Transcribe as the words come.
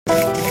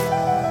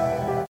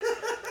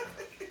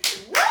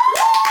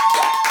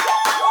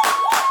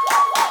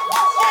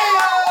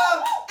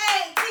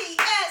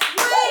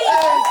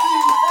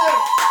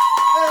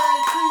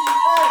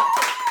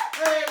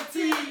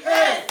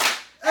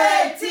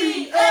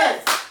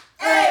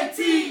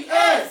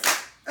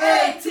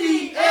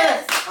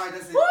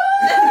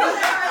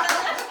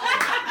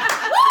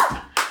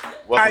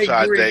welcome I to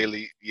our agree.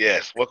 daily,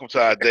 yes, welcome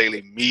to our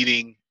daily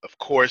meeting. Of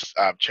course,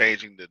 I'm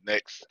changing the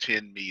next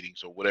 10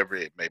 meetings or whatever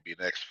it may be,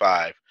 the next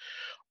five,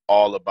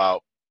 all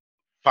about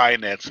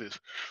finances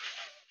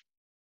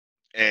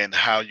and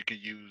how you can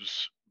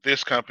use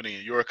this company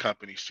and your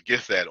companies to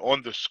get that.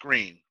 On the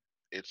screen,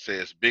 it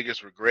says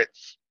biggest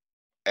regrets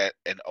at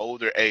an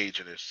older age,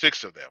 and there's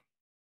six of them.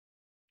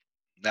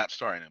 Not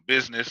starting a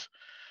business,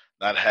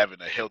 not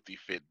having a healthy,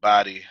 fit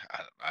body.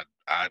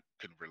 I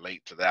can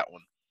relate to that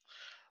one.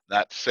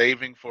 Not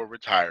saving for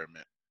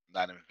retirement,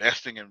 not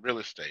investing in real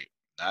estate,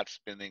 not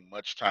spending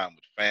much time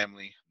with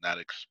family, not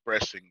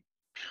expressing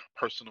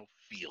personal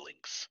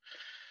feelings.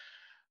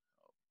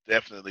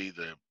 Definitely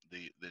the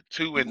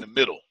two in the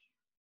middle.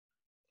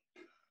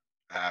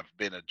 I've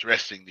been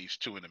addressing these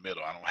two in the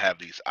middle. I don't have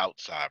these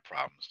outside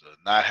problems. The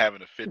not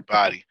having a fit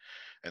body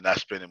and not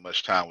spending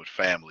much time with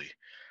family.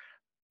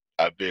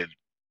 I've been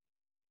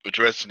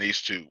addressing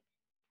these two.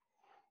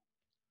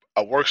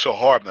 I work so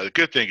hard. Now the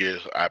good thing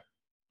is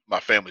my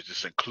family's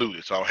just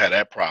included, so I don't have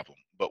that problem.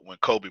 But when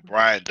Kobe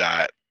Bryant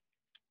died,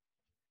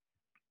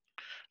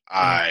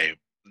 I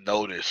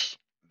noticed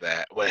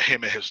that when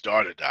him and his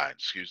daughter died,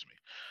 excuse me,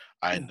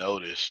 I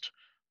noticed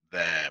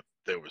that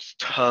there was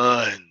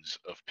tons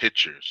of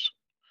pictures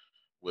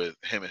with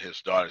him and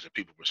his daughters that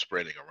people were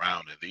spreading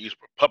around, and these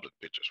were public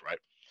pictures, right?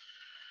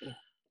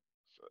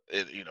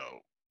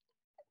 So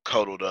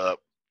cuddled up,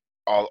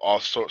 all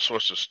sorts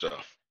of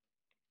stuff.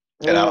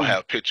 And I don't Mm.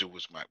 have pictures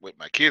with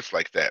my kids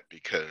like that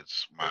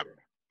because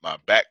my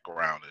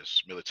background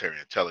is military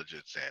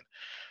intelligence,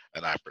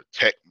 and I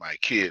protect my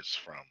kids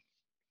from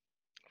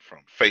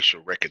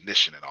facial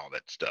recognition and all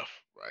that stuff,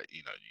 right?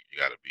 You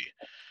got to be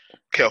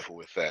careful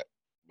with that.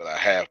 But I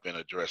have been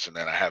addressing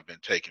that. I have been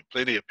taking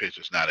plenty of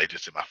pictures. Now they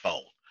just in my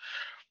phone.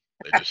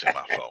 They're just in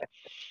my phone.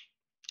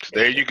 So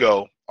there you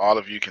go. All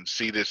of you can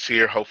see this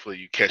here. Hopefully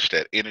you catch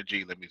that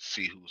energy. Let me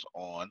see who's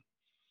on.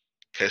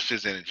 Catch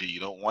this energy. You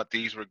don't want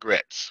these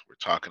regrets. We're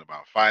talking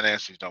about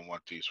finances. You don't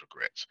want these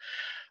regrets.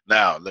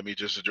 Now, let me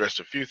just address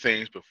a few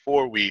things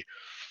before we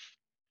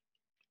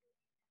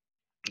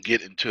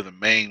get into the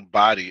main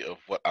body of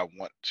what I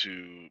want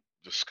to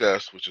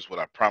discuss, which is what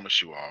I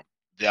promise you all.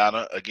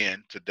 Diana,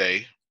 again,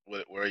 today,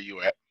 where are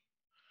you at?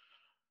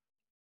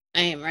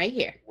 I am right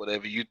here.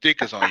 Whatever you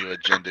think is on your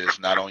agenda is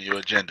not on your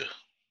agenda.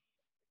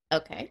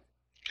 Okay.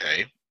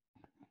 Okay.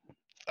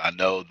 I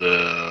know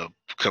the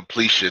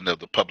completion of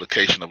the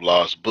publication of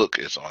Law's book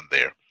is on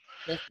there.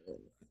 Yes, it is.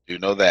 You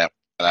know that.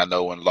 And I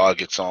know when Law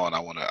gets on,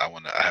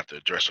 I have to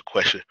address a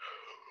question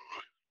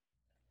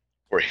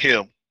for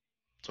him.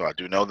 So I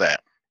do know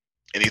that.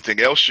 Anything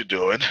else you're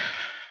doing?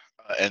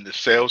 And the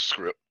sales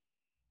script.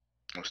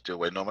 I'm still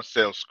waiting on my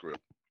sales script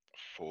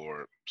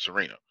for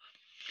Serena.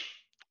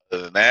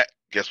 Other than that,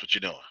 guess what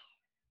you're doing?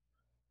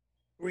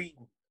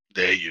 Reading.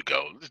 There you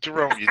go,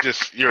 Jerome.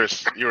 You're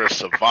a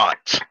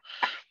savant.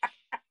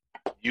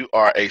 You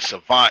are a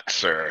savant,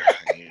 sir.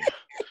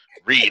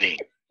 Reading.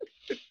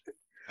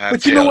 I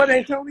But you know tell what, you.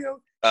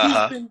 Antonio? Uh She's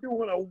huh. been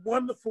doing a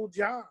wonderful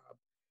job.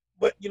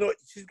 But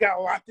she's got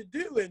a lot to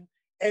do,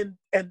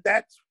 and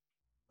that's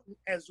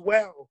as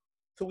well.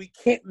 So we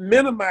can't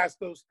minimize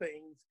those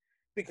things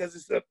because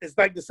it's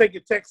like the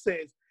sacred text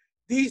says,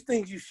 these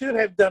things you should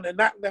have done and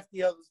not left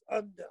the others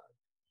undone.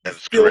 You That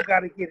is still correct. got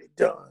to get it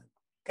done.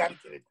 Got to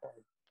get it done.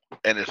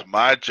 And it's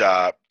my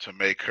job to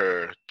make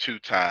her two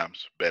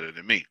times better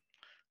than me.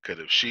 Because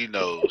if she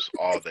knows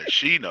all that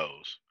she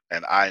knows,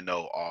 and I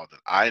know all that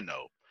I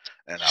know,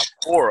 and I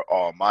pour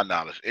all my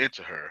knowledge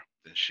into her,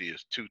 then she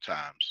is two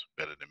times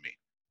better than me.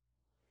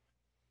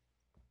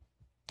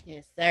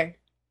 Yes, sir.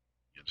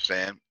 You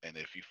understand? And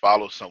if you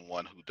follow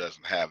someone who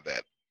doesn't have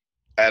that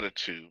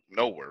attitude,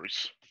 no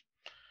worries.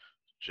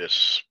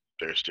 Just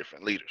there's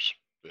different leaders.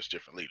 There's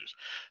different leaders.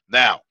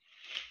 Now,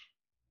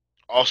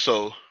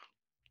 also,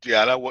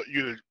 Deanna, I want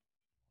you to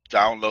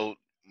download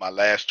my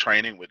last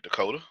training with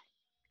Dakota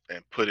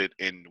and put it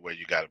in where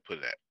you got to put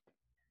it at.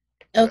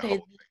 The Okay,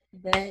 whole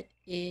that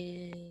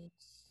is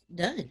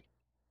done.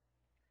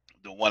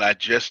 the one I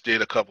just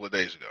did a couple of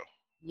days ago.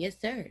 Yes,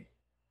 sir.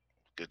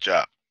 Good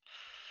job.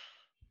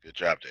 Good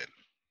job, Dan.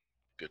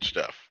 Good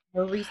stuff.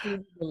 I'll resend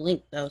you the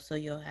link though, so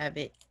you'll have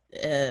it.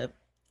 Uh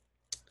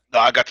No,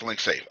 I got the link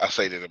saved. I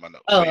saved it in my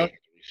notes, so oh, you don't okay.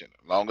 have to resend it.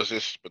 As long as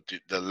it's, but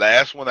the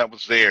last one that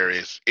was there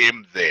is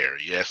in there.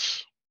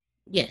 Yes.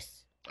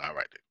 Yes. All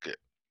right, then. Good.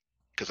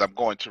 Because I'm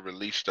going to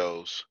release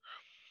those.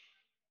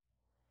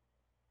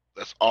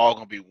 That's all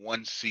going to be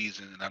one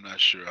season, and I'm not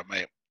sure. I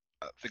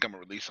think I'm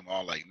going to release them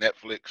all like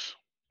Netflix.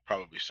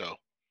 Probably so.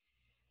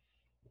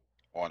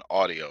 On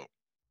audio,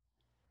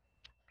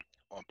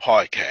 on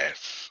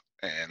podcasts,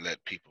 and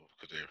let people,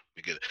 because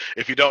they're good.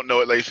 If you don't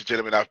know it, ladies and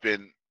gentlemen, I've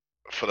been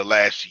for the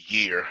last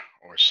year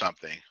or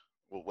something.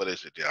 Well, what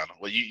is it, Diana?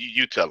 Well,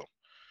 you tell them.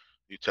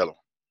 You tell them.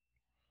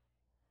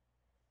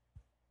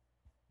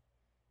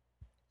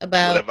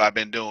 What About have I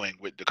been doing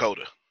with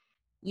Dakota?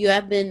 you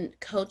have been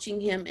coaching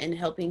him and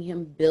helping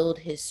him build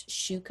his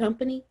shoe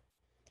company,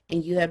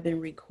 and you have been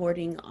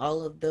recording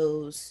all of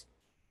those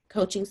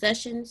coaching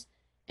sessions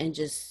and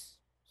just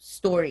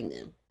storing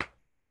them.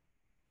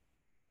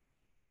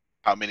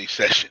 How many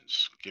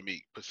sessions? Give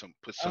me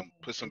Oh,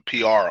 put some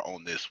PR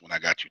on this when I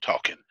got you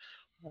talking.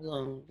 hold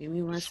on. Give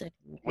me one Just, second.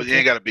 Let me well, you tell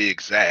ain't got to be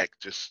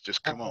exact.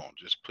 Just come you. on.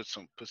 Just put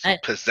some I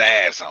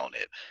pizzazz on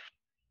it.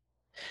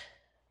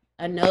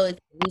 I know it's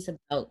at least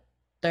about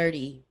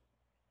 30,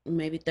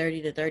 maybe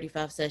 30 to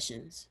 35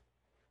 sessions.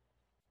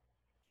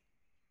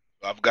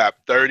 I've got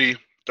 30,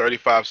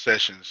 35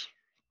 sessions,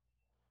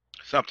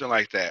 something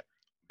like that,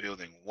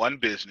 building one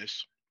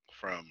business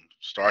from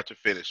start to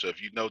finish. So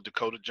if you know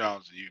Dakota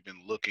Jones and you've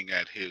been looking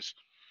at his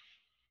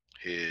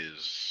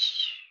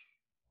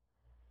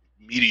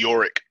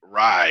meteoric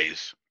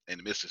rise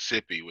in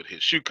Mississippi with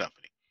his shoe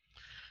company,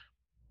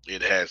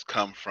 it has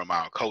come from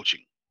our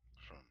coaching,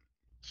 from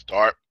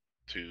start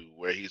to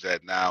where he's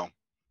at now.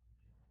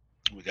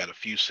 We got a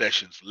few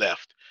sessions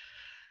left,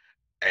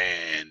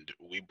 and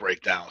we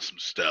break down some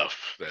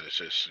stuff that is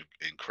just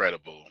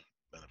incredible.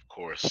 And of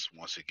course,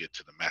 once it get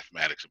to the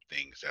mathematics of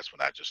things, that's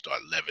when I just start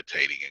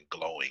levitating and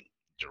glowing,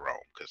 Jerome,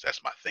 because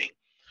that's my thing.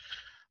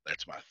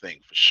 That's my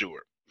thing for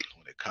sure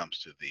when it comes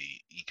to the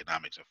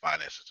economics and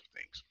finances of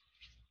things.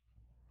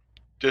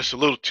 Just a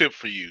little tip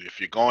for you: if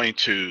you're going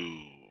to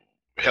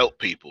help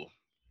people,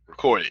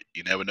 record it.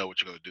 You never know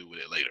what you're going to do with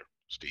it later,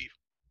 Steve.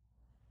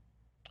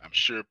 I'm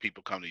sure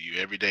people come to you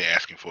every day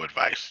asking for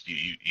advice.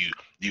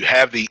 You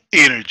have the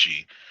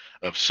energy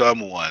of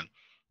someone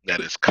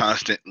that is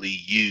constantly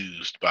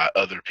used by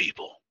other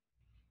people.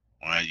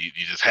 All right, you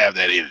just have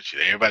that energy.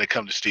 Everybody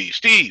come to Steve.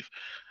 Steve,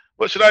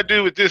 what should I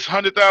do with this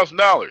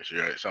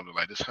 $100,000? Right, something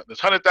like this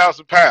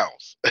 100,000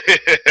 pounds.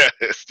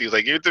 Steve's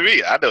like, give it to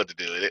me. I know what to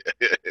do with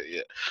it.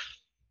 Yeah,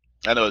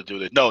 I know what to do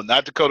with it. No,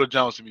 not Dakota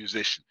Jones, the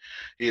musician.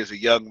 He is a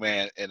young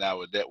man in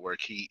our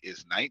network. He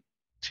is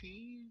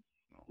 19.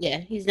 Yeah,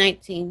 he's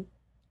 19.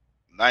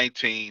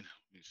 19.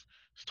 He's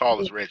as tall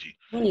as Reggie.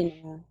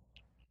 20 now.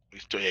 I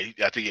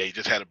think yeah, he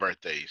just had a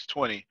birthday. He's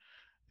 20.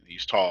 And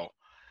he's tall,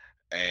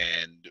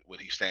 and when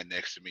he stand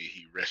next to me,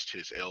 he rests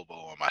his elbow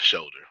on my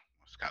shoulder.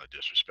 It's kind of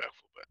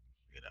disrespectful, but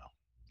you know,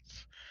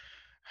 it's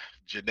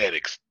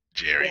genetics,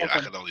 Jerry. I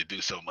Welcome. can only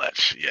do so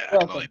much. Yeah, I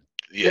can only. Welcome. Welcome.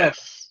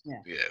 Yes,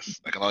 Yeah. yes,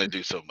 I can only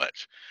do so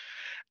much.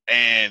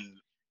 And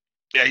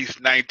yeah, he's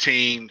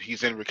 19.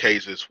 He's in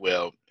Ricasa as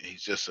well.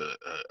 He's just a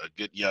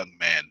good young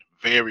man,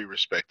 very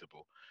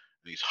respectable.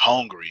 He's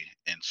hungry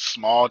in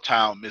small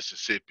town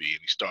Mississippi,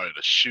 and he started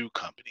a shoe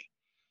company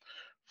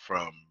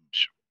from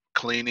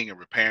cleaning and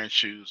repairing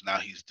shoes. Now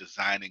he's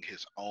designing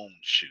his own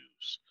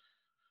shoes,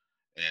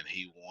 and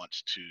he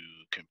wants to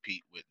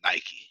compete with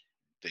Nike,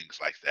 things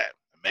like that.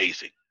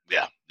 Amazing.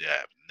 Yeah, yeah.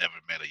 I've never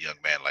met a young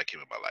man like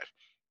him in my life.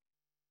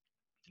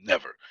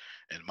 Never.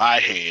 In my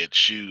head,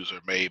 shoes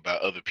are made by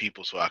other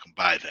people so I can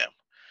buy them.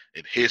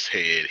 In his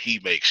head, he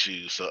makes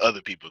shoes so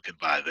other people can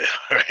buy them.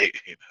 Right?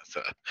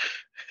 So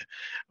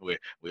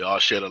we all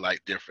shed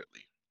alike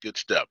differently. Good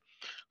stuff.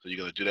 So you're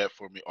gonna do that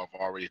for me. I've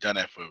already done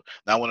that for.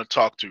 Now I want to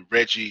talk to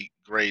Reggie,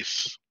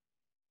 Grace.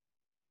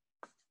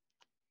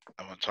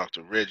 I want to talk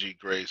to Reggie,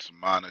 Grace,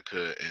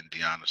 Monica, and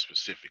Deanna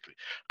specifically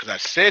because I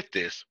said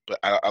this, but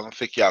I don't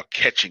think y'all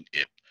catching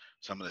it.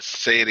 So I'm gonna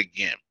say it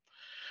again.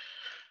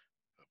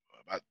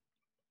 About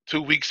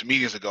 2 weeks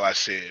meetings ago, I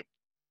said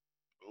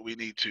we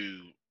need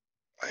to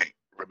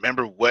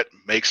remember what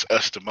makes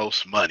us the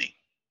most money,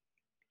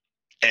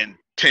 and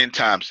 10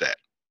 times that.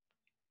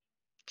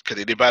 Could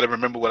anybody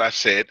remember what I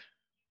said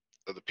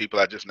of the people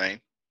I just named?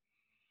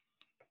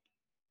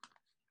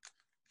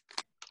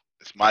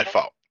 It's my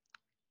fault.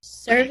 If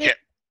you Service. can't,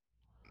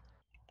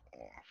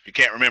 if you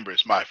can't remember,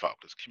 it's my fault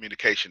because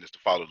communication is to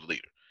follow the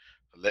leader.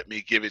 So let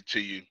me give it to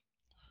you.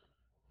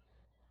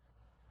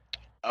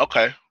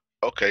 Okay,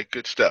 okay,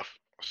 good stuff.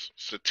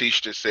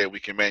 Satish just said we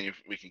can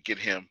get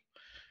him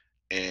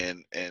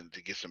and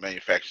to get some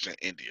manufacturers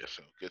in India.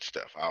 So good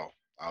stuff.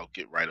 I'll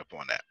get right up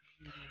on that.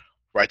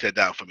 Write that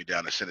down for me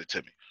down and send it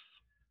to me.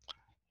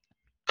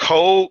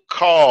 Cold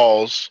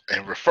calls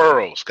and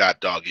referrals, God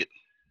dog it.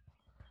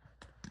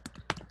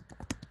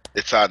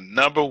 It's our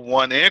number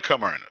one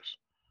income earners.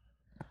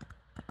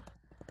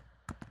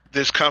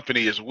 This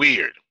company is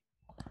weird.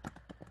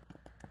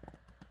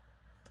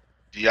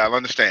 Do y'all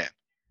understand?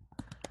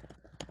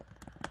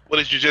 What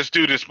did you just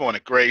do this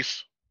morning,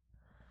 Grace?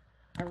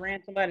 I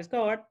ran somebody's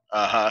card.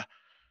 Uh-huh.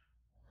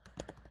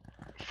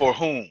 For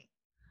whom?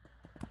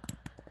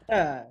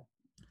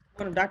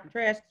 One of Dr.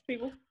 Trask's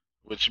people.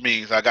 Which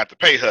means I got to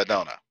pay her,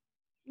 don't I?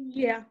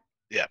 Yeah.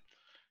 Yeah.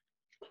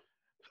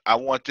 I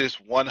want this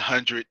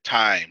 100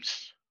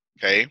 times.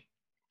 Okay?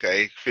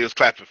 Okay? Feels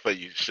clapping for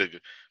you, Sugar.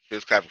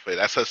 Feels clapping for you.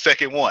 That's her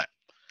second one.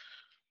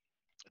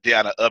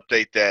 Deanna,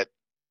 update that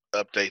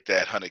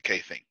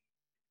 100K thing.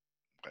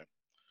 Okay.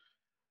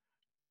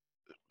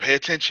 Pay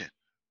attention.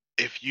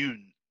 If you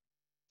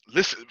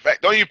listen, in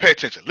fact, don't even pay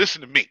attention.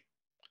 Listen to me.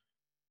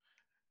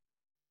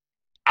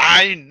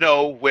 I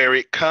know where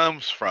it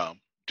comes from.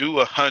 Do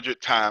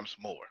 100 times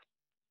more.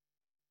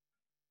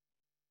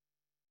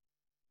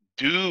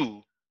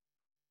 Do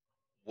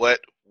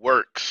what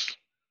works.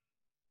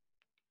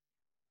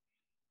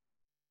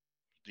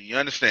 Do you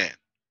understand?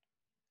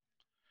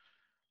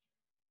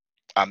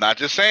 I'm not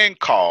just saying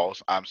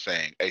calls. I'm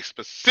saying a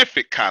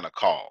specific kind of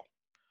call.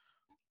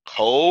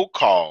 Cold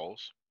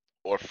calls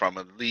or from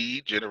a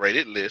lead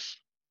generated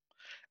list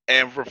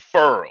and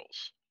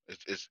referrals.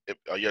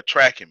 Are you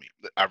tracking me?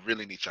 I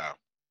really need y'all.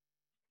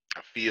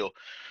 I feel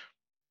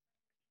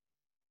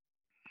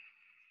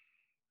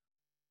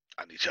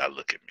I need y'all to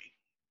look at me.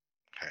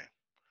 Okay.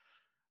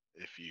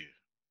 If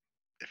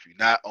you're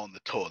not on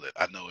the toilet,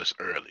 I know it's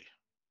early.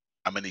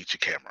 I'm gonna need your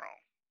camera on.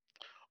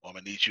 Or I'm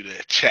gonna need you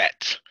to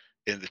chat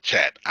in the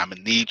chat. I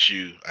need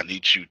y'all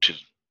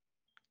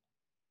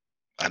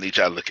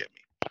to look at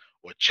me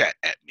or chat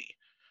at me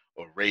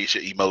or raise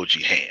your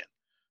emoji hand,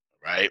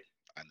 right?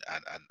 I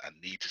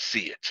need to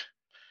see it.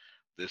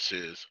 This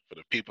is for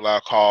the people I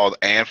called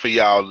and for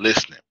y'all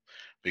listening,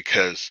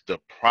 because the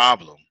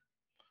problem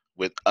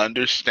with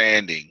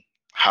understanding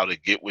how to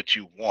get what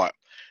you want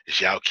is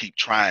y'all keep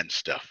trying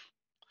stuff.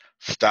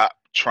 Stop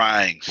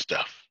trying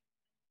stuff.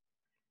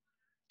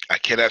 I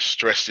cannot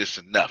stress this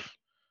enough,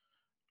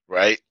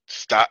 right?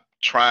 Stop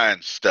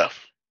trying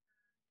stuff.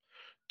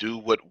 Do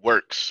what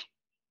works.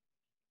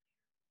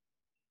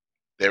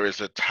 There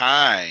is a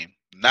time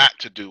not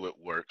to do what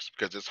works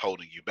because it's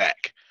holding you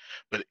back.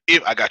 But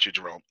if I got you,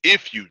 Jerome,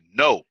 if you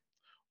know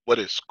what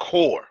is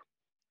core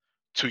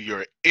to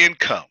your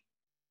income,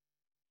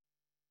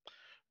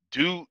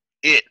 do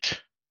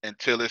it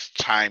until it's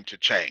time to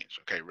change.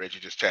 Okay, Reggie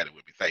just chatted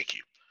with me. Thank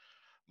you.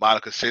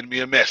 Monica, send me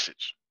a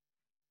message.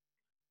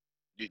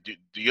 Do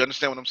you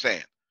understand what I'm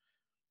saying?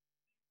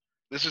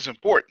 This is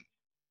important.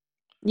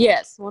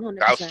 Yes,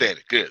 100%.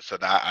 Outstanding. Good. So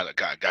now I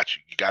got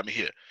you. You got me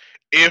here.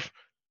 If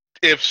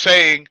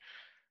saying,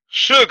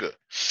 Sugar,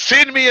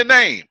 send me a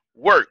name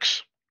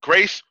works,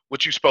 Grace,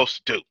 what you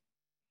supposed to do?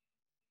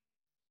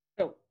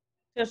 So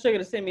tell Sugar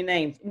to send me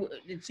names.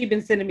 She's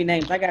been sending me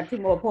names. I got 2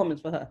 more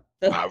appointments for her.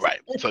 So. All right.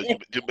 So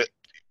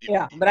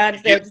yeah, but I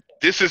understand.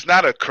 This is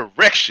not a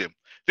correction.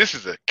 This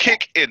is a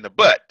kick in the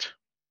butt.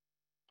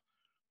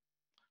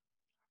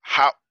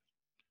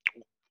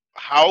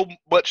 How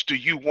much do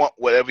you want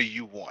whatever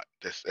you want?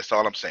 That's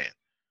all I'm saying.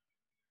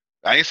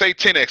 I ain't say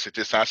 10x at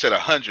this time. I said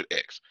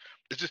 100x.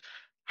 It's just,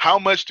 how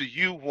much do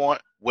you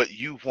want what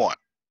you want?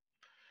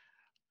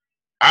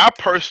 I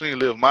personally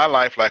live my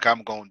life like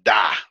I'm going to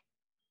die.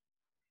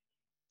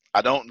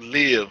 I don't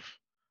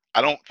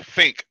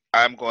think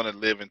I'm going to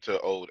live into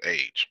old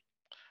age.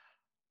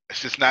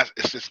 It's just not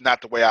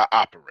the way I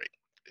operate.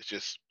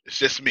 It's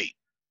just me.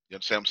 You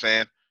understand what I'm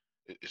saying?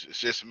 It's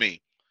just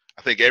me.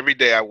 I think every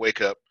day I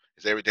wake up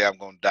is every day I'm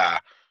going to die.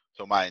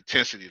 So my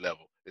intensity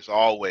level is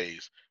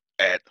always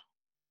at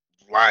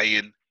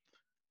lion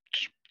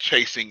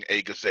chasing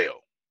a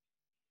gazelle.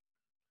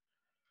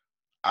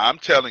 I'm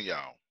telling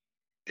y'all,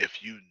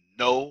 if you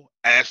know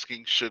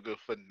asking Sugar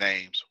for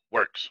names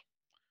works,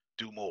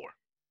 do more.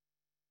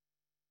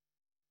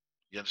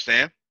 You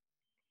understand?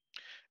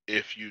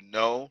 If you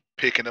know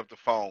picking up the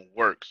phone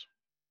works,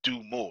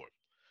 do more.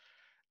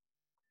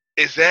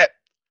 Is that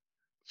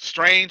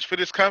strange for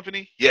this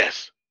company?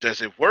 Yes.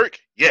 Does it work?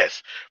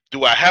 Yes.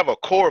 Do I have a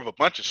core of a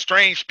bunch of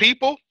strange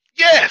people?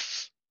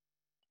 Yes.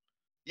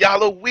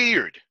 Y'all are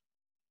weird.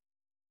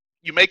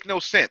 You make no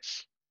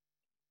sense.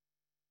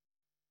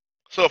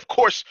 So of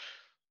course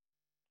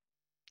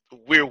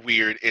we're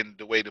weird, and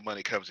the way the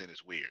money comes in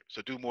is weird.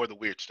 So do more of the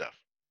weird stuff.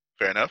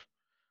 Fair enough?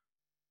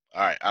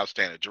 All right,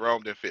 outstanding.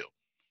 Jerome, then Phil.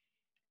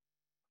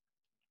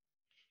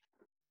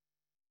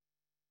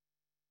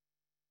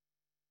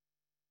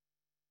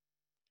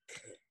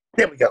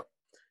 There we go.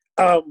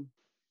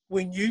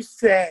 When you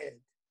said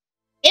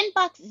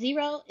Inbox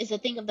zero is a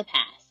thing of the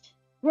past.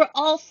 We're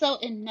all so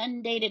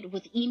inundated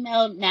with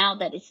email now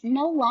that it's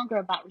no longer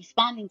about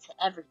responding to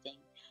everything.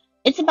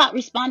 It's about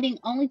responding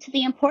only to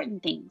the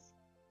important things,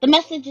 the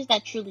messages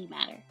that truly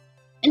matter.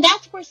 And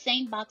that's where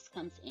SaneBox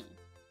comes in.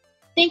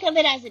 Think of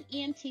it as an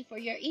EMT for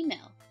your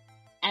email.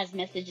 As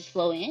messages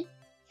flow in,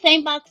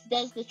 SaneBox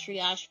does the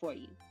triage for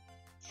you,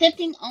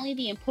 sifting only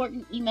the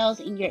important emails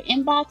in your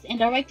inbox and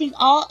directing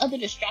all other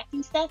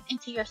distracting stuff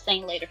into your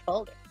Sane Later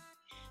folder.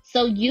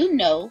 So you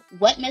know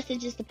what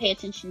messages to pay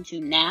attention to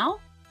now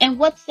and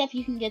what stuff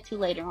you can get to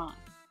later on.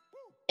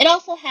 It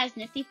also has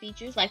nifty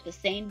features like the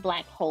Sane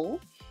Black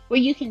Hole, where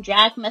you can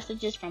drag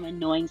messages from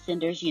annoying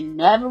senders you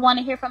never want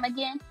to hear from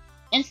again,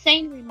 and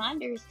Sane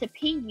reminders to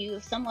ping you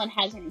if someone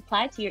hasn't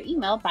replied to your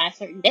email by a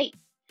certain date.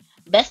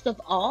 Best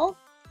of all,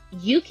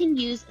 you can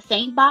use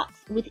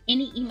SaneBox with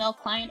any email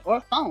client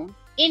or phone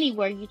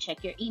anywhere you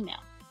check your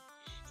email.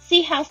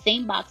 See how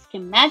SaneBox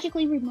can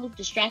magically remove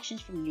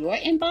distractions from your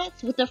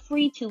inbox with a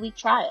free 2-week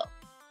trial.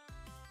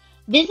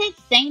 Visit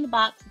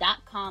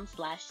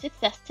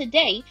sanebox.com/success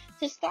today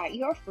to start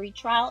your free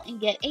trial and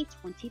get a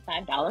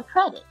 $25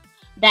 credit.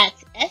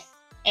 That's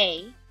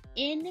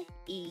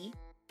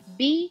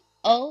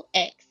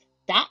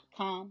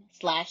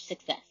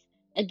sanebox.com/success.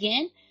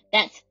 Again,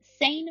 that's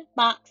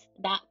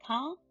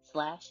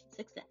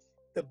sanebox.com/success.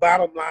 The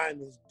bottom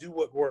line is do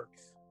what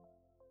works.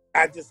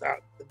 This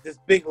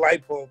big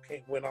light bulb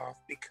went off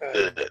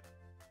because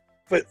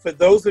for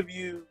those of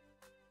you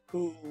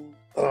who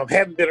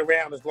haven't been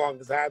around as long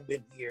as I've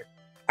been here,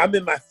 I'm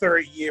in my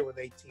third year with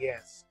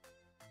ATS.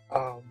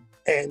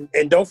 And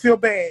don't feel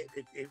bad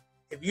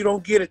if you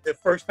don't get it the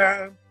first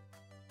time,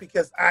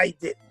 because I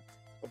didn't.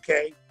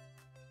 Okay,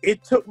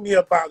 it took me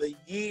about a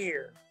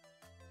year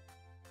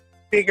to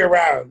figure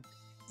out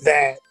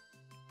that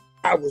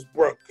I was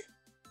broke.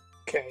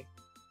 Okay,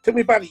 took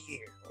me about a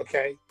year.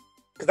 Okay,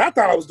 because I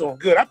thought I was doing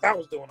good. I thought I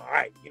was doing all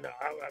right.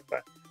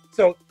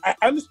 So I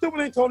understood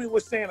what Antonio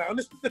was saying. I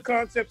understood the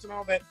concepts and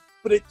all that,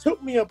 but it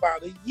took me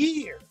about a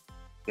year.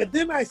 And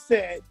then I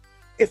said,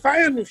 if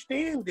I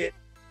understand it,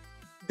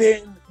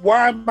 then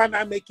why am I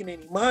not making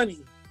any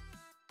money?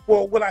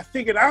 Well, what I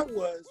figured out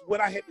was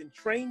what I had been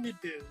trained to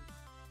do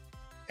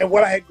and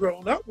what I had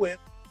grown up with,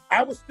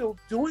 I was still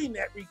doing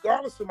that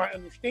regardless of my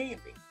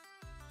understanding.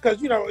 Because,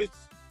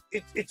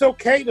 it's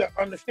okay to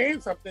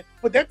understand something,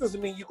 but that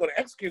doesn't mean you're going to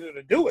execute it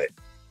or do it.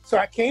 So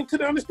I came to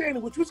the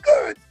understanding, which was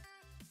good,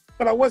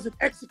 but I wasn't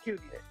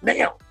executing it.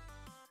 Now,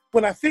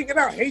 when I figured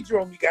out, hey,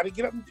 Jerome, you got to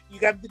get up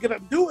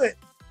and do it,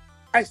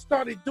 I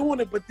started doing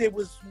it, but there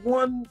was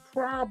one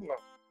problem.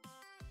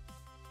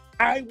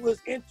 I was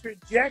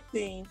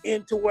interjecting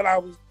into what I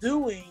was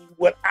doing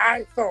what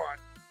I thought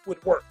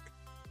would work.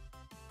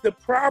 The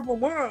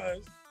problem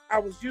was I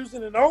was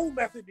using an old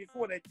method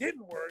before that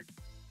didn't work,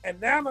 and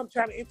now I'm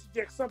trying to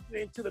interject something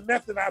into the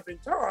method I've been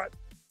taught,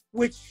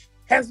 which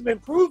hasn't been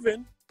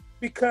proven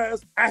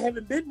because I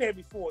haven't been there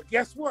before.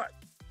 Guess what?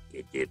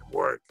 It didn't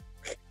work.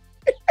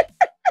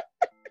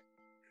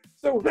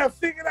 So when I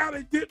figured out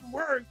it didn't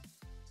work,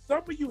 some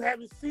of you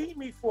haven't seen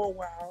me for a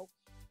while,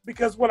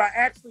 because what I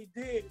actually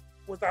did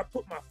was I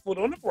put my foot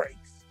on the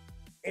brakes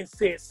and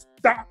said,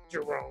 stop,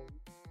 Jerome.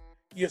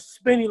 You're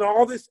spending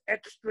all this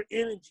extra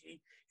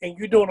energy and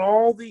you're doing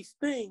all these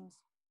things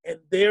and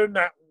they're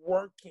not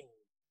working,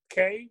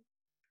 okay?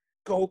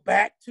 Go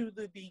back to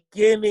the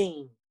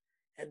beginning.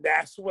 And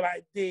that's what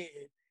I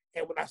did.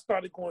 And when I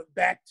started going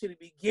back to the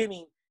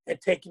beginning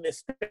and taking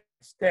this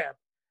step,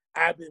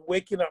 I've been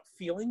waking up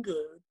feeling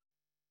good.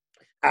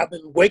 I've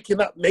been waking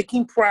up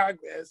making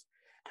progress.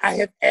 I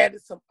have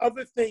added some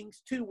other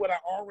things to what I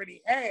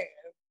already have,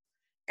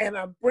 and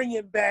I'm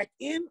bringing back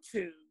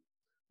into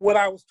what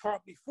I was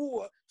taught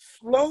before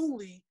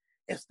slowly,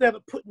 instead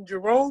of putting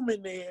Jerome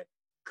in there,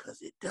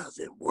 because it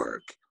doesn't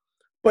work.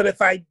 But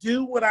if I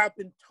do what I've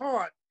been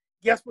taught,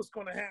 guess what's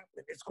going to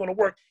happen? It's going to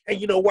work. And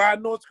you know why I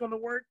know it's going to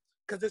work?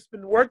 Because it's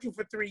been working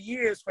for 3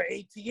 years for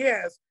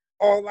ATS.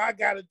 All I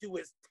got to do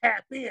is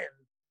tap in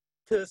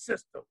to the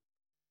system.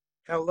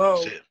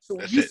 Hello. So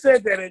when you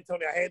said that,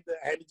 Antonio, I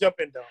had to jump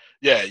in, dog.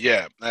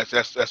 Yeah.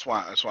 That's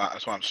why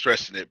I'm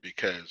stressing it,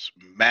 because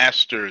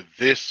master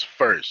this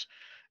first,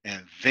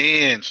 and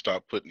then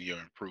start putting your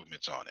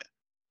improvements on it.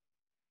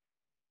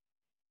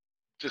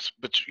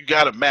 But you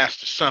got to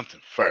master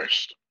something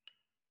first.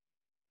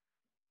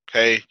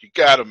 Okay, you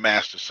got to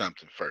master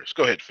something first.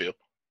 Go ahead, Phil.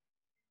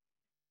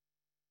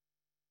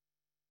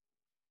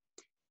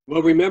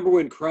 Well, remember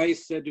when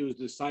Christ said to his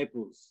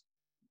disciples,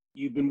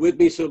 "You've been with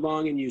me so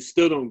long and you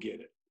still don't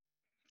get it."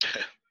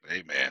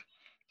 Amen.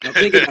 Now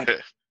think about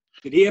it.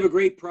 Did he have a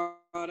great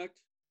product?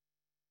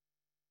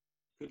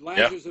 Could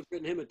Lazarus have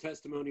written him a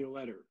testimonial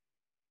letter?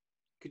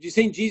 Could you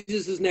sing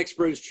Jesus' next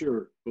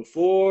brochure?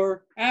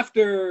 Before,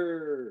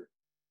 after.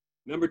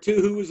 Number 2,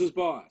 who was his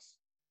boss?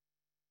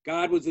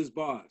 God was his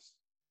boss.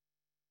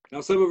 Now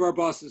some of our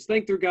bosses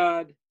think they're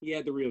God. He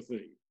had the real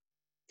thing.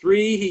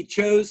 3, he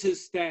chose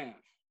his staff.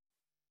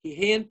 He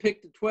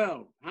handpicked the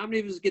 12. How many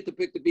of us get to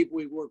pick the people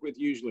we work with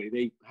usually?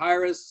 They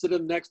hire us, sit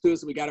them next to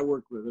us, and we got to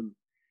work with them.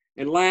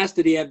 And last,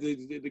 did he have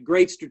the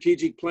great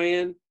strategic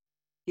plan?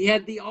 He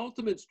had the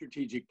ultimate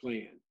strategic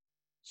plan.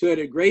 So he had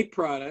a great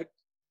product.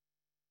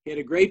 He had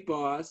a great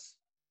boss.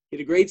 He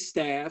had a great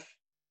staff.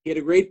 He had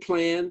a great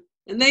plan.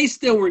 And they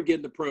still weren't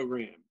getting the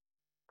program.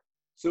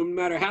 So no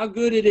matter how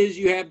good it is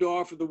you have to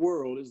offer the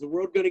world, is the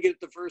world going to get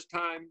it the first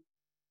time,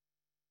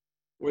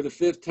 or the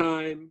 5th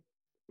time,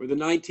 or the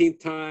 19th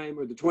time,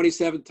 or the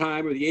 27th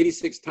time, or the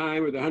 86th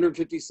time, or the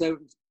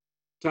 157th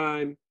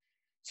time?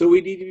 So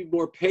we need to be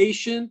more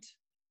patient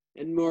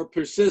and more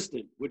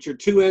persistent, which are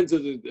 2 ends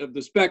of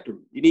the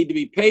spectrum. You need to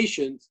be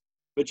patient,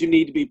 but you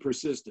need to be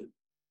persistent.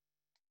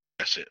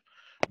 That's it.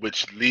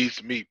 Which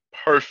leads me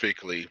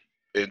perfectly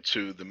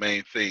into the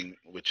main thing,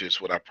 which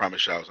is what I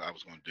promised I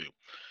was going to do.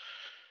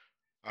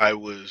 I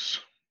was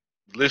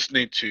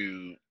listening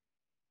to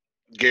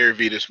Gary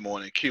Vee this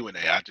morning, Q&A.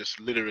 I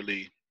just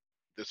literally,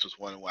 this was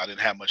one where I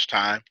didn't have much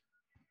time.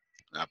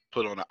 And I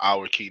put on an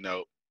hour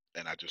keynote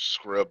and I just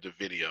scrubbed the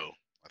video.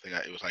 I think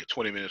it was like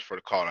 20 minutes for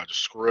the call. And I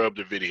just scrubbed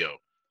the video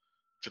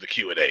to the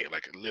Q&A,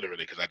 like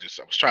literally, because I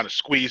was trying to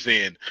squeeze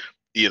in,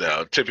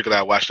 typically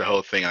I watch the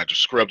whole thing. I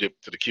just scrubbed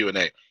it to the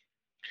Q&A.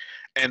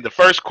 And the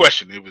first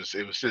question,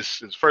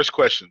 his first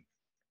question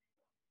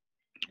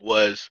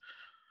was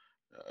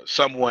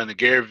the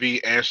Gary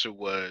Vee answer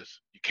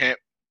was, you can't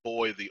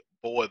boil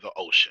the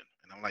ocean.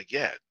 And I'm like,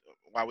 yeah,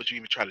 why would you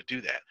even try to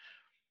do that?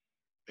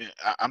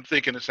 I'm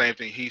thinking the same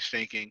thing he's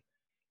thinking.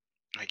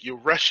 Like, you're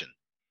rushing.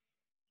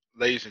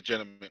 Ladies and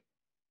gentlemen,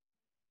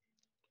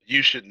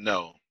 you should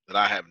know that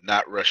I have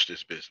not rushed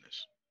this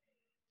business.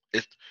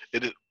 It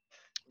is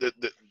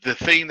the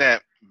thing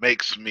that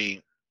makes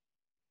me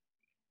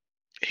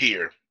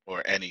here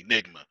or an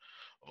enigma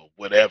or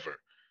whatever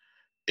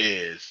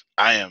is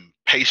I am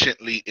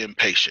patiently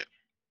impatient.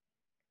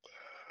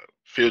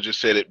 Phil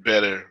just said it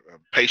better.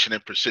 Patient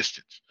and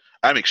persistence.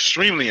 I'm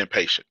extremely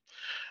impatient,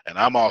 and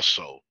I'm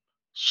also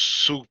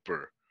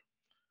super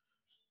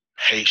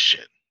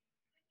patient.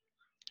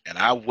 And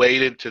I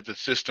waited until the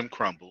system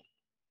crumbled.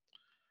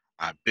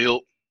 I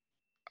built,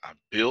 I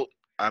built,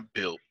 I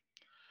built,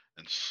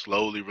 and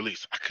slowly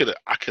released. I could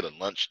have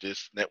launched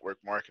this network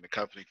marketing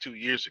company 2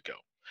 years ago.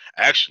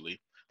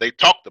 Actually, they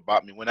talked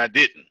about me when I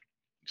didn't.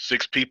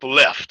 6 people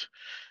left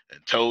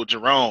and told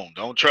Jerome,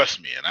 "Don't trust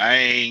me," and I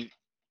ain't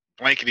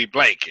blankety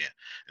blank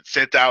and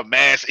sent out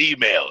mass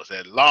emails.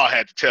 And Law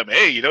had to tell me,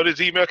 "Hey, you know this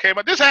email came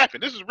out. This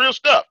happened. This is real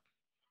stuff.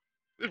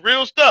 This is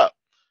real stuff."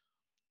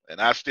 And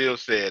I still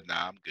said,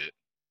 "Nah, I'm good.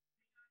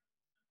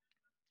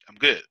 I'm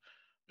good,"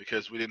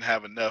 because we didn't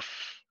have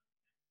enough,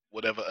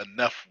 whatever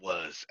enough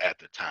was at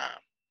the time.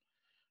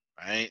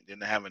 Right?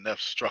 Didn't have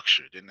enough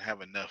structure. Didn't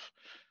have enough.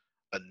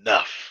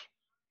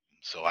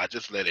 So I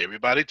just let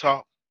everybody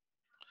talk.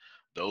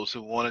 Those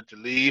who wanted to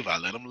leave, I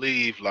let them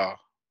leave. Law,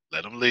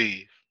 let them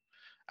leave.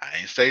 I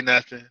ain't say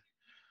nothing.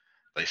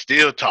 They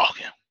still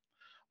talking.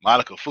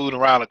 Monica fooling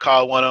around and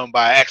called one of them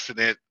by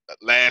accident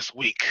last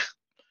week.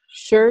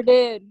 Sure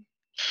did.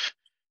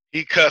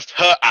 He cussed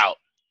her out,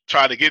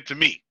 trying to get to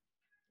me.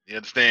 You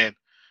understand?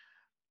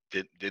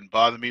 Didn't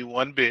bother me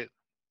one bit.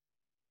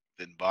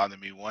 Didn't bother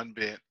me one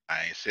bit.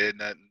 I ain't said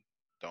nothing.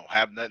 Don't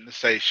have nothing to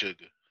say,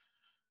 sugar,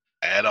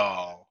 at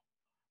all.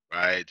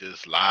 Right?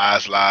 Just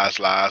lies, lies,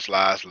 lies,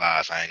 lies,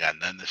 lies. I ain't got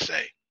nothing to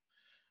say.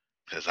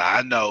 Because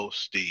I know,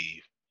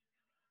 Steve,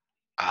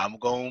 I'm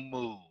going to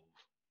move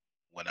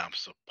when I'm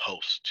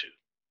supposed to.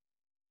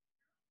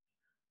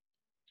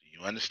 Do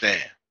you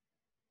understand?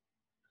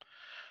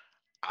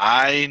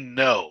 I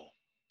know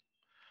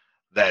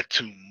that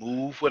to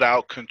move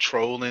without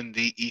controlling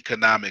the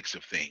economics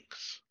of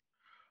things,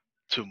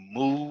 to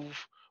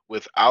move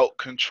without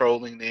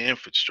controlling the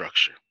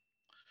infrastructure,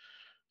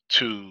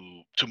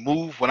 to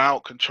move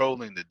without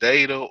controlling the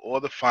data or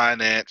the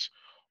finance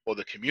or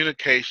the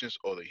communications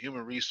or the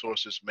human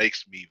resources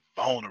makes me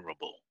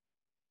vulnerable.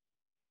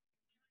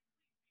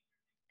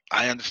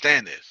 I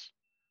understand this.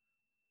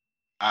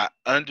 I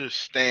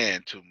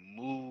understand to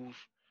move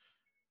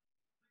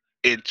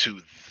into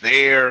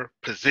their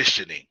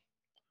positioning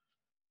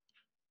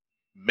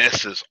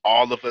messes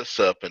all of us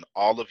up, and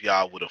all of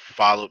y'all would have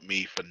followed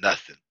me for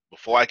nothing.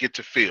 Before I get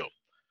to Phil,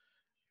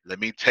 let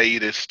me tell you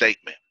this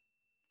statement.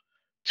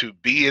 To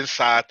be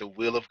inside the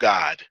will of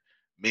God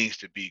means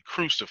to be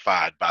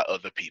crucified by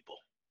other people.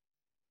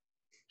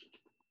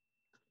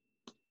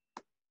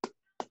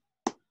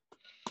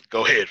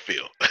 Go ahead,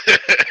 Phil.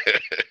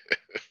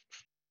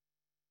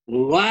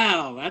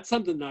 Wow, that's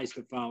something nice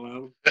to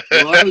follow.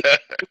 Well, I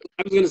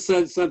was going to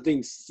say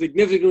something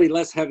significantly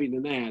less heavy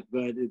than that,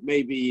 but it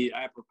may be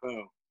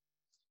apropos.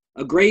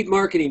 A great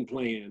marketing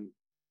plan,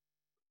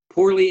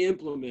 poorly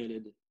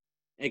implemented,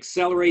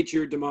 accelerates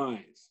your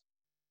demise.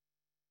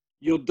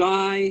 You'll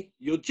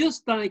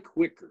just die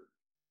quicker.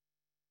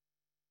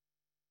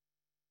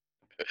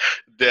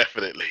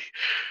 Definitely.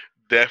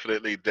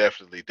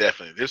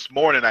 This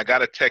morning I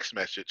got a text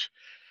message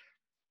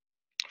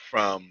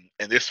from,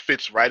 and this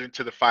fits right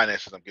into the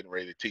finances I'm getting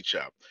ready to teach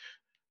y'all.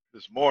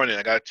 This morning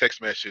I got a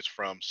text message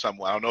from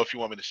someone. I don't know if you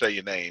want me to say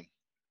your name.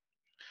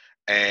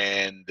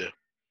 And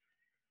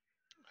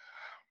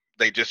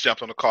they just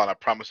jumped on the call, and I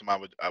promised them I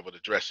would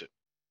address it.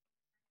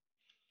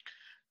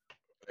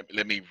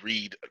 Let me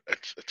read a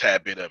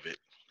tad bit of it.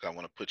 I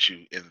want to put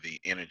you in the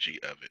energy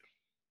of it.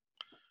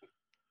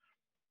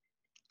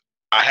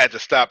 I had to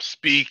stop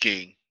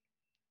speaking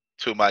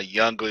to my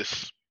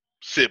youngest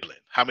sibling.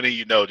 How many of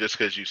you know just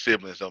because you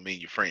siblings don't mean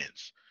you're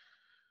friends?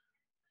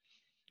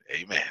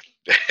 Amen.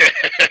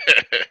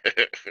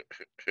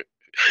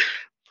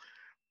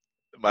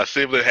 My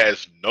sibling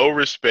has no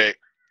respect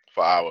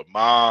for our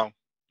mom,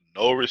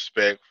 no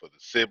respect for the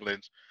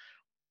siblings,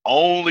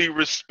 only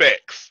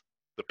respects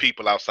the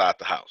people outside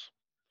the house.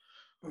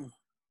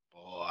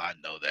 Oh, I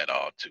know that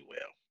all too well.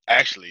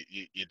 Actually,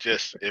 you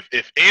just,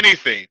 if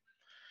anything,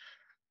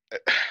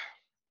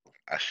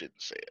 I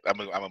shouldn't say it. I'm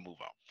gonna move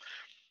on.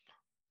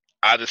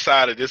 I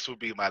decided this would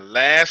be my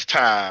last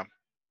time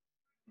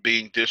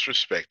being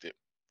disrespected.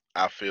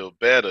 I feel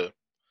better,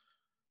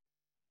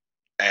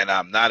 and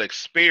I'm not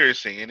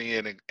experiencing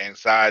any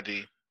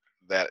anxiety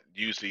that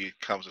usually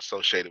comes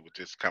associated with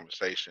this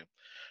conversation.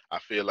 I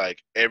feel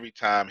like every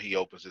time he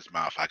opens his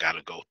mouth, I got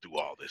to go through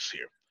all this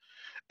here.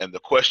 And the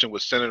question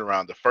was centered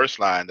around the first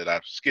line that I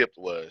skipped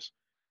was,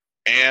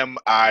 am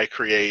I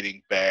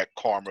creating bad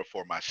karma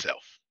for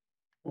myself?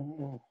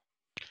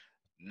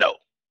 No.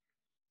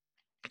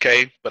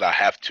 Okay, but I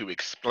have to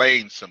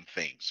explain some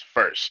things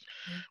first,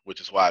 which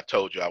is why I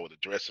told you I would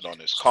address it on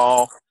this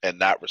call and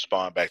not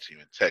respond back to you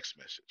in text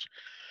message.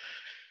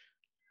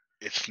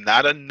 It's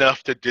not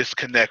enough to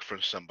disconnect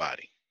from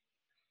somebody.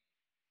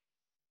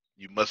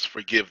 You must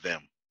forgive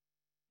them,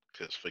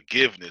 because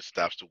forgiveness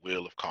stops the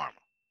wheel of karma.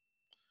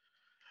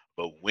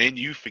 But when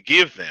you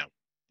forgive them,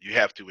 you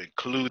have to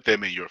include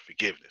them in your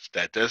forgiveness.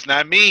 That does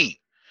not mean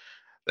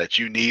that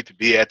you need to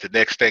be at the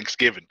next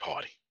Thanksgiving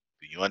party.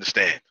 Do you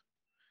understand?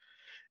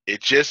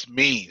 It just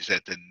means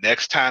that the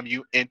next time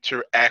you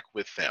interact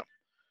with them,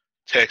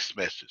 text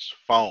message,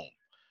 phone,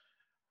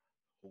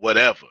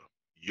 whatever,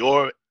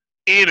 your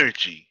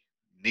energy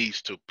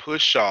needs to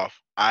push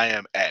off, I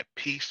am at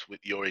peace with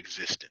your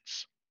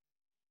existence.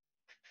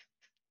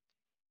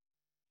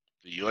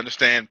 Do you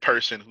understand,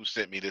 person who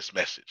sent me this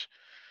message?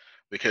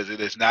 Because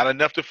it is not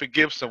enough to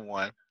forgive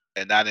someone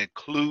and not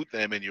include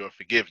them in your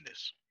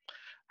forgiveness.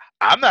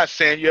 I'm not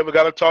saying you ever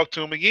got to talk to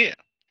them again,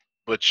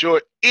 but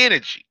your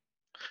energy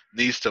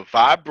needs to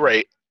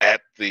vibrate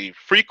at the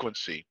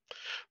frequency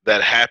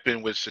that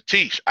happened with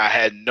Satish. I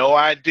had no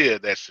idea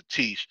that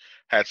Satish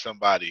had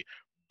somebody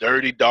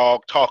dirty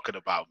dog talking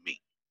about me.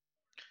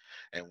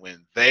 And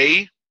when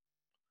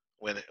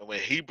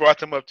he brought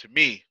them up to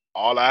me,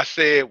 all I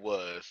said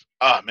was,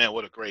 "Oh man,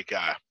 what a great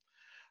guy!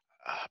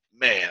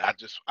 Man,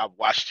 I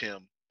watched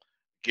him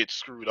get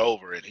screwed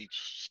over, and he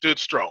stood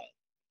strong."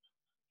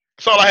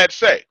 That's all I had to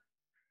say.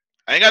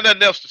 I ain't got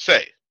nothing else to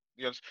say,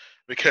 you know,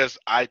 because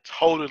I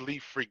totally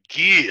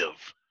forgive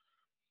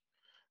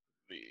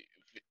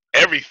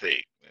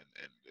everything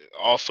and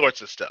all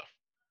sorts of stuff,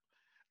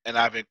 and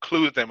I've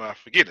included them in my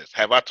forgiveness.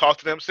 Have I talked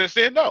to them since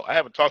then? No, I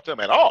haven't talked to them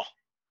at all.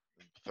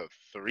 For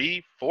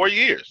 3-4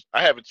 years,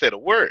 I haven't said a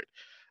word.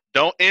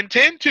 Don't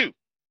intend to.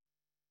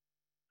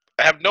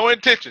 I have no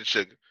intention,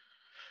 sugar,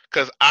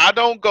 because I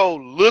don't go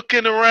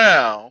looking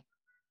around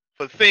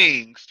for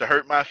things to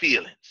hurt my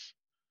feelings.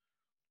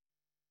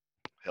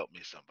 Help me,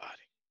 somebody.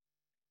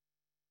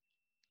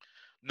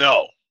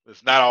 No,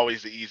 it's not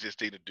always the easiest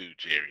thing to do,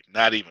 Jerry.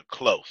 Not even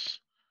close.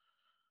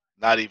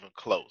 Not even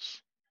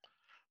close.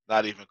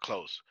 Not even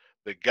close.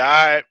 The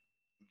guy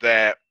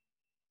that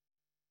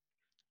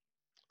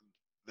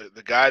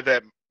the guy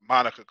that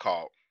Monica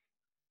called,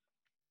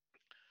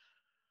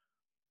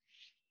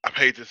 I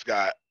paid this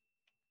guy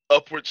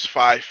upwards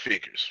 5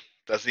 figures.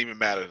 Doesn't even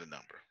matter the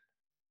number.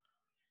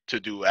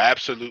 To do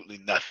absolutely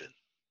nothing.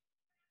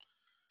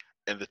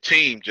 And the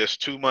team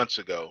just 2 months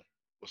ago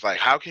was like,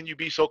 "How can you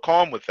be so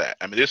calm with that?"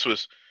 I mean, this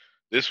was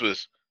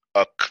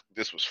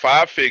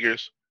 5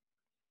 figures,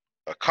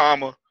 a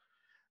comma,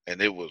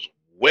 and it was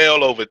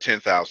well over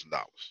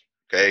 $10,000.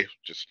 Okay,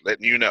 just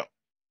letting you know.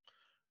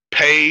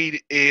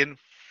 Paid in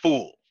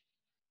full.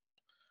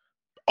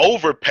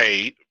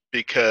 Overpaid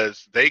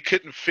because they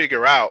couldn't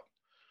figure out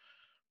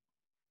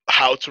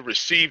how to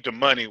receive the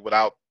money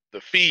without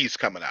the fees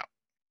coming out.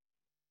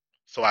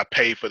 So I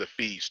paid for the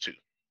fees too.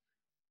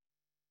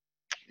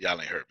 Y'all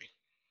ain't heard me.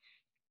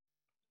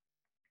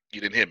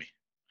 You didn't hear me.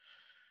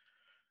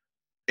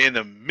 In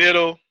the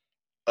middle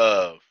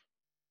of,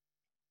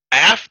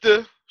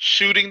 after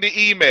shooting the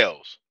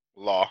emails,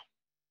 Law,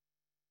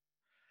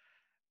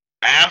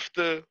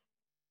 after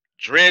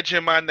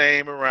dredging my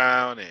name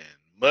around and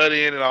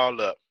muddying it all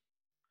up,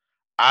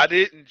 I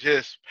didn't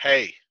just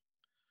pay.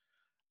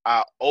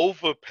 I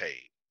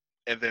overpaid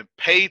and then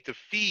paid the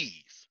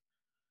fees,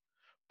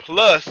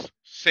 plus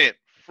sent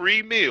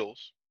free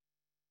meals,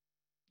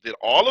 did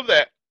all of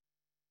that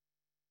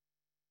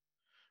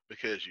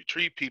because you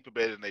treat people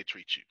better than they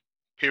treat you.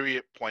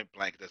 Period, point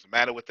blank. It doesn't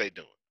matter what they're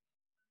doing.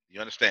 You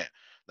understand?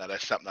 Now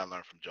that's something I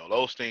learned from Joel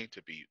Osteen.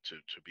 To be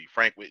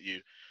frank with you,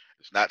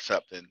 it's not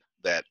something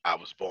that I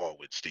was born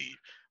with, Steve.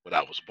 What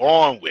I was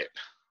born with,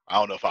 I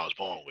don't know if I was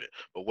born with,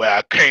 but where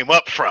I came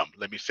up from,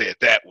 let me say it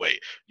that way.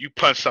 You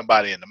punch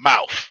somebody in the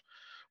mouth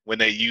when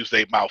they use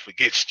their mouth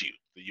against you.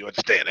 Do you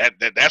understand?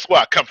 That's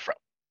where I come from.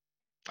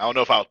 I don't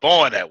know if I was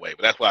born that way,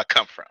 but that's where I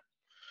come from.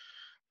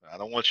 I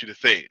don't want you to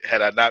think,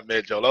 had I not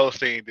met Joel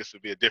Osteen, this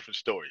would be a different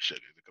story,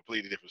 sugar. It's a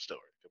completely different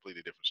story.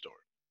 Completely different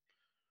story.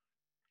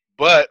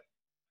 But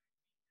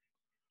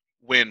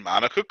when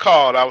Monica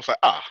called, I was like,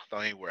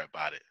 don't even worry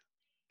about it.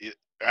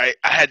 I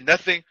had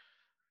nothing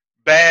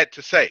bad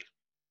to say.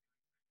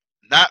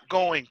 Not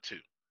going to.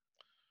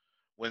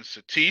 When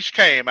Satish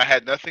came, I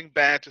had nothing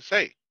bad to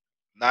say.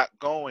 Not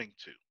going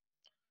to.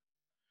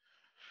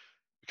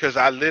 Because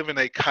I live in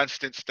a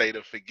constant state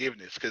of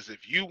forgiveness. Because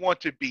if you want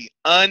to be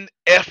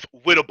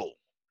un-F-wittable,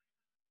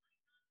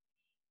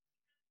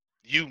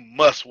 you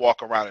must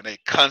walk around in a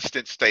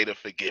constant state of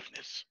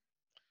forgiveness.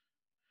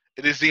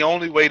 It is the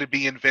only way to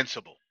be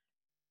invincible.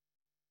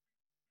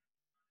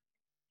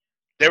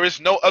 There is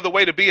no other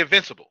way to be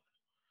invincible.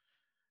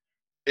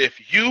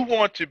 If you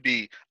want to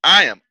be,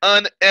 I am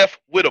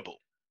un-F-wittable.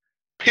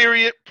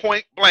 Period,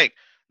 point blank.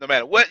 No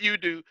matter what you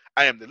do,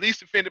 I am the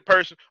least offended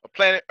person on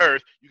planet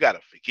Earth. You got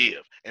to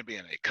forgive and be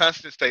in a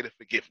constant state of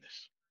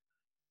forgiveness.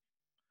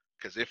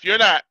 Because if you're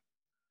not,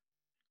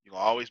 you'll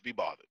always be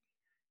bothered.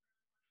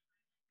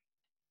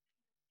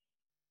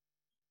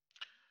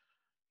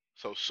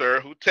 So, sir,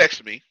 who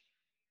texted me,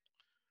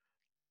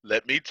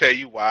 let me tell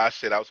you why I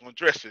said I was going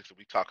to address this.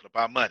 We're talking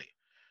about money.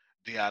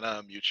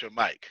 Deanna, unmute your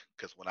mic.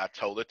 Because when I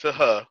told it to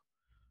her,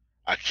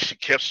 she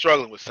kept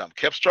struggling with something,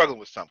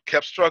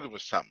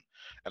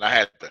 and I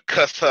had to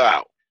cuss her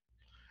out.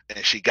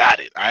 And she got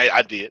it.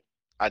 I did.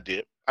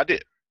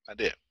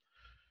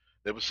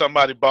 There was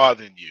somebody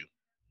bothering you,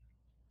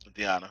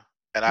 Deanna,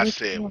 and I Which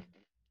said, one?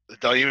 it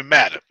don't even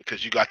matter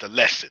because you got the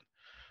lesson.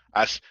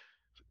 I,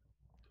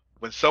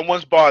 when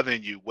someone's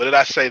bothering you, what did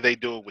I say they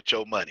doing with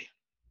your money?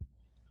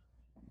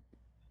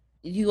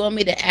 You want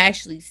me to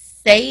actually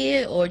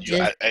say it or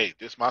just Hey,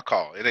 this is my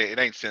call. It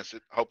ain't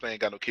sensitive. I hope they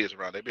ain't got no kids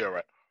around. They be all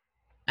right.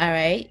 all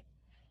right,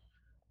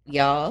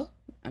 y'all?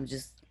 I'm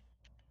just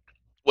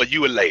Well,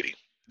 you a lady.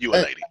 You a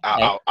lady. okay.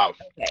 I'll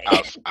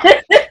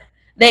Okay.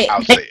 they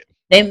I'll say it.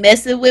 they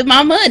messing with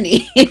my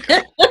money.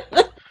 Okay.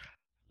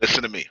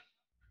 Listen to me.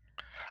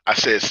 I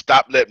said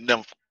stop letting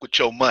them with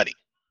your money.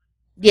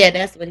 Yeah,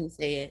 that's what he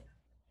said.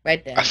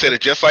 Right I there. said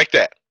it just like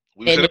that.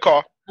 We was in And the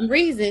car. for some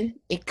reason,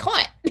 it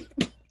caught.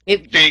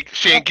 It,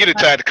 She ain't get it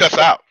time to cuss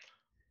out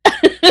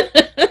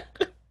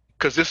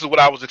because this is what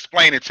I was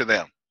explaining to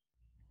them.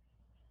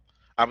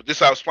 I was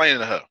explaining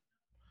to her.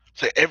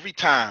 So every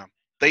time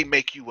they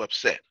make you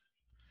upset,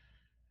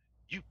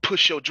 you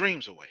push your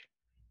dreams away.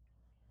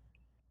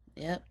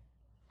 Yep.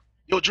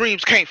 Your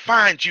dreams can't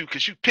find you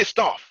because you pissed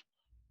off.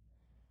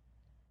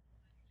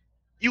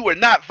 You are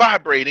not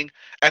vibrating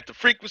at the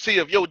frequency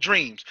of your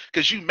dreams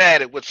because you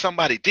mad at what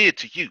somebody did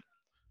to you.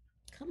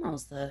 Come on,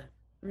 sir.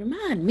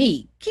 Remind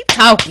me. Keep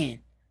talking.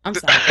 I'm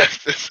sorry.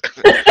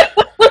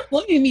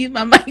 Let me mute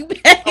my mic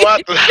back.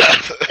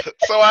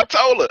 So I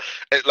told her,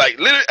 like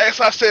literally, as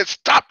I said,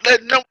 stop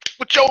letting them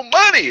with your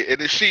money. And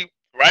then she,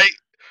 right?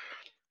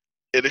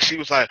 And then she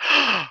was like,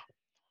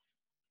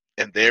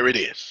 and there it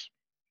is.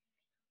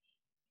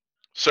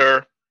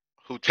 Sir,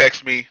 who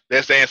texted me,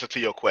 that's the answer to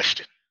your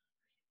question.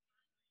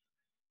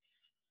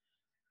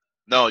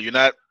 No, you're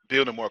not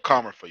building more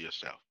karma for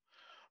yourself,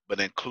 but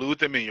include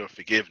them in your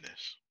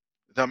forgiveness.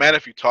 It doesn't matter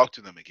if you talk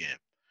to them again.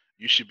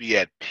 You should be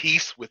at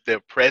peace with their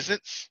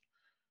presence.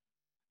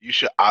 You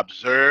should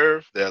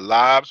observe their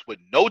lives with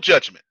no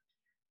judgment.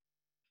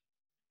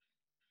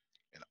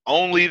 And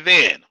only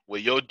then will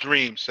your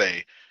dreams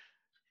say,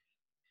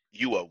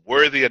 you are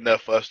worthy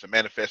enough for us to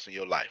manifest in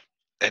your life.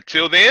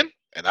 Until then,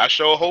 and I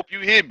sure hope you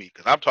hear me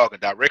because I'm talking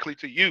directly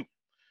to you,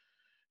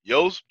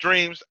 your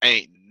dreams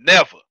ain't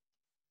never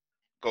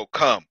gonna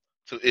come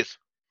to its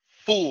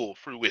full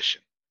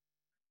fruition.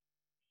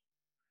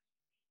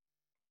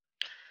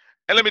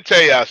 And let me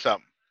tell y'all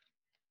something.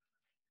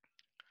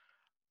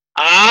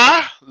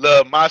 I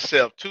love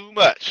myself too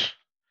much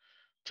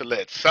to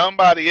let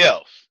somebody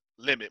else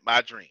limit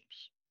my dreams.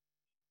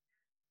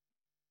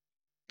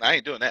 I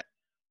ain't doing that.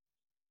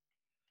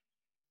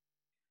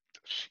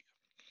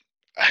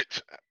 I,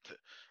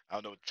 I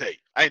don't know what to tell you.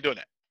 I ain't doing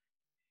that.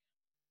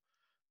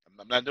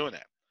 I'm not doing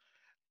that.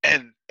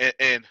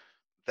 And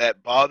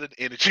that bothered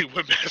energy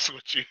will mess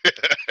with you.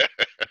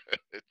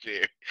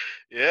 Jerry.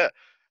 Yeah.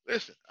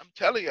 Listen, I'm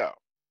telling y'all,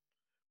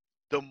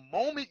 the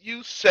moment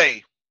you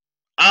say,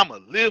 I'ma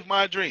live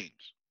my dreams,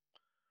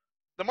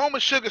 the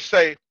moment Sugar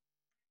say,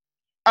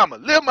 I'ma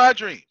live my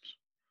dreams,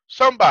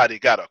 somebody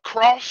got a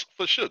cross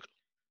for Sugar.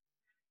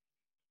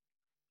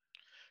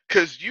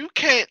 Cause you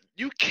can't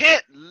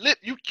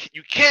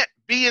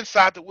be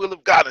inside the will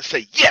of God and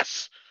say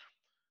yes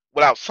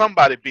without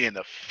somebody being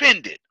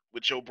offended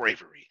with your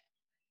bravery.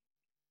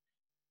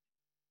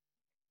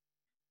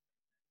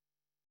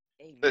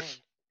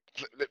 Amen.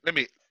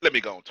 Let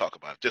me go and talk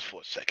about it just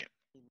for a second.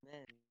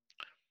 Amen.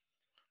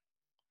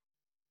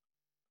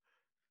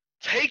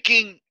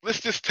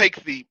 Let's just take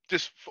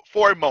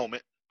for a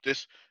moment,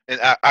 and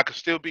I could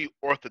still be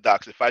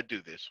orthodox if I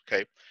do this,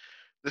 okay?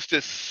 Let's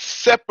just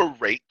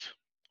separate,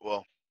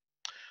 well,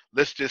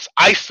 let's just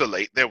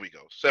isolate, there we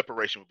go.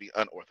 Separation would be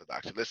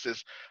unorthodox. Let's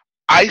just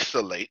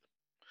isolate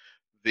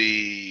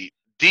the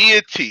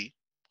deity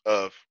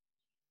of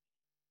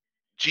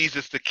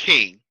Jesus the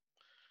King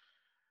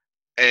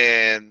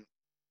and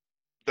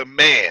the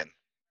man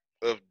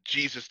of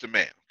Jesus the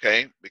man,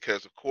 okay?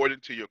 Because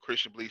according to your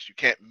Christian beliefs, you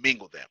can't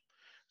mingle them.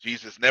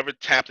 Jesus never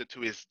tapped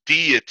into his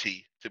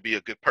deity to be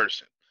a good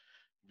person.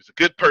 He was a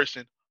good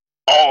person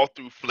all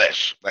through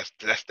flesh.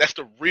 That's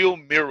the real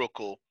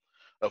miracle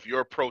of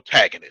your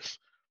protagonist.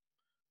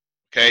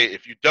 Okay,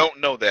 if you don't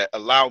know that,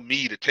 allow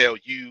me to tell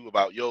you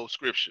about your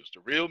scriptures.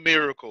 The real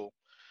miracle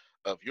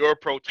of your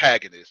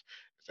protagonist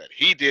is that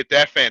he did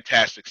that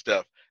fantastic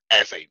stuff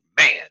as a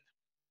man.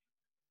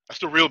 That's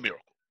the real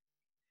miracle.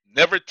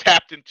 Never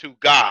tapped into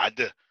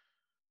God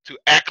to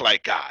act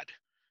like God.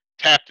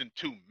 Tapped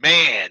into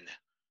man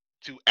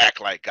to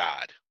act like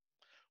God,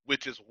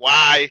 which is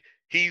why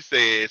he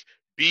says,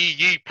 be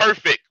ye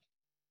perfect.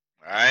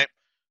 All right?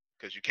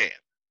 Because you can.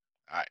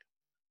 All right.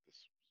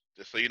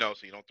 Just so you know,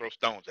 so you don't throw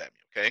stones at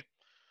me, okay?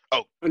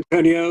 Oh,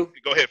 Antonio,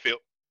 go ahead, Phil.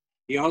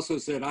 he also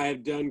said, I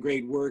have done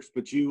great works,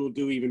 but you will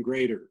do even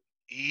greater.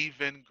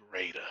 Even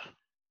greater.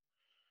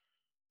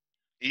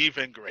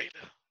 Even greater.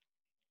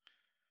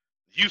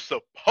 You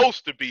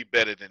supposed to be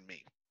better than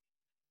me.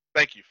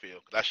 Thank you, Phil,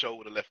 because I sure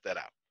would have left that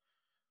out.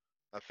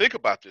 Now think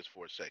about this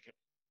for a second.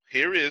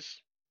 Here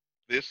is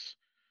this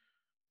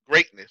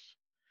greatness,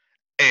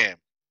 and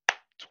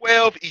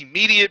 12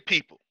 immediate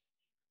people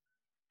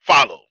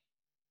follow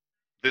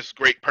this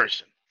great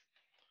person.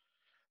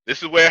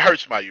 This is where it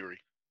hurts, my Yuri.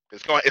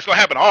 It's going to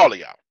happen to all of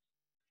y'all.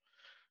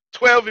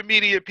 12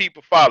 immediate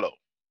people follow.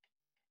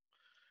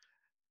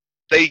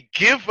 They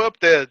give up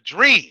their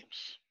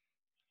dreams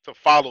to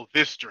follow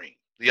this dream.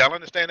 Do y'all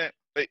understand that?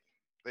 They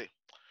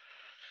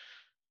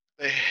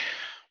they,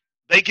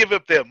 they give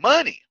up their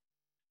money.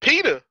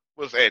 Peter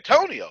was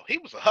Antonio. He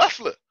was a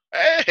hustler.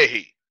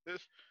 Hey,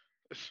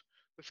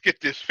 let's get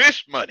this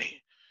fish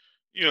money.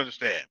 You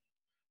understand?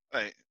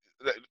 Like,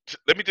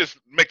 let me just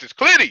make this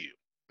clear to you.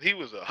 He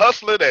was a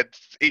hustler and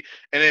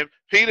then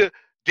Peter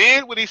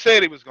did what he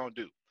said he was gonna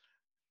do.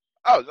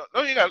 Oh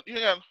no, you got.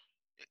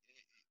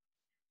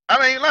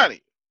 I ain't lying to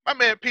you. My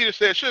man Peter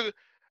said, "Sugar,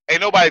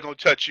 ain't nobody gonna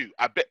touch you.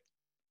 I bet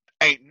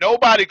ain't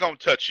nobody gonna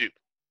touch you."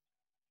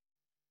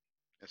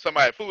 And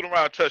somebody fooling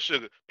around touch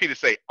Sugar. Peter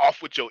say,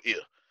 "Off with your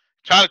ear,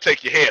 trying to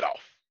take your head off."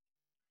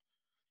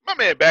 My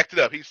man backed it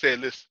up. He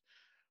said, "Listen,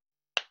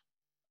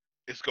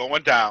 it's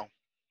going down.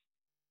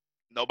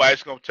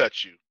 Nobody's gonna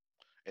touch you,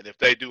 and if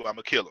they do, I'm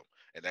gonna kill them."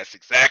 And that's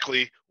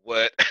exactly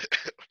what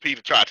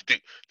Peter tried to do.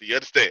 Do you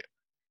understand?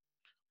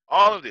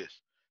 All of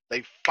this,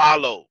 they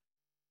follow.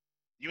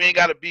 You ain't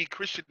got to be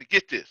Christian to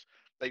get this.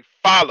 They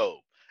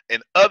follow.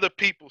 And other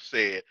people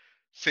said,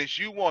 since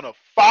you want to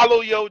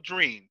follow your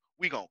dream,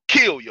 we going to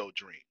kill your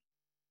dream.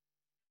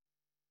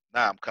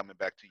 Now I'm coming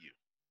back to you.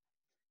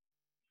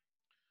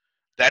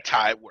 That's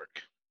how it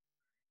works.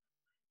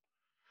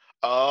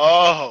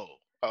 Oh,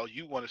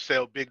 you want to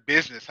sell big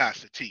business, huh,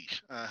 Satish?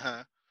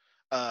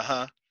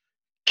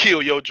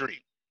 Kill your dream.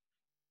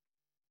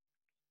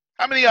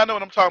 How many of y'all know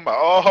what I'm talking about?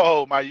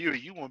 Oh,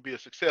 Mayuri, you want to be a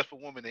successful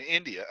woman in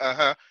India?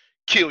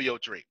 Kill your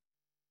dream.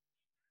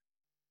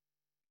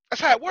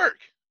 That's how it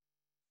works.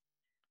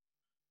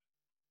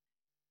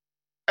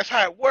 That's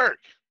how it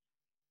works.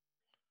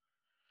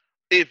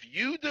 If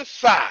you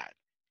decide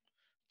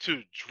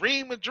to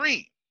dream a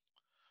dream,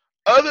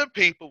 other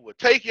people will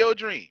take your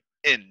dream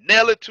and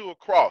nail it to a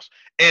cross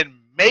and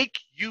make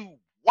you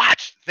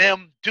watch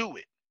them do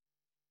it.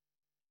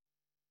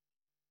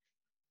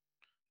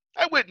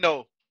 That with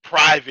no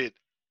private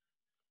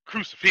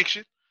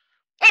crucifixion.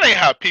 That ain't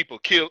how people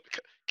kill.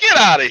 Get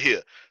out of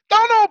here.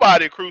 Don't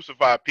nobody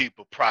crucify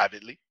people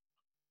privately.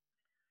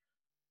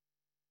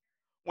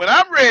 When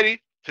I'm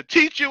ready to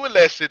teach you a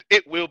lesson,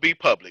 it will be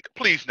public.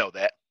 Please know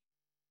that.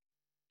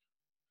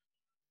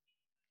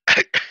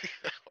 I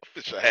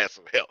wish I had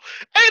some help.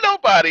 Ain't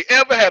nobody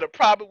ever had a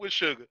problem with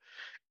Sugar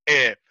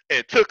and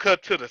took her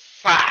to the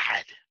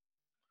side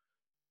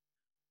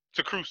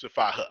to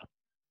crucify her.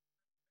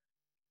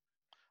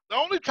 The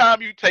only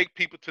time you take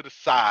people to the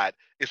side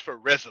is for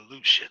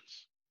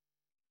resolutions.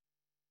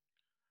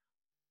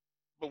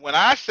 But when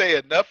I say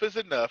enough is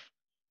enough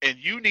and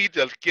you need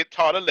to get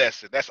taught a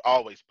lesson, that's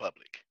always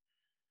public.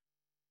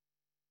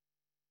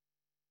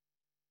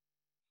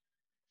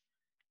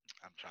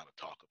 I'm trying to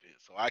talk a bit.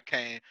 So I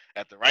came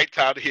at the right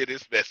time to hear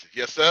this message.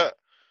 Yes, sir.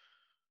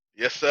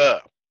 Yes,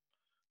 sir.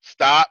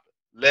 Stop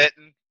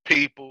letting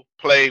people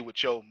play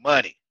with your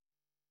money.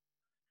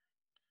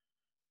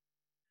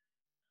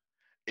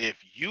 If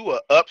you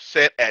are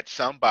upset at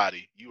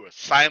somebody, you are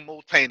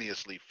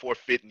simultaneously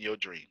forfeiting your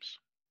dreams.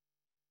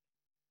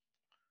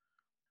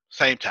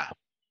 Same time.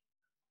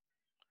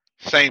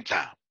 Same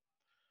time.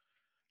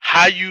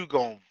 How you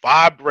gonna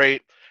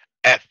vibrate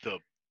at the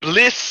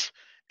bliss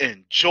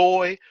and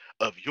joy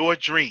of your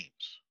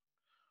dreams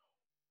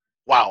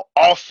while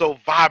also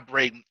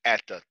vibrating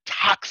at the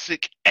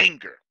toxic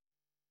anger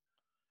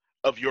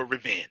of your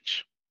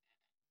revenge?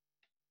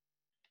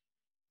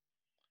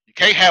 You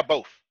can't have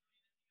both.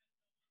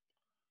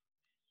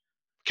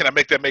 Can I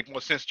make that make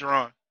more sense,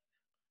 Jerron?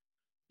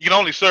 You can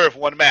only serve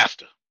one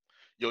master.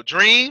 Your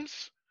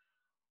dreams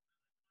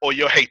or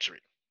your hatred.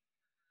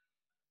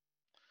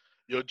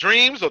 Your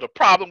dreams are the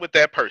problem with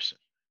that person.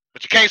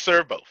 But you can't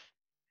serve both.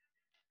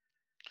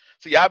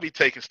 See, I be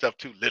taking stuff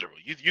too literal.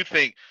 You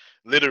think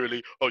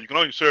literally, oh, you can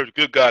only serve the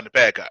good God and the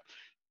bad God.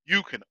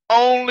 You can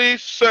only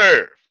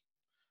serve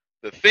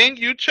the thing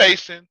you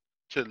chasing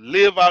to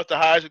live out the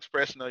highest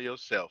expression of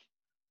yourself,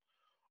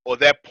 or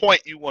that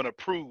point you want to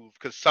prove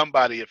because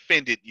somebody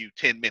offended you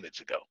 10 minutes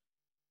ago.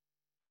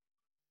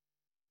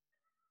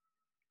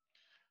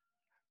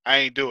 I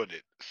ain't doing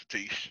it,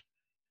 Satish.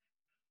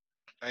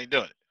 I ain't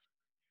doing it.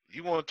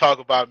 You want to talk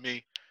about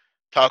me?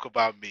 Talk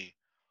about me.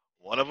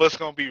 One of us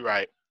gonna be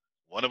right.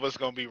 One of us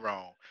gonna be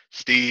wrong.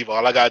 Steve,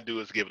 all I gotta do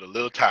is give it a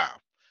little time.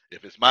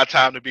 If it's my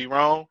time to be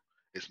wrong,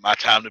 it's my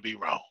time to be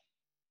wrong.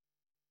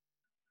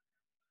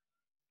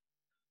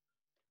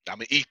 I'm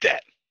gonna eat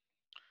that.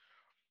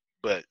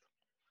 But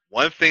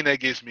one thing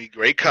that gives me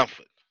great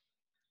comfort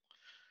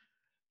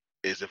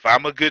is if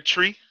I'm a good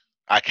tree,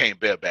 I can't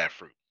bear bad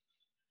fruit.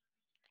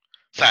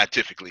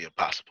 Scientifically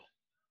impossible.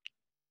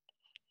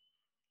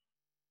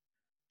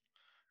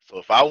 So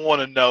if I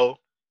want to know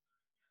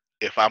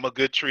if I'm a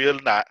good tree or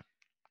not,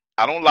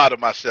 I don't lie to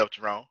myself,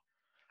 Jerome.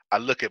 I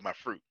look at my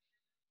fruit.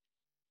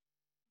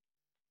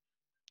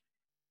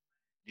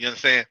 You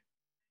understand?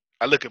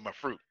 I look at my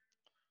fruit.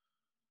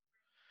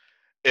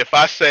 If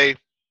I say,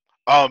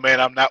 oh man,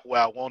 I'm not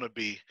where I want to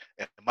be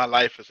and my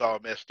life is all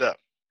messed up,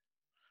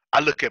 I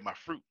look at my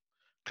fruit.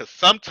 Because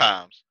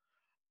sometimes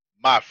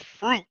my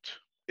fruit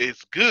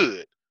is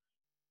good,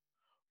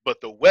 but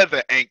the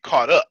weather ain't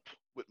caught up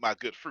with my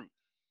good fruit.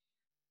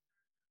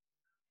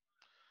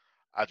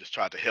 I just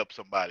tried to help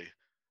somebody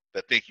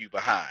that think you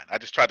behind. I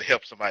just tried to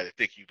help somebody that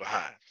think you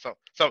behind.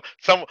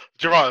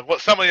 Jerron,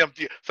 what some of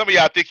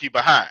y'all think you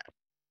behind.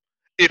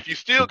 If you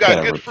still got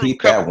better good fruit repeat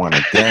coming, that one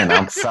again.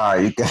 I'm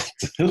sorry. You got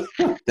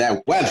to,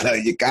 that weather.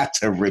 You got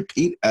to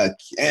repeat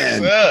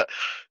again.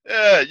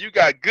 you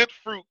got good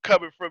fruit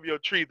coming from your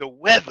tree. The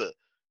weather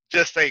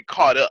just ain't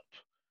caught up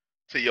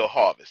to your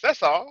harvest.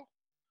 That's all.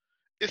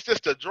 It's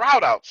just a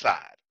drought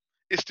outside.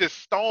 It's just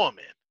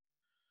storming,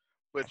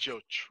 but your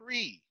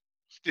tree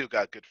still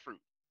got good fruit.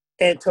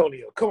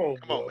 Antonio, come on,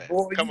 Come on, man.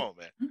 boy. Come on,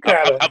 man. You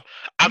gotta.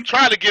 I'm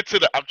trying to get to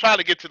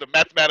the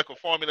mathematical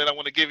formula that I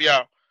want to give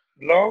y'all.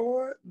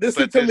 Lord,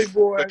 listen to me,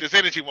 boy. But this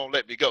energy won't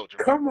let me go,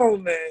 Jerome. Come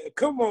on, man.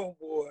 Come on,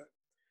 boy.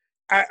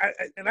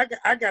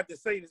 I got to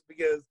say this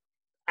because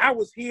I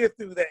was here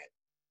through that,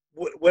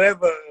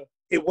 whatever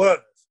it was.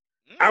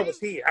 I was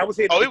here. I was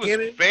here. At the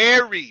beginning. It was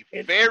very,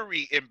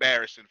 very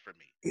embarrassing for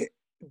me.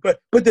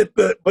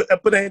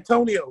 But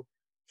Antonio,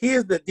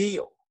 here's the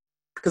deal,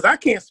 because I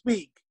can't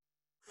speak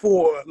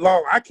for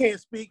Laura. I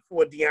can't speak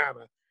for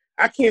Deanna.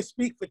 I can't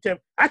speak for Tim.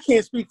 I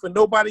can't speak for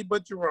nobody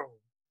but Jerome.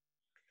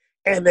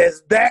 And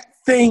as that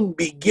thing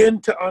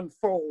began to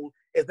unfold,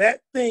 as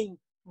that thing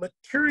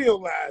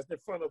materialized in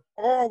front of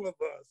all of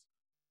us,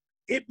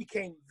 it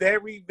became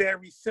very,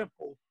 very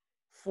simple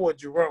for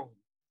Jerome.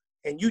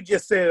 And you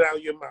just said it out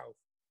of your mouth.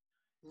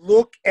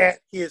 Look at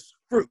his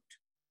fruit.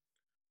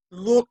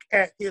 Look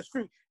at his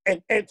fruit.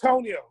 And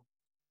Antonio,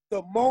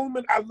 the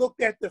moment I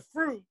looked at the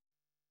fruit,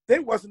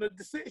 there wasn't a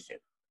decision.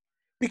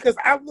 Because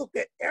I looked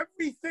at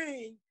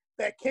everything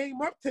that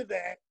came up to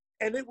that,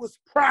 and it was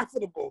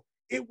profitable.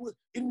 It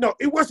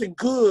wasn't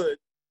good.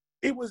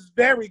 It was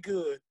very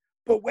good.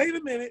 But wait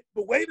a minute.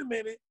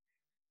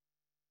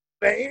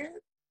 Bad.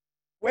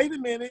 Wait a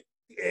minute.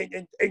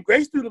 And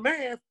Grace through the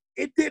math,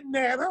 it didn't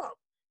add up.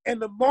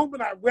 And the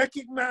moment I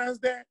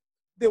recognized that,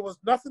 there was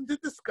nothing to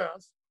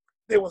discuss.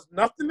 There was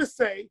nothing to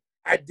say.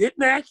 I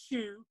didn't ask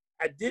you.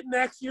 I didn't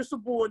ask your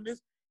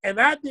subordinates. And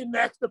I didn't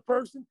ask the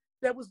person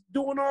that was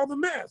doing all the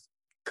mess,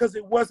 because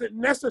it wasn't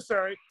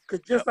necessary.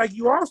 Because just like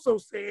you also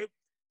said,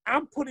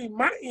 I'm putting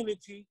my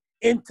energy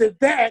into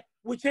that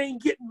which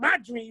ain't getting my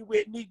dream where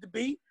it need to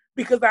be,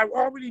 because I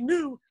already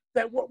knew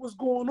that what was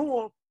going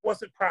on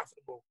wasn't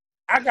profitable.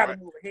 I got to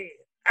move ahead.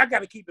 I got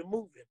to keep it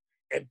moving.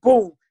 And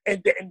boom.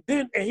 And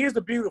here's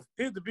the beauty of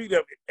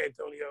it,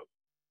 Antonio.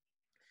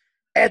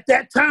 At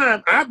that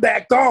time, I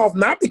backed off,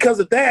 not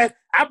because of that.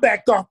 I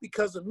backed off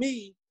because of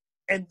me.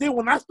 And then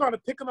when I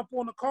started picking up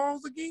on the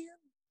calls again,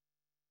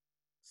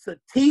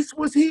 Satisse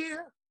was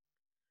here.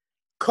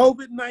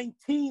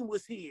 COVID-19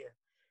 was here.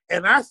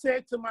 And I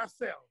said to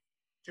myself,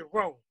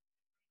 Jerome,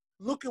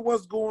 look at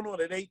what's going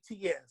on at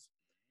ATS.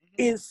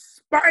 In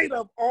spite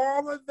of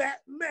all of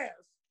that mess,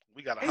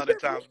 we got 100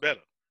 times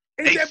better.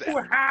 Ain't that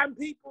boy hiding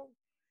people?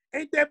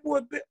 Ain't that boy?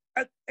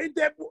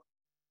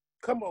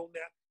 Come on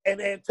now. And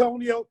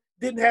Antonio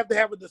didn't have to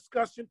have a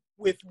discussion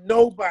with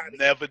nobody.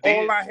 Never did.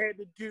 All I had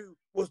to do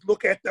was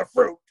look at the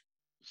fruit.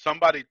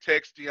 Somebody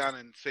texted Deanna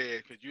and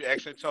said, could you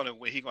ask Antonio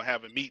when he going to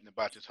have a meeting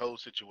about this whole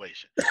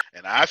situation?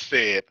 And I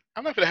said,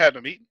 I'm not going to have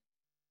a meeting.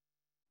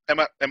 Am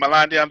I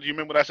lying down? Do you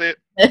remember what I said?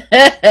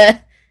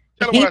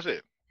 Tell him what I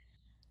said.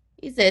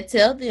 He said,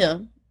 tell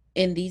them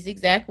in these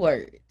exact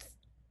words.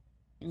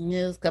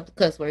 There's a couple of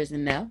cuss words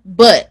in there.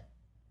 But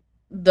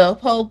the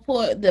whole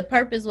point, the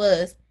purpose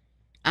was,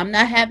 I'm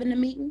not having a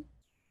meeting.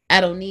 I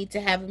don't need to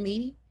have a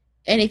meeting.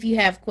 And if you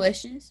have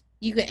questions,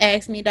 you can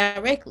ask me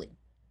directly.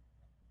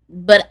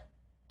 But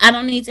I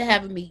don't need to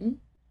have a meeting.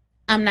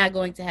 I'm not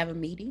going to have a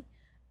meeting.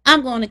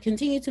 I'm going to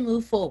continue to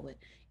move forward.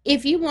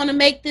 If you want to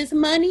make this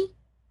money,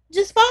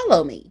 just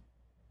follow me.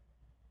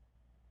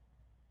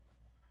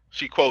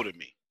 She quoted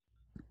me.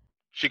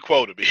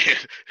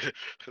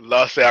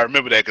 Law said, I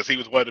remember that because he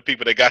was one of the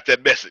people that got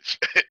that message.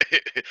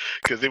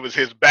 Because it was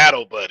his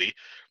battle buddy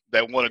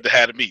that wanted to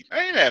have a meeting.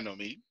 I ain't had no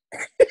meeting.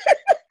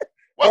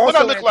 What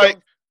I look like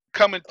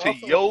coming to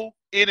your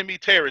enemy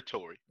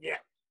territory. Yeah.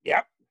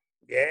 Yep.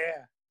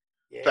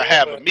 Yeah. To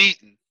have a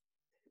meeting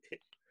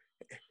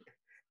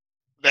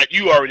that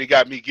you already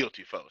got me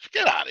guilty for.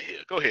 Get out of here.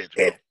 Go ahead,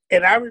 Jerome.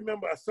 And I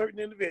remember a certain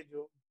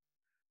individual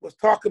was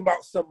talking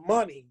about some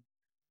money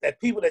that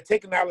people had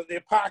taken out of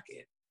their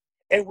pocket.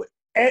 And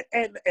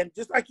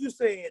just like you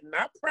said,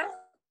 not proud,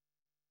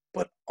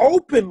 but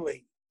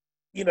openly,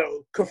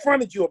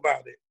 confronted you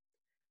about it.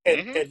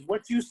 And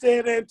what you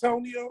said,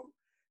 Antonio,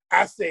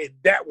 I said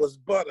that was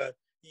butter.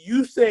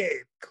 You said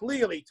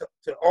clearly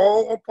to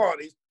all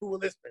parties who were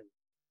listening,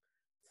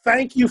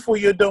 thank you for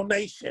your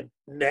donation.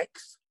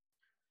 Next.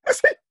 I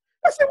said,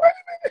 wait a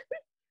minute.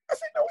 I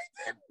said, no, he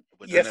didn't.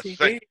 Yes, he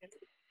did.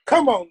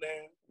 Come on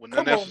now. With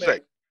nothing else to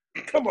say.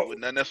 Come on. With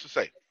nothing else to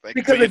say.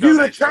 Because if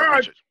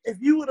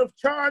you would have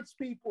charged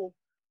people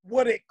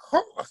what it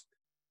cost,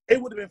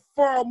 it would have been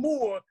far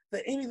more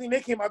than anything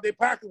they came out their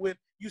pocket with.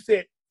 You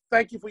said,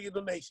 Thank you for your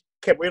donation.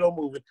 Kept right on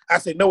moving. I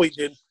said, no, he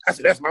didn't. I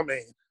said, that's my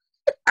man.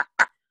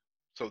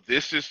 So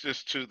this is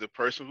just to the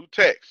person who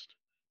texts.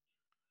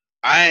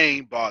 I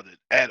ain't bothered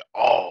at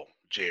all,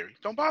 Jerry.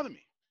 Don't bother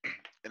me.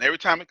 And every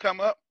time it come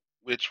up,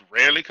 which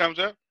rarely comes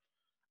up,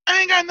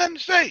 I ain't got nothing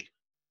to say.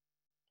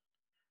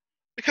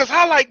 Because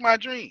I like my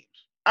dreams.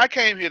 I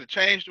came here to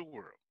change the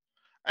world.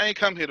 I ain't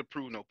come here to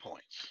prove no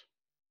points.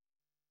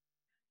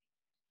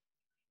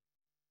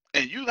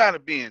 And you got to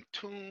be in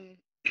tune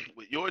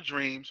with your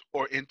dreams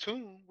or in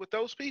tune with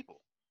those people.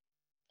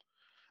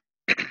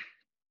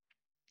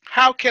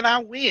 How can I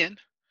win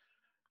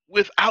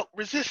without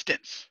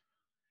resistance?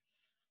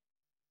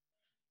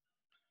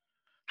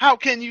 How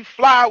can you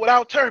fly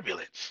without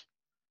turbulence?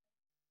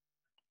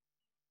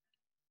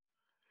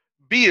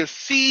 Be a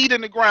seed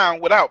in the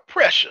ground without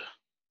pressure.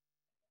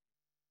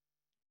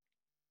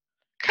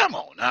 Come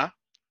on now.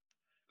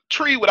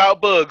 Tree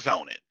without bugs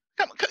on it.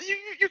 Come on,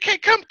 you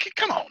can't come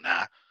on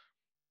now.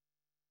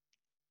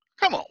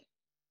 Come on.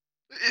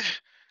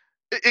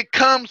 It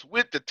comes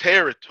with the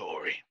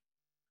territory.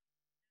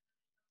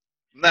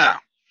 Now,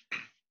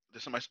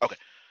 okay.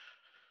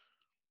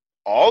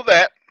 All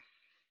that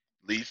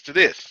leads to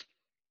this.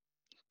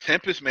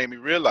 Tempest made me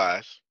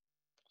realize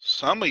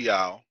some of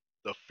y'all,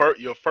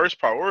 your first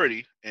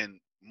priority in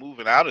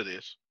moving out of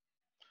this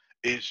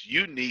is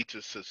you need to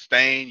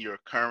sustain your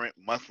current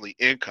monthly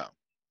income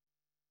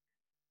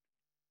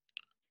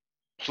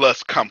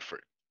plus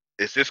comfort.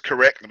 Is this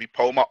correct? Let me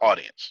poll my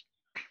audience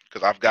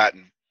because I've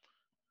gotten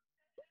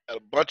a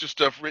bunch of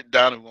stuff written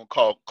down and we're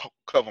going to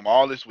cover them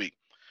all this week.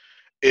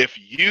 If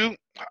you,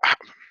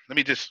 let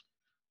me just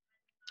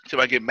see if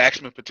I get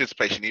maximum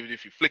participation, even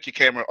if you flick your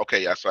camera.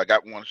 Okay, yeah, so I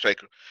got one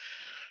shaker.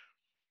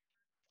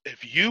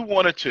 If you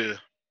wanted to,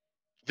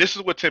 this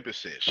is what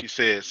Tempest says. She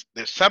says,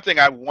 there's something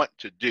I want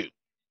to do.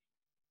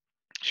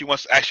 She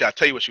wants, actually, I'll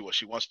tell you what she wants.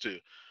 She wants to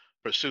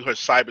pursue her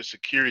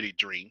cybersecurity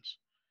dreams,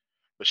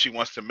 but she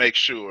wants to make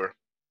sure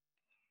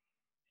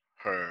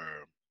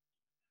her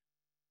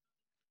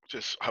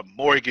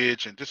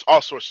mortgage and just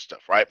all sorts of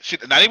stuff, right?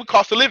 Not even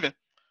cost of living.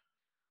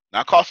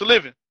 Not cost of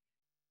living.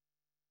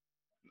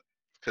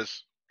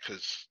 Because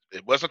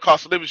it wasn't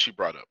cost of living she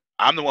brought up.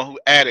 I'm the one who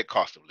added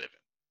cost of living.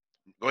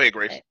 Go ahead,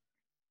 Grace.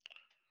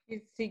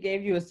 She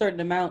gave you a certain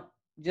amount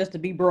just to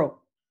be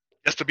broke.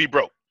 Just to be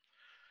broke.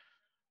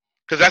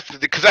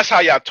 Because that's how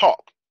y'all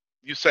talk.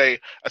 I say,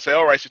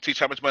 all right, so teach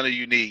how much money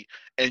you need.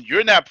 And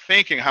you're not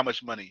thinking how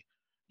much money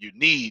you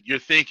need. You're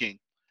thinking,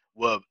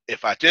 well,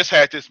 if I just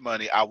had this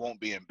money, I won't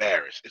be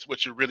embarrassed. It's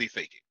what you're really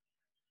thinking.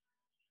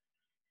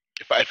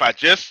 If I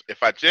just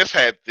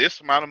had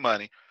this amount of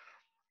money,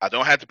 I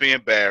don't have to be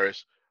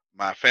embarrassed.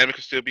 My family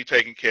can still be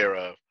taken care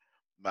of.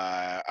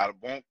 I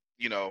won't,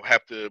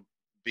 have to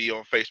be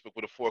on Facebook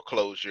with a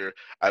foreclosure.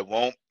 I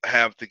won't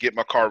have to get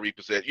my car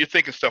repossessed. You're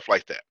thinking stuff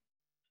like that.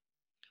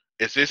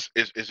 Is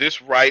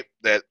this right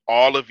that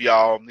all of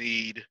y'all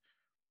need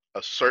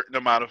a certain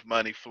amount of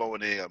money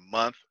flowing in a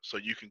month so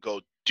you can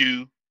go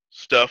do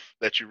stuff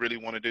that you really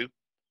want to do?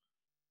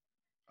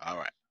 All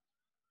right.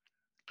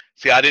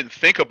 See, I didn't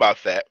think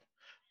about that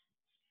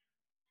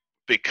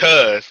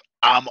because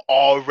I'm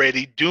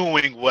already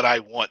doing what I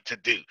want to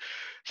do.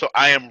 So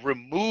I am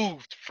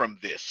removed from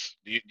this.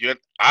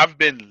 I've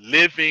been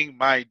living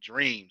my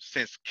dreams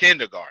since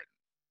kindergarten.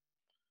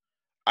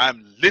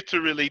 I'm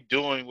literally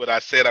doing what I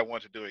said I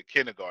want to do in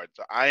kindergarten.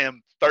 So I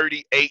am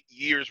 38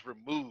 years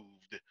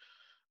removed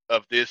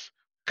of this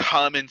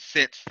common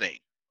sense thing.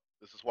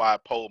 This is why I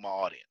polled my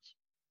audience.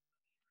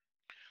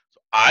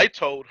 So I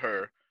told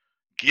her,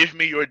 give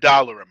me your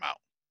dollar amount.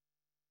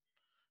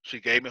 She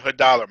gave me her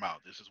dollar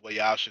amount. This is where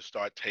y'all should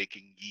start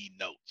taking ye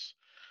notes.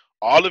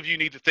 All of you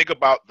need to think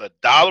about the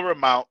dollar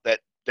amount that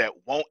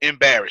won't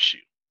embarrass you.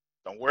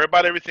 Don't worry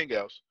about everything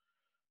else.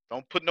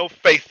 Don't put no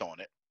faith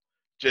on it.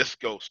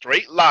 Just go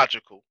straight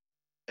logical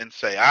and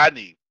say, I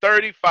need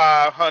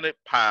 3,500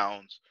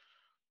 pounds.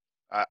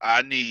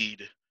 I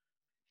need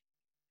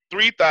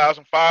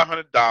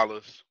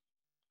 $3,500.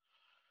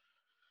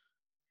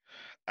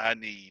 I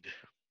need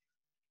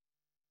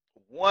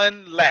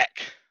 1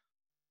 lakh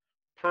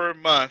per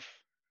month.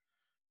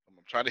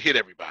 I'm trying to hit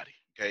everybody.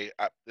 Okay.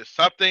 There's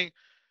something,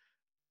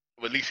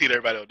 well, at least hit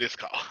everybody on this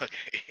call.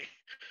 Okay.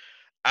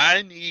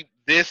 I need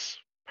this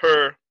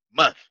per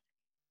month.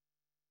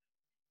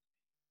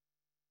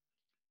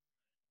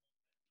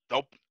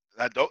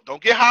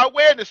 Don't get high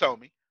awareness on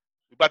me.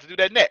 We're about to do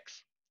that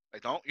next.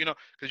 Like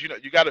because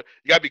you gotta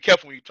be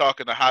careful when you're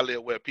talking to highly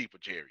aware people,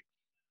 Jerry.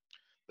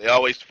 They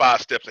always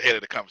 5 steps ahead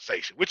of the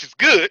conversation, which is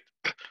good.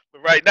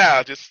 But right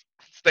now, just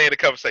stay in the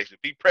conversation.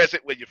 Be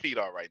present where your feet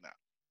are right now.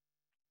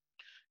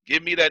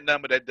 Give me that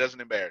number that doesn't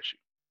embarrass you.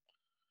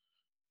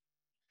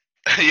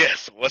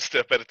 Yes, 1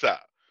 step at a time.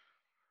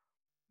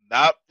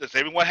 Now, does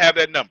everyone have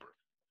that number?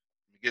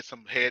 Let me get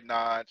some head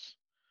nods.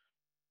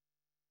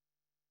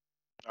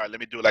 All right,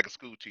 let me do it like a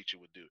school teacher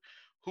would do.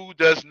 Who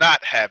does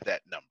not have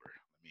that number?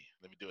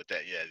 Let me do it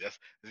that. Yeah, that's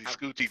the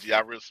school teacher.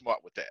 Y'all real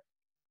smart with that.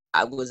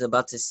 I was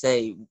about to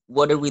say,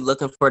 what are we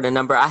looking for the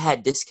number? I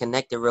had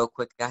disconnected real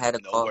quick. I had a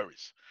call. No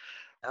worries.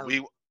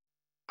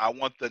 I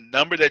want the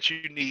number that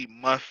you need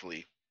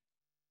monthly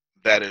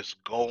that is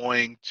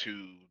going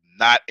to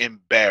not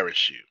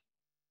embarrass you.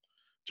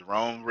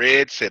 Jerome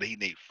Red said he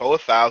needs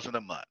 $4,000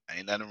 a month.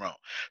 Ain't nothing wrong.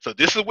 So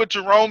this is what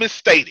Jerome is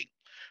stating.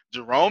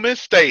 Jerome is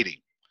stating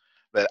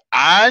that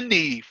I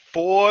need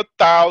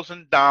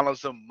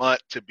 $4,000 a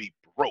month to be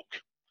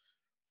broke.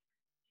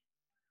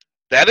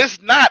 That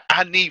is not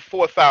I need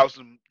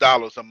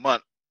 $4,000 a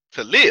month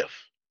to live.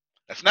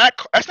 That's not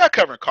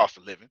covering cost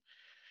of living.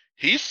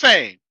 He's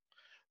saying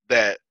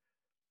that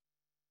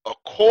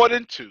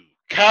according to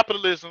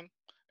capitalism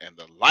and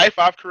the life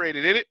I've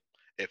created in it,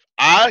 if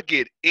I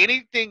get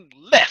anything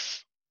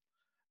less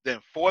than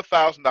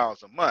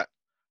 $4,000 a month,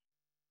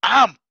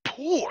 I'm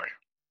poor.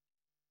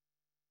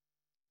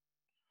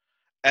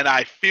 And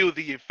I feel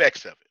the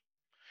effects of it.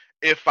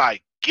 If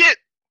I get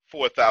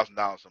 $4,000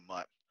 a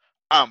month,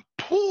 I'm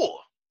poor,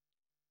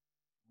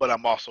 but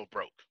I'm also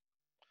broke.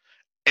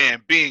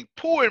 And being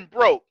poor and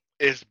broke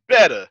is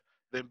better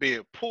than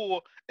being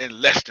poor and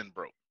less than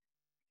broke.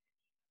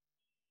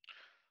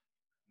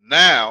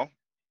 Now,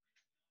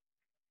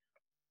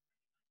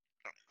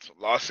 so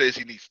law says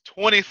he needs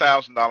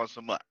 $20,000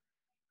 a month.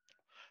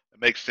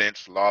 It makes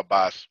sense. Law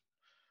bought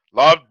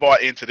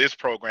into this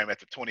program at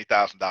the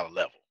 $20,000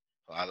 level.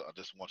 So I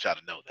just want y'all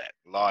to know that.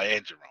 Law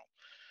and Jerome.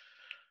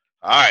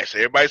 All right, so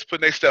everybody's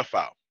putting their stuff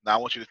out. Now I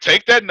want you to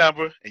take that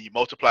number and you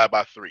multiply it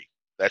by 3.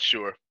 That's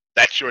your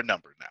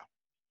number now.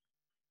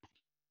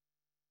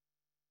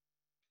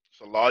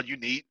 So Law, you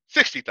need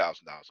 $60,000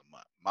 a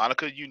month.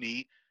 Monica, you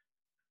need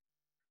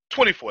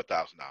 $24,000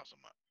 a month.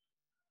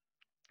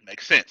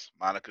 Makes sense.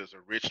 Monica's a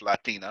rich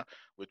Latina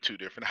with 2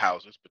 different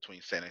houses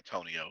between San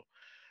Antonio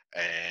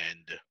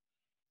and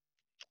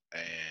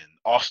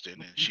Austin,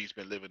 and she's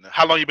been living.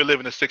 How long you been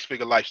living a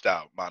 6-figure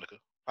lifestyle, Monica?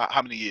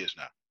 How many years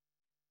now?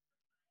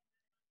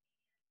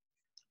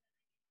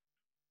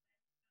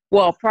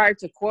 Well, prior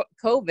to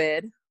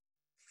COVID,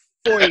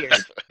 4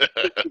 years.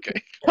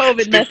 Okay.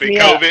 COVID messed me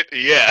up. COVID,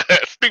 yeah.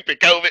 Stupid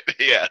COVID,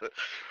 yeah.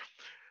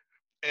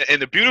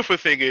 And the beautiful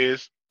thing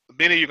is,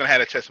 many of you are going to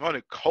have a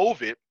testimony.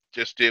 COVID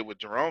just did what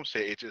Jerome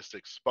said. It just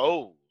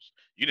exposed.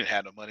 You didn't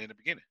have no money in the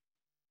beginning.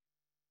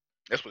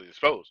 That's what it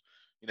exposed.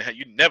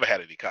 You never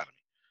had an economy.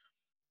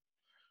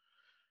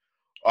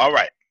 All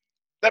right.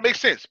 That makes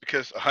sense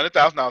because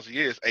 $100,000 a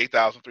year is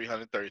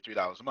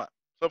 $8,333 a month.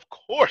 So, of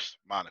course,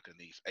 Monica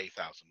needs $8,000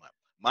 a month.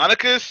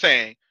 Monica is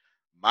saying,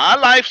 my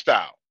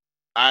lifestyle,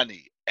 I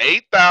need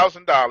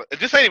 $8,000.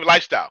 This ain't even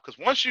lifestyle because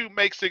once you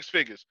make 6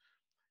 figures,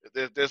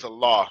 there's a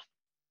law.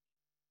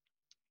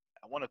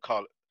 I want to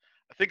call it,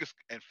 I think it's,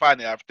 and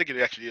finally, I think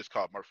it actually is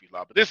called Murphy's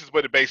Law, but this is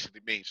what it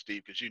basically means,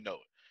 Steve, because you know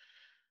it.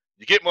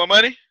 You get more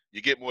money,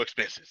 you get more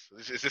expenses.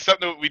 This is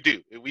something that we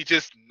do. We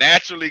just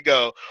naturally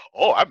go,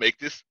 oh, I make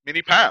this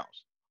many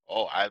pounds.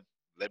 Oh,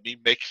 let me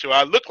make sure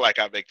I look like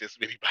I make this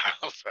many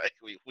pounds. Right?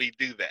 We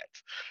do that.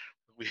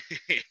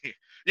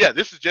 Yeah,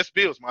 this is just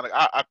bills, Monica.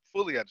 I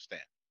fully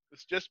understand.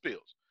 It's just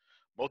bills.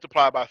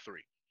 Multiply by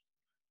 3.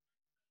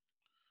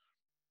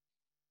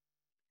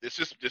 This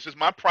is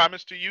my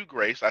promise to you,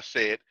 Grace. I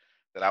said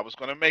that I was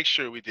going to make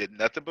sure we did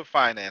nothing but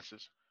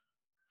finances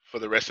for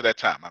the rest of that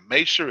time. I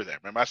made sure of that.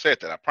 Remember, I said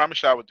that. I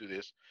promised you I would do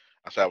this.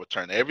 I said I would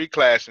turn every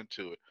class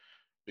into it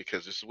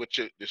because this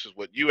is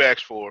what you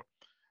asked for.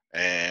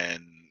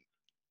 And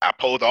I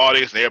polled the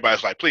audience, and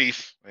everybody's like,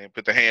 please, and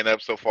put the hand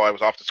up. So far, it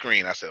was off the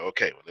screen. I said,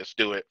 okay, well, let's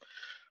do it.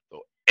 So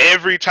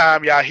every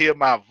time y'all hear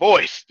my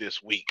voice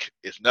this week,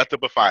 it's nothing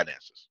but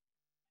finances.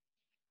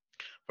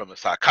 From the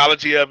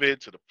psychology of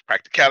it, to the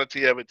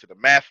practicality of it, to the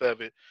math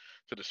of it,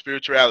 to the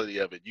spirituality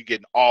of it. You're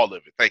getting all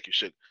of it. Thank you,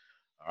 Sugar.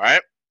 All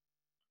right?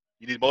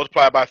 You need to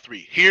multiply by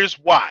 3. Here's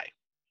why.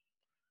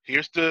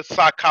 Here's the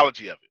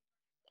psychology of it.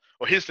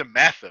 Or here's the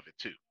math of it,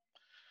 too.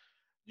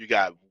 You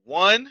got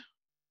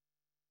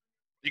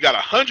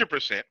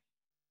 100%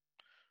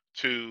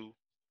 to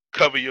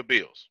cover your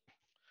bills.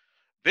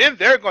 Then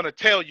they're going to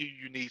tell you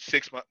you need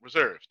 6-month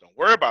reserves. Don't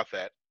worry about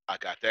that. I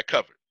got that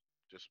covered.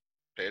 Just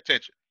pay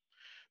attention.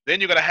 Then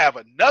you're going to have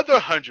another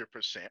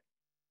 100%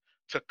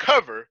 to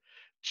cover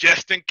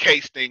just in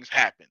case things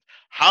happen.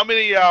 How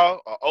many of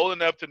y'all are old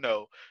enough to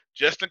know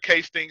just in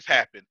case things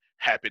happen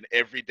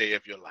every day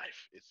of your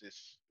life?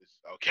 It's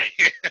okay.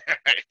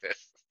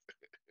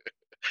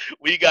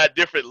 We got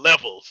different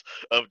levels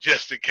of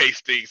just in case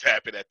things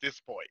happen at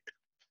this point.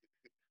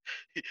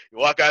 You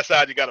walk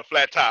outside, you got a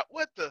flat top.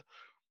 What the?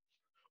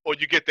 Or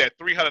you get that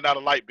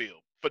 $300 light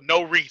bill for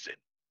no reason.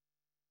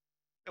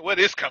 And where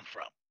did this come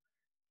from?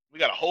 We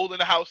got a hole in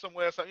the house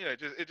somewhere or something.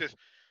 It just,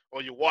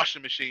 or your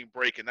washing machine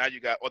break, and now you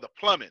got, or the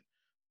plumbing,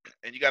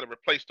 and you got to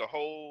replace the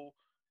whole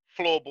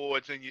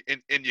floorboards in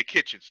your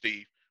kitchen,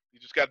 Steve. You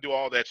just got to do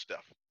all that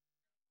stuff.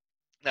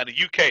 Now the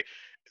UK,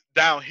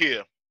 down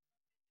here,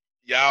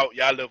 y'all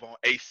live on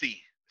AC,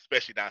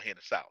 especially down here in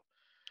the South.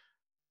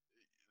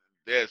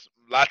 There's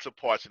lots of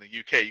parts in the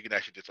UK you can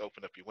actually just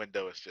open up your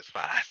window. It's just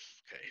fine.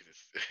 Okay,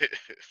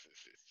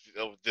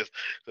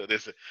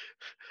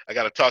 I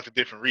got to talk to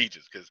different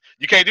regions because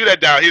you can't do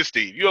that down here,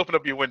 Steve. You open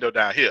up your window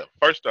down here.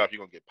 First off, you're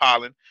gonna get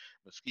pollen,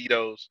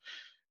 mosquitoes.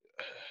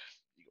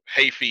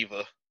 hay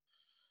fever,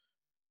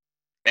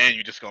 and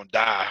you're just gonna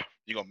die.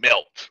 You're gonna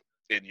melt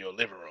in your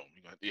living room.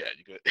 You're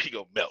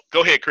gonna melt.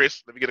 Go ahead,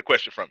 Chris. Let me get a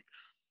question from you.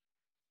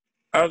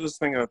 I was just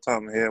thinking on top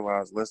of my head while I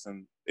was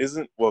listening.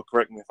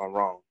 Correct me if I'm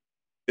wrong.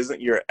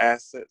 Isn't your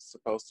assets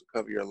supposed to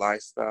cover your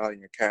lifestyle and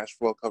your cash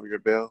flow cover your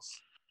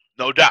bills?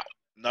 No doubt.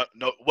 No.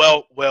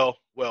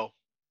 Well.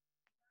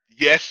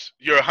 Yes,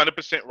 you're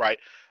 100% right.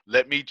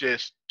 Let me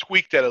just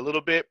tweak that a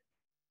little bit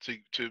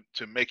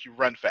to make you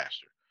run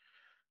faster.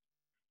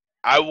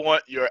 I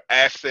want your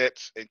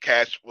assets and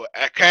cash. Well,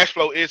 cash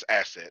flow is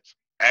assets.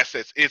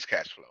 Assets is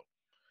cash flow.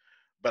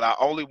 But I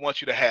only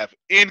want you to have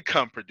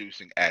income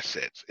producing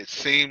assets. It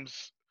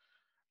seems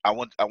I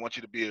want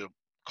you to be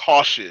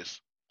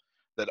cautious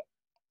that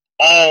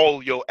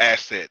all your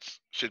assets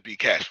should be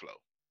cash flow.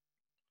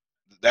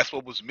 That's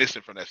what was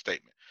missing from that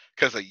statement.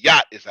 Because a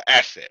yacht is an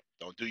asset.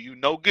 Don't do you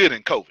no good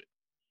in COVID.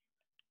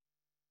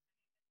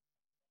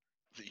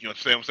 You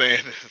understand what I'm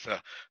saying? So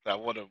I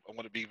want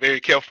to be very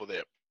careful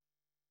there.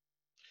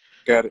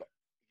 Got it.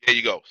 There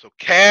you go. So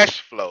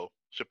cash flow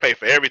should pay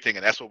for everything,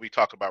 and that's what we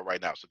talk about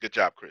right now. So good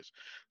job, Chris.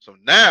 So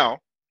now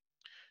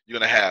you're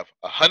gonna have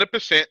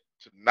 100%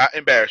 to not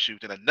embarrass you,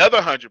 then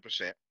another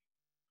 100%.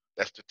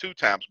 That's the 2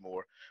 times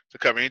more to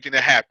cover anything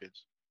that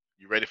happens.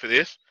 You ready for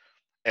this?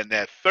 And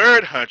that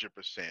third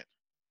 100%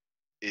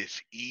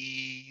 is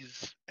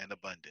ease and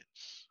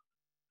abundance.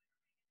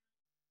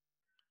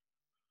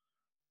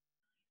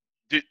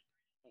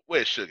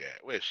 Where's Sugar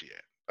at? Where's she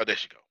at? Oh, there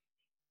she go.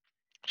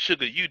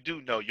 Sugar, you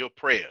do know your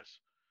prayers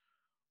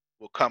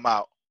will come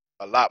out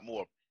a lot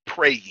more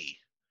prayy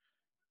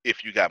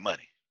if you got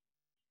money.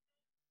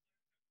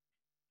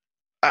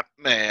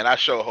 Man, I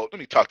sure hope. Let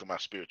me talk to my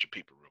spiritual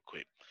people real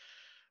quick.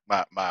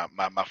 My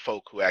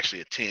folk who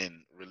actually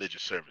attend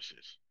religious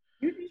services.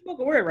 You spoke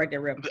a word right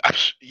there, Reverend.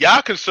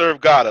 Y'all can serve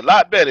God a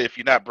lot better if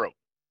you're not broke.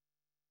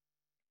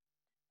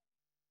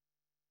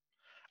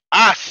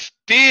 I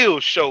still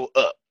show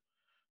up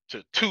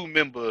to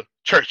 2-member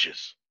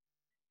churches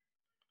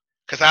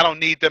because I don't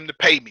need them to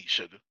pay me,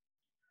 Sugar.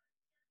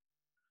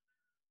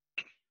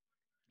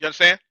 You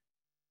understand?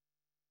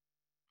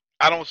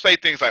 I don't say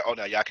things like, "Oh,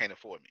 no, y'all can't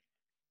afford me."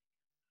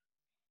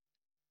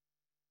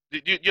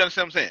 You understand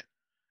what I'm saying?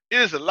 It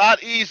is a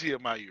lot easier,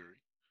 my Yuri,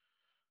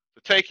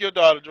 to take your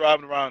daughter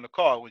driving around in the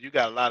car when you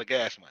got a lot of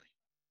gas money.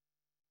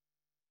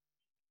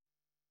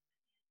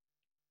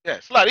 Yeah,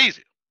 it's a lot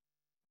easier.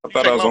 I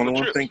thought I was the only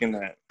one thinking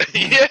that.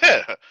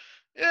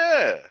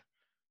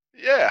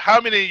 Yeah. How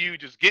many of you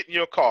just get in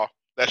your car,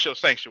 that's your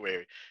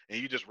sanctuary,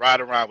 and you just ride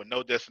around with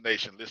no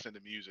destination, listening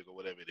to music or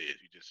whatever it is?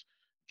 You just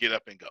get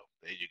up and go.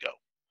 There you go.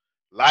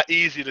 A lot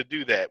easier to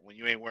do that when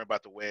you ain't worrying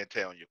about the wear and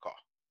tear on your car.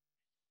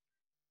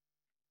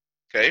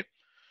 Okay?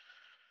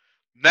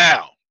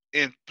 Now,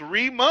 in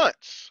 3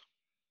 months,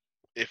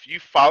 if you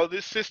follow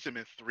this system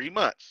in 3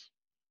 months,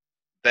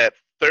 that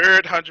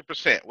third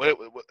 100%,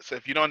 so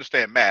if you don't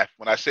understand math,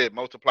 when I said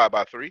multiply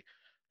by 3,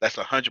 that's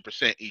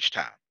 100% each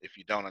time, if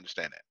you don't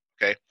understand that,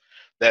 okay?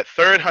 That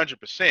third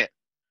 100%,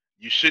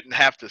 you shouldn't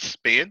have to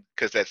spend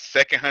because that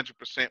second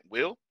 100%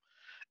 will,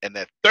 and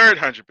that third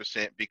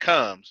 100%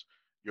 becomes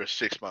your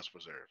 6 months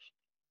reserves.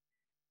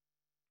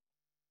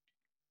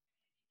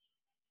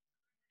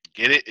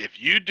 Get it? If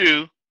you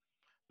do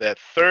that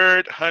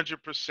third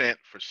 100%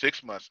 for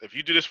 6 months, if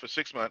you do this for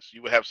 6 months,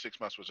 you will have 6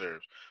 months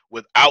reserves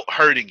without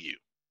hurting you.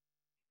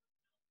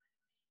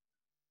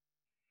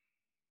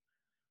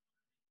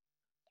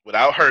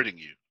 Without hurting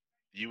you,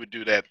 you would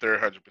do that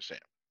third 100%.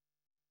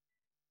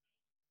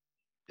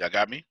 Y'all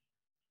got me?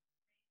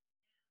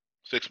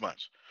 6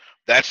 months.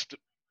 That's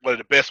one of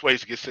the best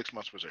ways to get 6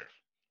 months reserve.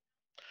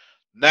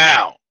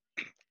 Now,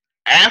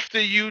 after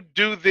you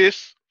do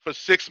this for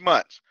 6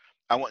 months,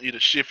 I want you to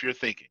shift your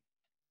thinking.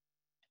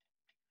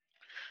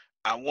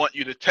 I want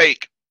you to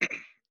take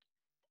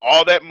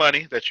all that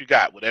money that you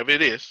got, whatever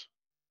it is.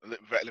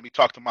 Let me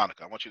talk to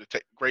Monica. I want you to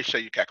take, Grace,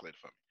 share your calculator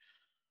for me.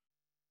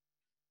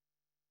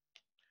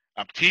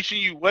 I'm teaching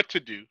you what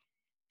to do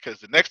because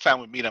the next time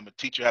we meet, I'm going to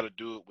teach you how to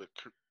do it with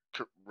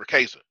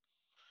Rakeza.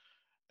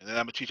 And then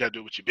I'm going to teach you how to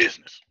do it with your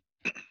business.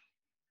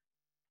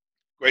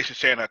 Grace is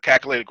sharing her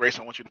calculator. Grace,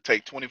 I want you to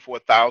take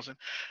 24,000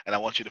 and I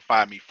want you to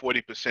find me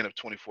 40% of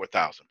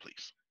 24,000,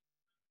 please.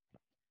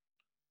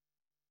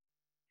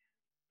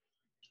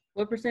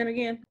 What percent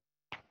again?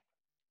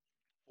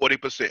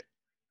 40%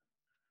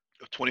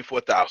 of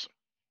 24,000.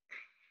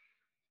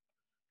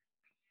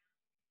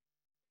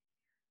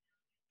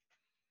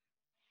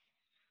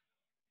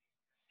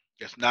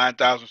 That's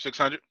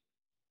 9,600.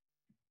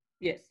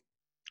 Yes.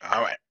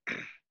 All right.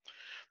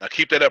 Now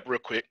keep that up real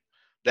quick.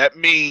 That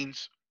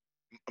means,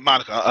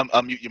 Monica,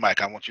 unmute your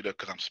mic. I want you to,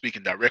 because I'm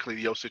speaking directly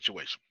to your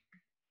situation.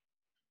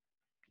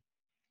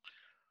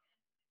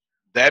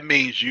 That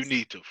means you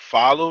need to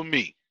follow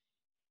me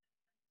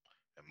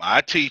and my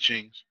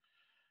teachings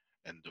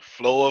and the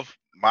flow of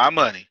my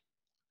money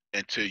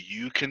until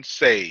you can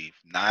save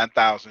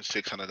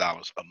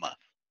 $9,600 a month.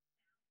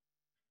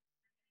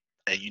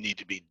 And you need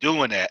to be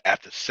doing that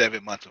after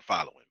 7 months of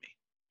following me.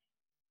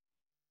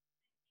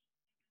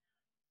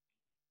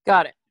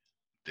 Got it.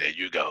 There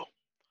you go.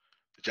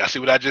 Did y'all see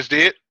what I just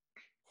did?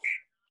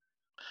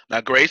 Now,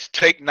 Grace,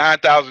 take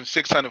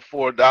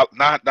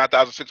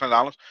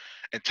 $9,600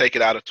 and take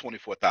it out of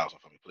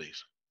 $24,000 for me,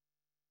 please.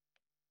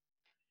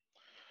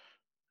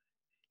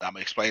 I'm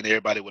gonna explain to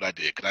everybody what I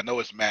did because I know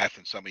it's math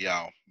and some of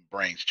y'all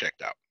brains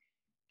checked out.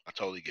 I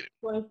totally get it.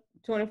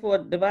 24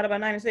 divided by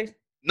 96.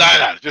 No.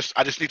 I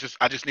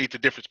just need the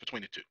difference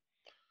between the two.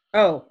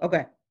 Oh,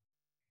 okay.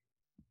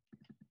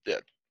 Yeah.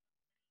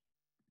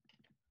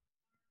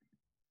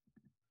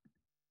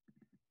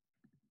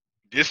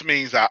 This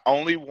means I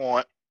only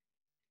want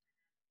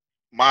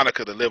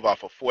Monica to live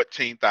off of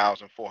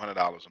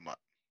 $14,400 a month.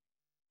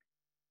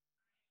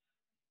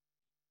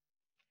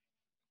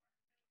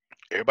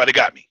 Everybody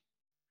got me?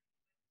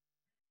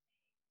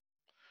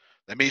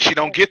 That means she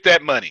don't get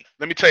that money.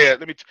 Let me tell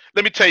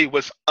you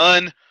what's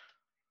a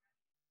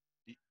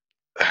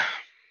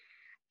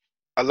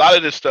lot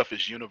of this stuff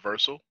is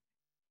universal.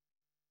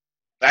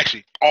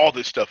 Actually, all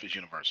this stuff is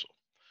universal.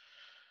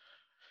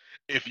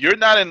 If you're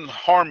not in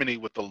harmony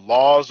with the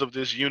laws of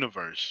this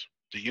universe,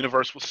 the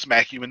universe will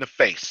smack you in the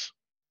face.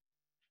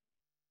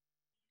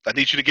 I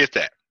need you to get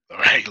that. All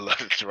right.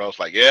 Tero's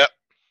like, yeah.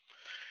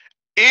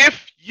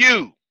 If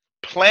you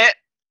plant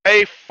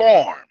a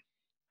farm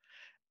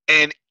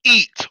and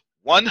eat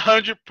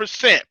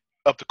 100%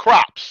 of the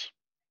crops,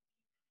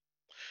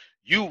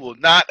 you will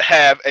not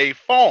have a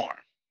farm.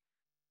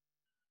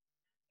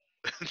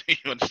 Do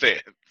you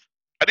understand?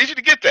 I need you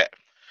to get that.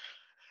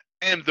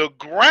 And the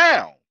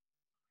ground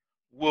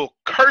will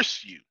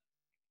curse you.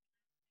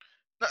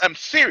 No, I'm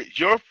serious.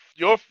 Your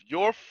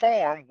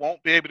farm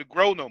won't be able to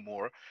grow no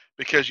more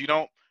because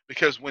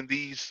when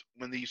these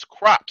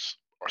crops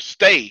or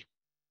stay,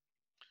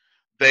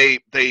 they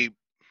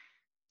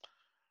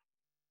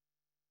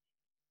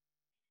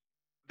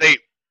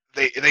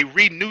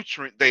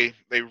re-nutrient, they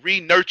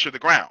re-nurture the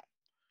ground.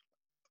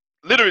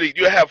 Literally,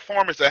 you have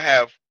farmers that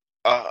have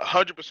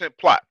 100%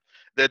 plot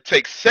that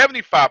take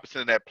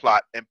 75% of that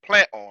plot and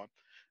plant on,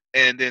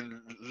 and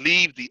then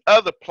leave the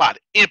other plot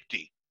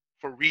empty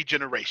for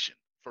regeneration,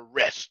 for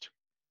rest.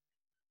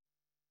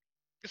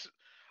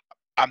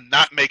 I'm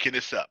not making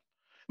this up.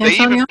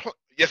 Antonio?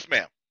 Yes,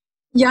 ma'am.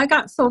 Yeah, I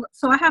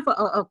have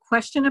a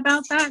question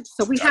about that.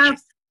 So we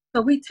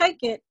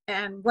take it,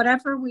 and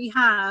whatever we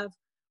have,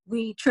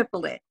 we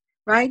triple it,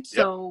 right?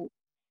 Yep. So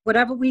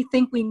whatever we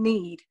think we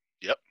need,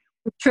 yep,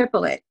 we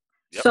triple it.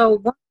 Yep. So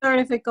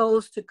 1/3 of it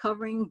goes to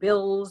covering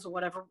bills or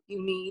whatever you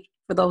need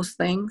for those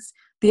things.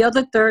 The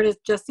other third is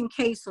just in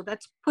case. So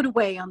that's put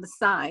away on the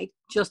side,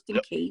 just in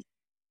case.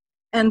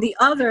 And the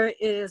other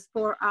is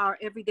for our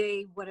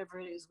everyday, whatever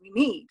it is we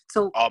need.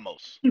 So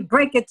almost, if you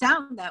break it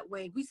down that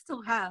way, we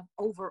still have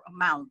over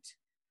amount.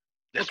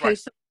 That's okay, right.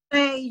 So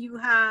say you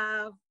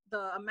have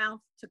the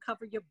amount to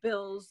cover your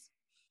bills,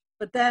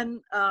 but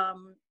then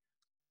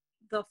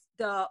the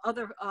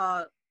other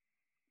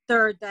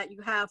third that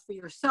you have for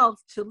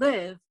yourself to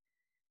live,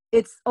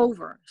 it's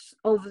over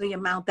the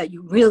amount that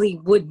you really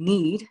would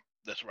need.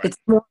 That's right. It's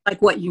more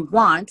like what you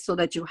want so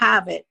that you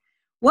have it.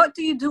 What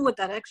do you do with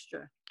that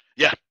extra?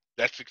 Yeah,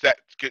 that's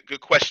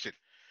good question.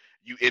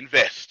 You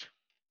invest.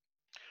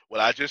 What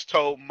I just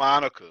told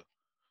Monica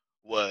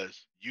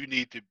was you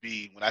need to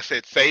be, when I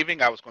said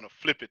saving, I was going to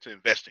flip it to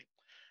investing.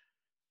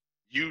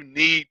 You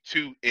need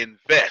to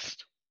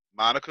invest.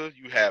 Monica,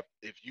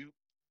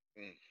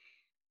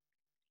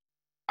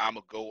 I'm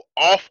going to go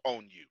off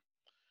on you.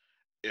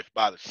 If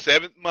by the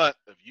 7th month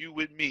of you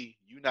with me,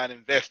 you're not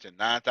investing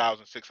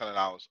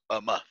 $9,600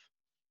 a month.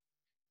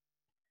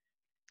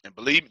 And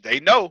believe me, they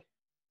know,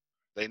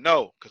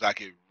 because I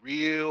get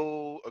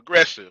real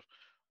aggressive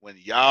when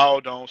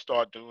y'all don't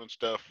start doing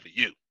stuff for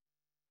you.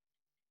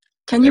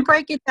 Can you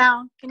break it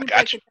down?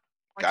 Got you.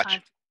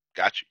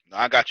 No,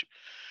 I got you.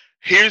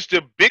 Here's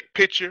the big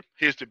picture.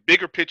 Here's the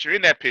bigger picture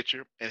in that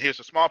picture. And here's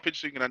a small picture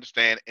so you can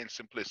understand in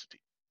simplicity.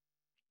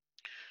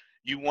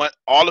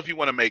 All of you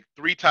want to make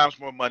 3 times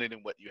more money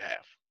than what you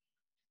have.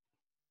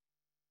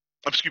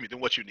 Than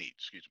what you need.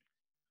 Excuse me.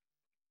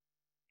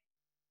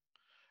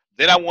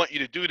 Then I want you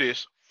to do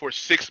this for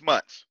 6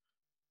 months.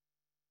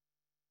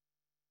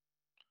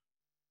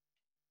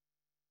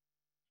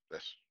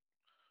 That's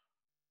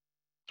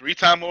 3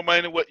 times more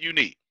money than what you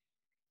need.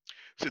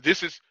 So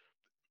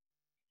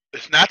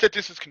it's not that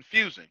this is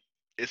confusing.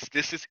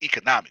 This is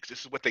economics.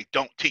 This is what they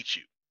don't teach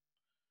you.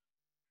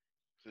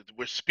 So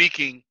we're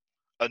speaking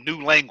a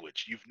new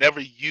language. You've never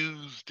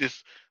used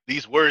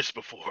these words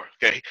before,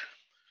 okay?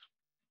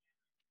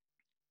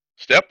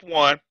 Step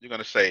 1, you're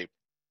going to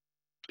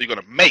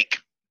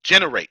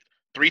generate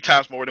 3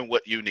 times more than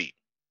what you need.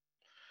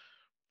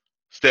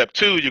 Step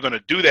 2, you're going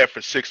to do that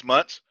for 6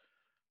 months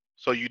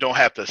so you don't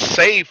have to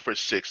save for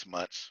 6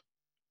 months.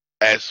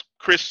 As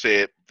Chris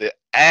said, the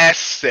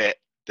asset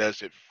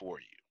does it for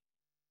you.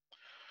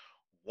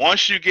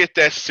 Once you get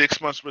that 6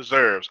 months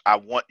reserves, I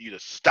want you to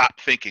stop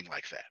thinking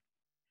like that.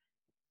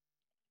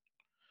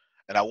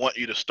 And I want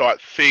you to start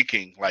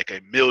thinking like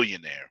a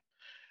millionaire.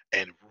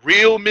 And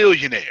real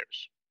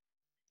millionaires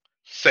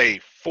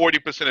save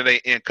 40% of their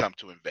income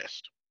to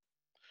invest.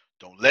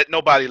 Don't let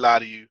nobody lie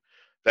to you.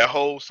 That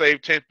whole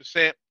save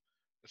 10%,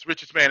 it's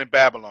richest man in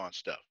Babylon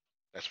stuff.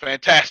 That's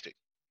fantastic.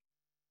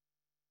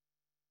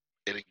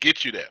 It'll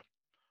get you there.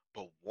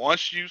 But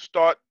once you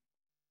start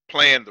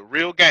playing the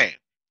real game,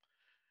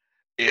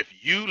 if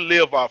you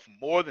live off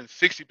more than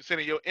 60%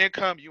 of your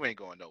income, you ain't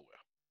going nowhere.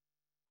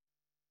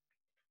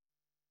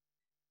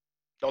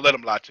 Don't let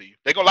them lie to you.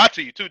 They're going to lie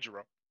to you too,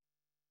 Jerome.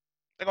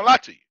 They're going to lie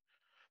to you.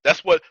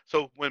 That's what,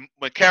 so when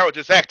Carol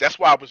just asked, that's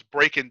why I was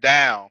breaking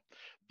down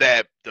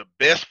that the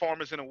best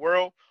farmers in the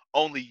world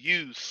only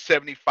use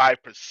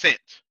 75%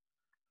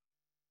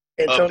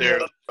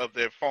 Antonio, of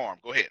their farm.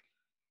 Go ahead.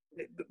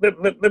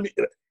 let me.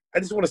 I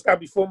just want to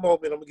stop you for a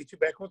moment. I'm gonna get you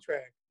back on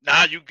track.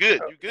 Nah, you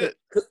good. You good.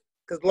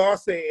 Because Law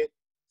said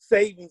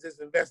savings is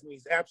investment.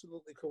 He's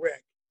absolutely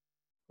correct.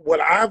 What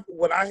I have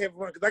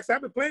learned, because like I said,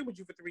 I've been playing with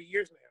you for 3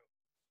 years now.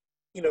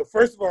 You know,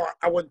 first of all,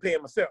 I wasn't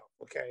paying myself.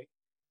 Okay.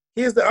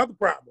 Here's the other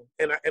problem,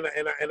 and I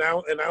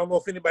don't know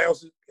if anybody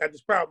else has got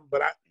this problem,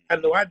 but I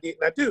know I did,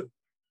 and I do,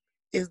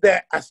 is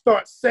that I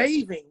start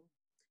saving.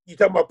 You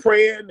talking about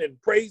praying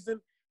and praising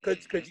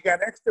because you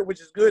got extra,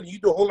 which is good, and you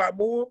do a whole lot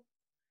more.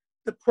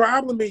 The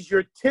problem is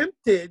you're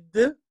tempted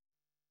to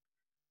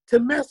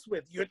mess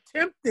with. You're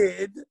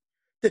tempted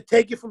to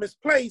take it from its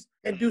place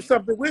and do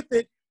something with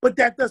it, but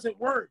that doesn't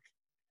work.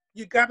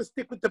 You got to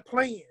stick with the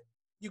plan.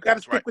 You got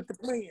to stick with the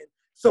plan.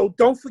 So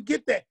don't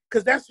forget that,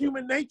 because that's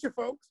human nature,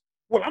 folks.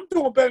 Well, I'm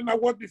doing better than I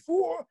was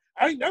before.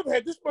 I ain't never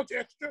had this much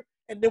extra.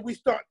 And then we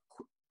start,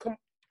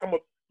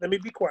 let me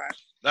be quiet.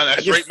 No,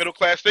 that's straight middle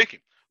class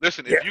thinking.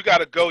 Listen, if you got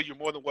to go, you're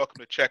more than welcome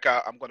to check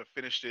out. I'm going to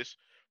finish this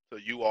so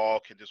you all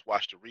can just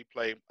watch the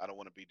replay. I don't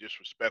want to be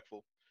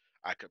disrespectful.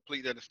 I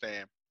completely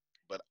understand.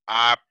 But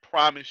I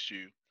promise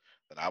you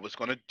that I was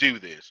going to do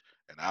this,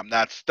 and I'm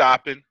not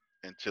stopping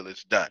until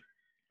it's done.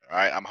 All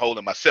right? I'm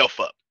holding myself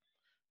up.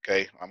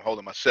 Okay? I'm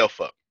holding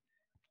myself up.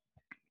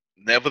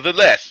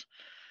 Nevertheless,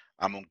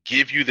 I'm going to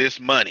give you this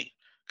money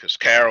because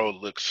Carol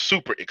looks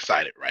super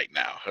excited right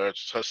now. Her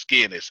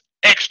skin is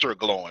extra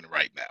glowing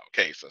right now.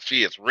 Okay, so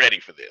she is ready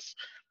for this.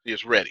 She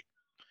is ready.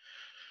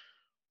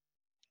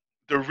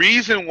 The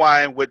reason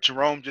why what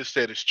Jerome just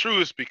said is true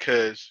is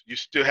because you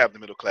still have the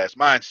middle class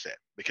mindset,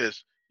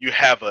 because you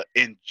have an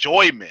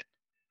enjoyment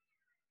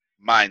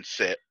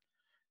mindset,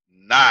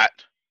 not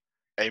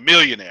a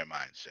millionaire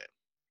mindset.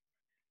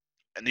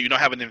 And you don't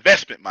have an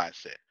investment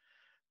mindset.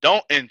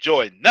 Don't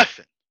enjoy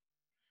nothing.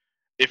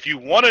 If you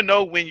want to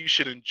know when you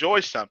should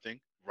enjoy something,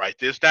 write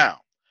this down.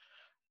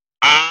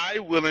 I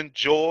will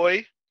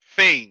enjoy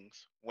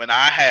things when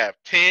I have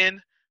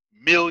 $10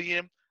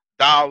 million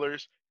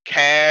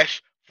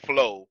cash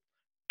flow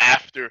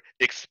after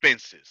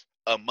expenses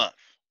a month.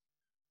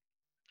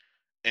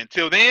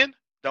 Until then,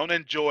 don't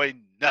enjoy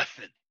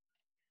nothing.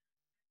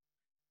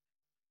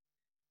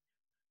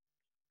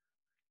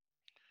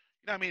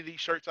 You know how many of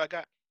these shirts I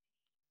got?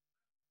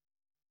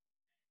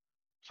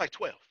 It's like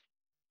 12.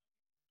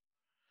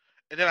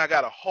 And then I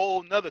got a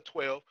whole nother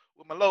 12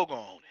 with my logo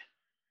on it.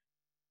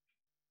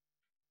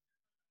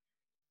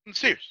 I'm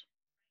serious.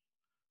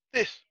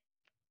 This.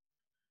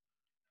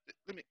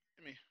 Let me.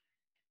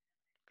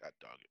 God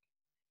dog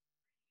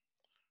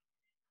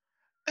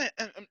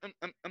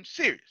it. I'm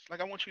serious.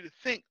 Like, I want you to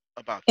think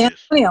about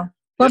this. Antonio,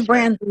 what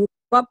brand do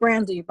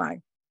you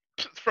buy?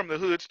 It's from the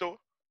Hood store.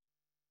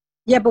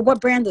 Yeah, but what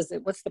brand is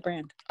it? What's the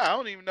brand? I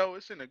don't even know.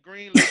 It's in a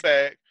green little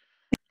bag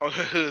on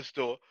the Hood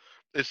store.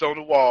 It's on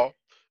the wall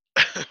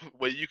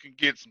where you can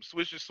get some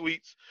Swisher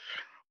Sweets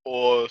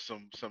or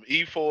some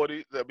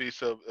E40. That'd be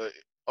some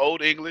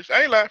Old English.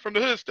 I ain't lying, from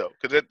the Hood store,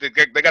 because they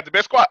got the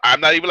best quality.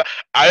 I'm not even lying.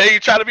 I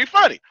ain't trying to be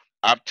funny.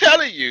 I'm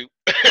telling you.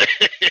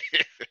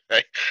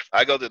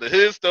 I go to the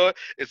Hood store.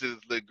 It's this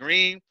little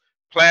green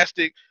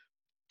plastic,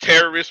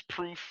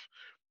 terrorist-proof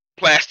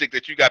plastic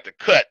that you got to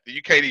cut.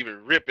 You can't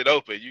even rip it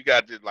open. You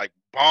got to like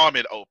bomb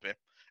it open.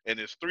 And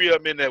there's 3 of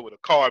them in there with a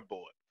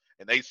cardboard.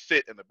 And they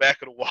sit in the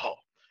back of the wall.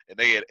 And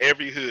they at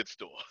every Hood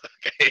store.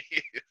 Okay?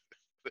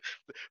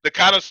 The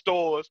kind of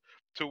stores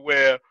to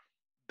where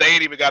they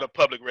ain't even got a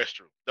public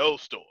restroom.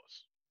 Those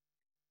stores.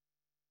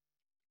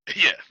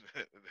 Yeah.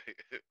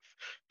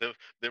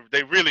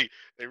 They really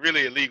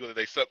illegal, and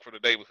they suck for the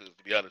neighborhoods,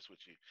 to be honest with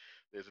you.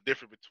 There's a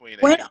difference between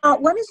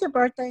when is your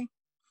birthday?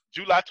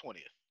 July 20th.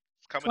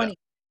 It's coming up.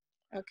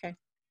 Okay.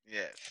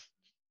 Yes.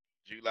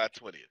 July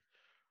 20th.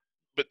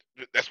 But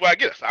that's why I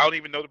get it. I don't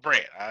even know the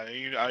brand.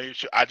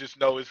 I just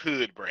know it's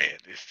Hood brand.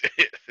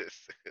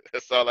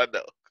 That's all I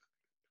know.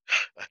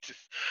 That's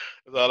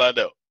all I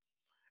know.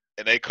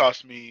 And they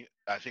cost me,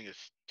 I think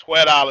it's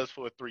 $12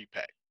 for a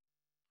 3-pack.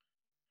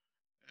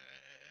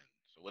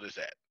 So what is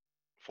that?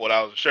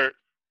 $4 a shirt?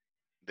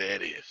 There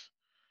it is.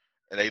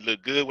 And they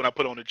look good when I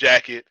put on the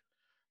jacket.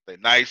 They're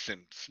nice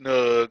and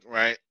snug,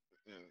 right?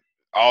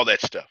 All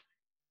that stuff.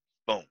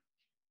 Boom.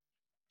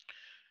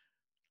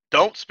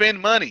 Don't spend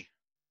money,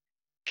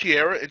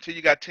 Kiara, until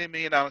you got $10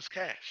 million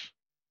cash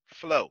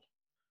flow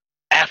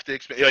after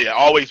expense. Yeah,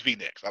 always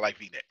V-necks. I like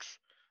V-necks.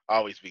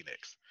 Always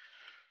V-necks.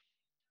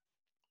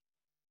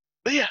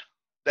 But yeah,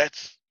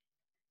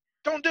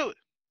 don't do it.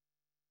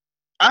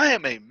 I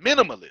am a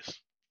minimalist.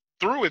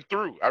 through and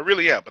through. I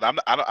really am. But I'm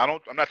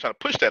not trying to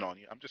push that on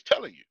you. I'm just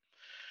telling you.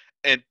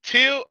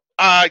 Until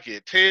I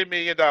get $10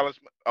 million.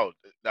 Oh,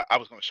 no, I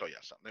was going to show y'all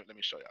something. Let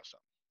me show y'all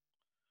something.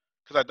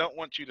 Because I don't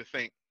want you to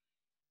think.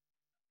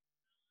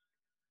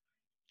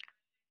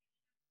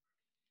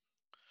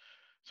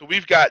 So we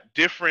have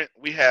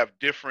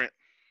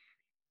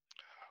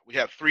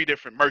three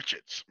different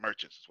merchants.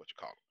 Merchants is what you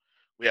call them.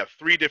 We have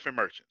three different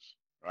merchants,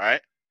 right?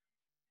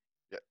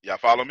 Y'all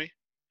follow me?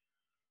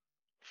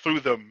 Through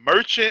the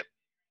merchant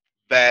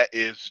that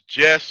is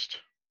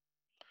just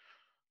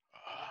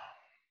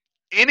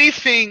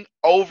anything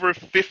over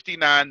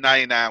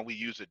 $59.99, we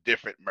use a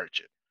different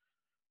merchant.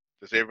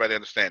 Does everybody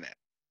understand that?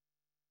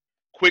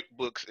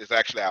 QuickBooks is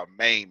actually our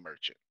main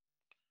merchant.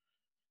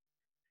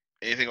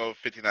 Anything over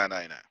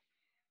 $59.99.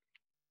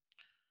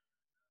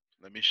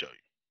 Let me show you.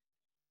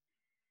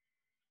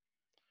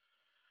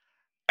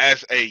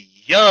 As a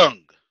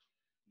young,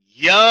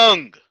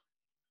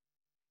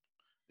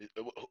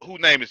 whose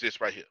name is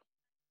this right here?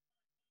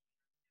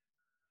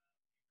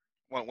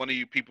 One of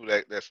you people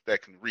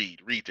that can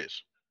read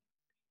this.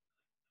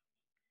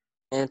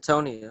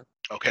 Antonio.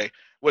 Okay,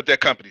 what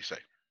that company say?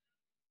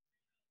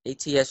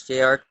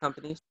 ATSJR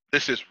companies.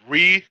 This is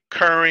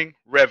recurring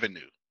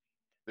revenue.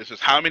 This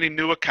is how many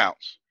new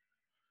accounts.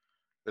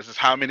 This is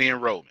how many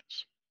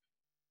enrollments.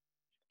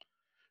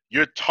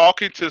 You're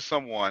talking to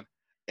someone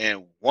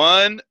and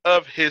one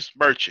of his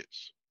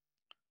merchants.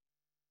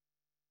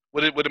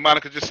 What did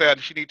Monica just say?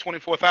 She need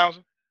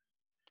 24,000?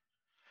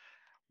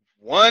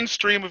 One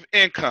stream of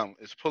income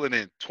is pulling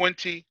in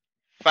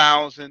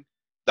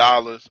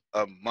 $20,000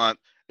 a month.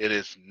 It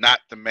is not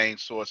the main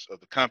source of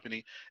the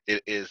company.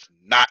 It is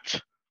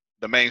not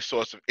the main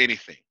source of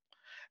anything.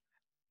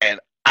 And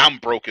I'm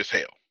broke as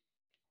hell.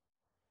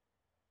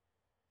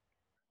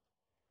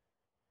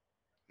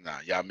 Nah,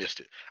 y'all missed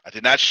it. I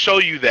did not show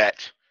you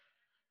that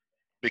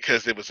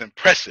because it was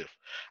impressive.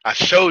 I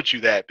showed you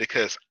that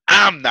because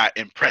I'm not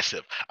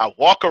impressive. I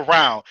walk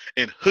around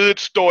in hood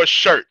store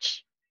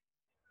shirts.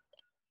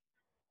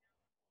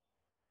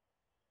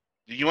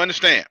 Do you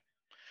understand?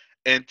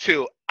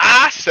 Until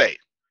I say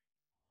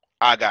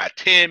I got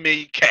 10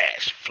 million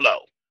cash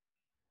flow,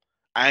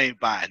 I ain't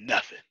buying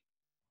nothing.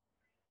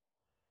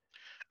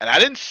 And I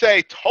didn't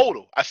say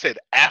total. I said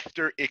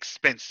after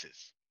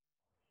expenses.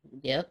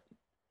 Yep.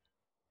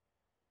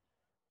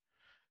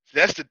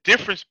 That's the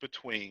difference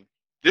between.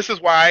 This is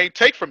why I ain't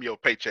take from your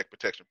paycheck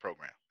protection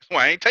program. That's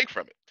why I ain't take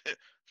from it.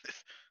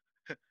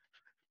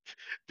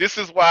 This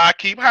is why I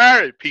keep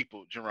hiring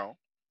people, Jerome,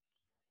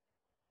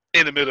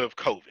 in the middle of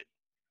COVID.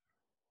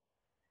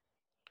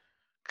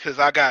 Because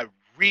I got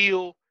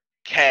real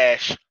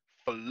cash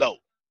flow.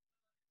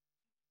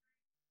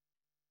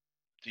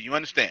 Do you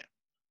understand?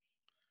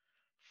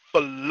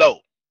 Flow.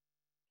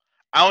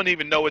 I don't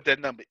even know what that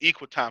number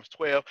equal times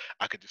 12.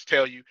 I could just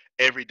tell you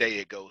every day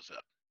it goes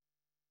up.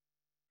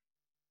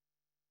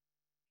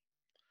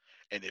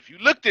 And if you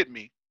looked at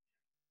me,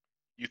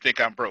 you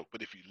think I'm broke.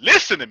 But if you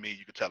listen to me,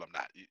 you can tell I'm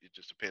not. It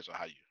just depends on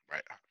how you,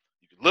 right?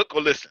 You can look or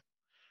listen.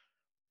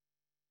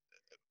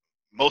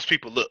 Most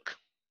people look.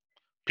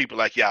 People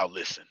like y'all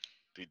listen.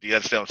 Do you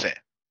understand what I'm saying?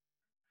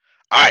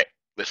 All right,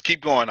 let's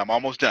keep going. I'm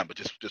almost done, but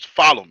just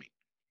follow me.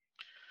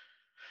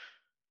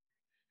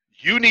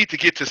 You need to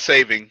get to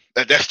saving.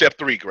 That's step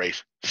 3,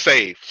 Grace.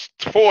 Save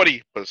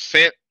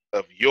 40%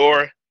 of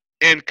your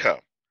income.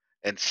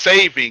 And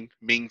saving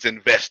means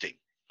investing.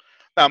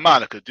 Now,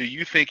 Monica, do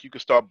you think you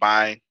can start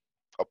buying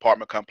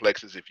apartment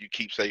complexes if you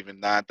keep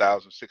saving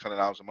 $9,600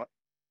 a month?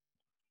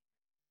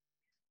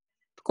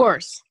 Of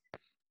course.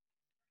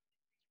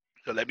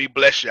 So let me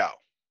bless y'all.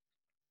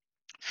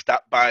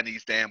 Stop buying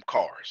these damn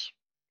cars.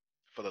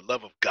 For the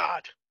love of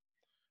God.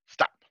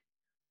 Stop.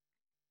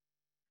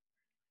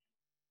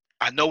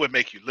 I know it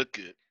make you look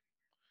good,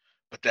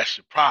 but that's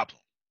your problem.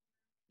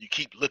 You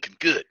keep looking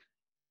good.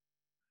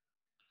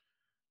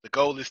 The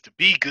goal is to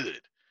be good.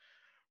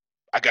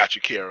 I got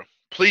you, Kara.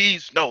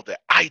 Please know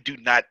that I do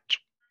not.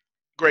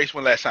 Grace,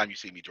 when last time you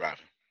see me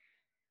driving?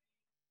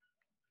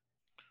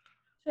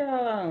 I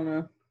don't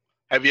know.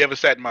 Have you ever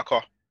sat in my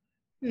car?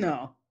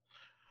 No.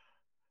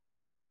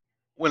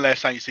 When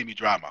last time you see me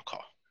drive my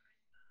car?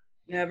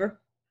 Never.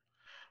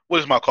 What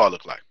does my car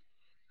look like?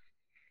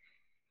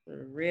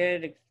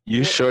 Red.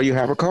 You sure you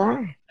have a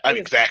car?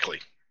 Exactly.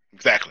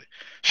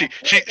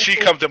 She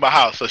comes to my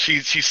house, so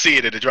she see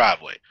it in the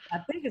driveway. I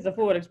think it's a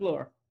Ford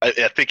Explorer.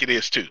 I think it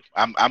is too.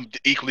 I'm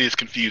equally as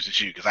confused as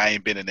you because I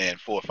ain't been in there in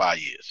 4 or 5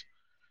 years.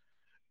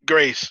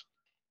 Grace,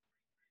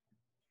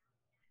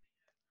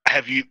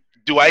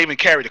 do I even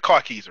carry the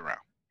car keys around?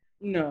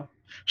 No.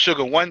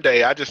 Sugar, one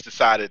day I just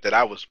decided that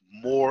I was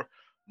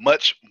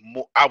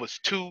I was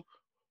too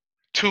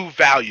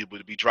valuable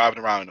to be driving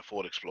around in a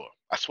Ford Explorer.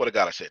 I swear to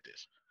God I said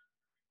this.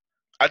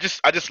 I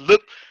just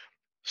looked,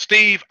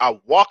 Steve, I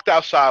walked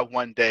outside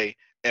one day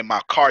and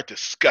my car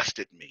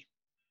disgusted me.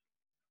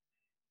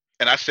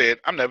 And I said,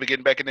 I'm never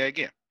getting back in there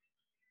again.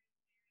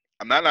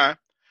 I'm not lying.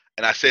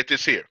 And I said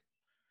this here.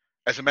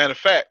 As a matter of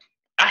fact,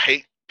 I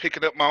hate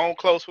picking up my own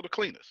clothes for the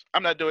cleaners.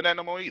 I'm not doing that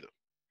no more either.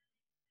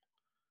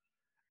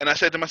 And I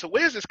said to myself,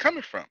 where is this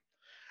coming from?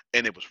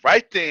 And it was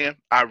right then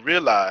I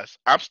realized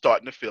I'm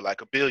starting to feel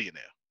like a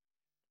billionaire.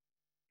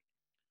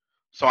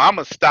 So I'm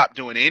going to stop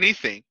doing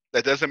anything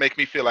that doesn't make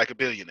me feel like a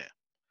billionaire.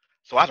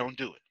 So I don't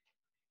do it.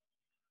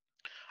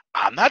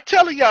 I'm not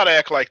telling y'all to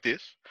act like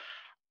this.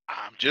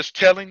 I'm just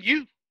telling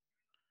you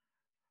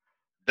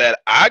that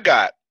I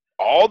got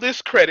all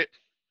this credit,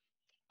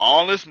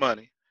 all this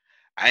money.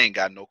 I ain't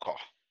got no car.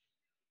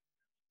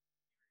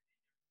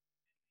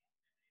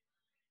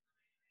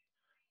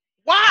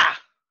 Why?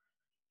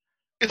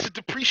 It's a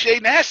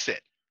depreciating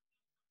asset.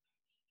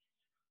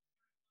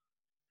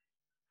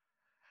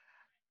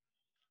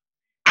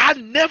 I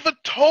never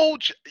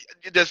told you.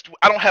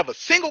 I don't have a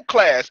single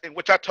class in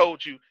which I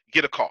told you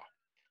get a car.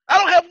 I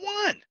don't have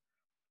one.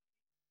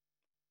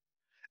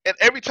 And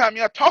every time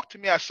y'all talk to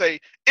me, I say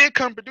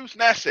income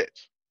producing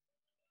assets.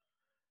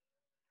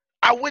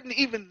 I wouldn't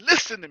even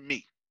listen to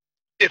me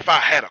if I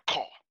had a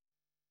car.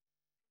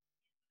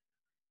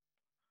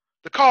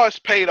 The car is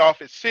paid off.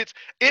 It sits.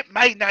 It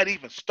might not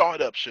even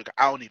start up, sugar.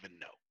 I don't even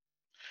know.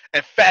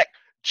 In fact,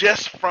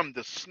 just from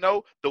the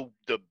snow, the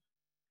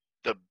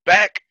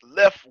back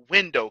left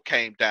window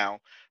came down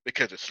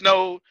because it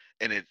snowed,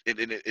 and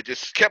it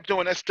just kept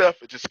doing that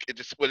stuff. It just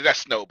well, not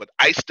snow, but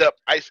ice,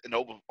 and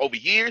over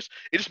years,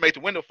 it just made the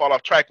window fall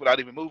off track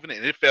without even moving it,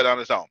 and it fell on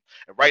its own.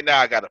 And right now,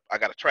 I got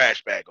a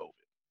trash bag over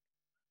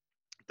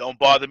it. Don't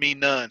bother me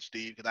none,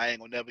 Steve, because I ain't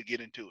gonna never get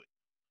into it.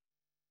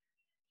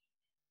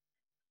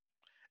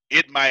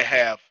 It might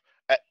have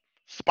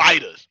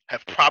spiders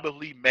have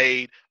probably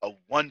made a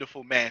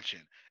wonderful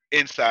mansion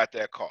inside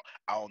that car.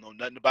 I don't know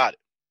nothing about it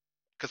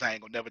because I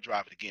ain't gonna never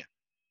drive it again.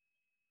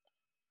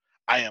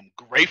 I am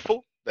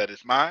grateful that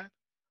it's mine,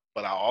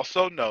 but I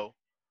also know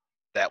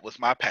that was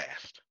my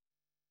past.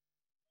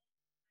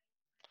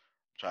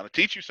 I'm trying to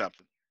teach you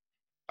something.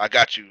 I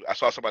got you. I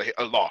saw somebody hit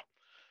a law.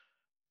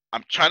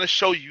 I'm trying to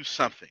show you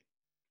something.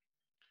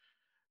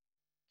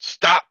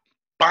 Stop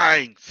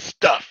buying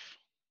stuff.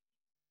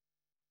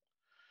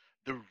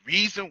 The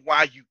reason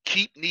why you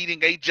keep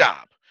needing a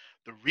job,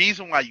 the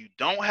reason why you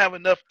don't have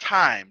enough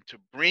time to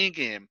bring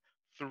in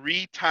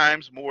 3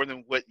 times more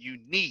than what you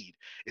need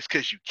is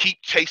because you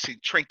keep chasing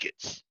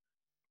trinkets.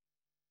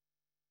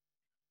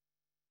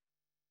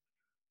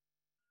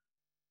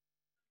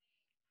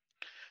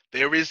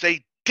 There is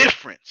a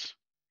difference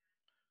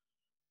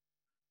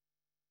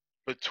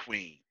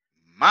between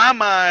my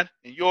mind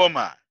and your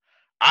mind.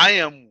 I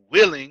am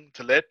willing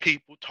to let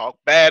people talk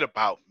bad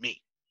about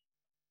me.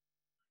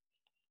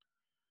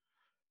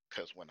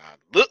 Because when I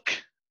look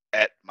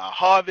at my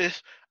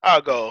harvest,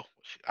 I'll go,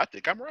 I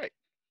think I'm right.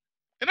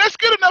 And that's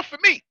good enough for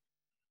me.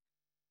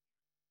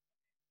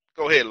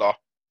 Go ahead, Law.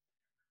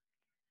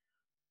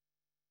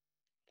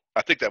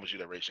 I think that was you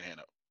that raised your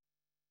hand up.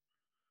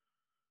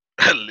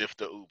 Lyft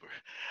the Uber.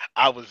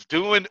 I was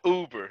doing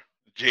Uber,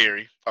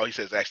 Jerry. Oh, he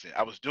says accident.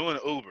 I was doing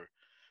Uber.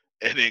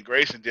 And then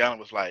Grace and Deanna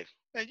was like,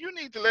 man, you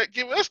need to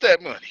give us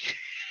that money.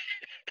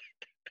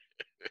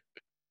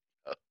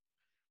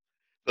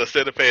 So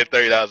instead of paying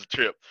 $30 a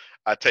trip,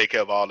 I take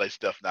care of all that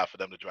stuff now for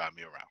them to drive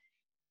me around.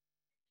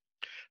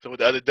 So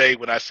the other day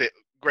when I said,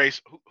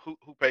 Grace, who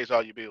pays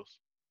all your bills?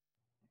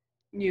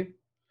 You.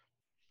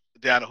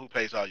 Deanna, who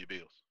pays all your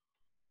bills?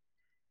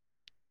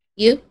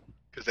 You.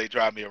 Because they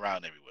drive me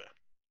around everywhere.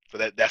 So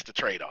that's the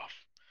trade-off.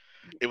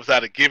 It was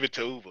either give it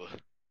to Uber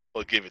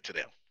or give it to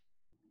them.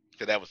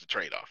 So that was the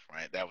trade-off,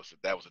 right? That was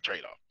a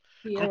trade-off.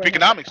 Yeah, Group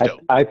economics, though.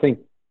 I think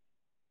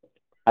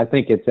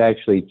it's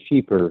actually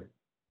cheaper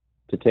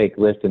to take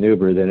Lyft and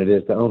Uber than it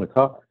is to own a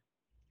car.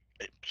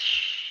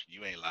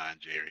 You ain't lying,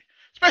 Jerry.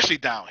 Especially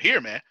down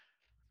here, man.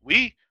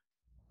 We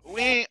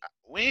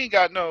ain't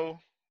got no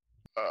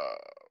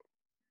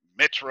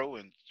metro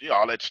and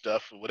all that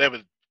stuff, or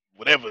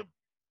whatever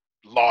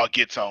law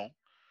gets on.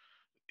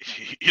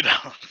 You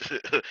know,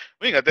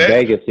 we ain't got that.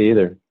 Vegas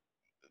either.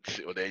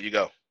 Well, there you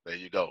go.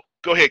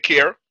 Go ahead,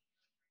 Kiara.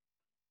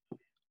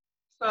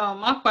 So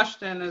my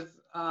question is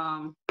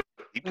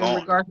Keep in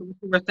going. regards to what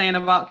you were saying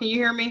about, can you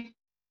hear me?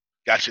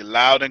 Got you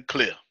loud and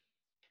clear.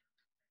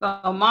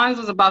 So mine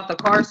was about the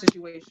car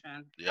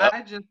situation. Yep.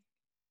 I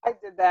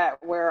did that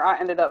where I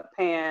ended up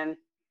paying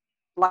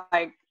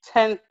like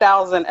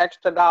 $10,000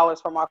 extra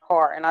for my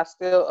car, and I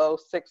still owe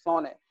 $6,000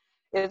 on it.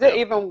 Is it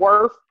even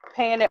worth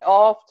paying it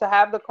off to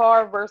have the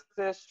car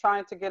versus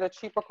trying to get a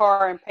cheaper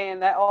car and paying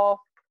that off?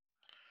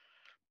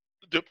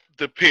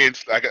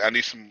 Depends. I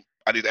need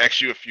to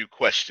ask you a few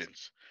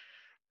questions.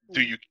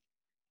 Do you?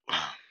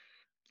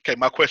 Okay,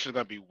 my question is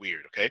gonna be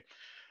weird. Okay,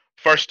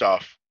 first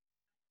off,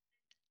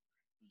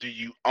 do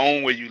you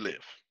own where you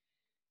live?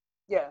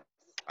 Yeah.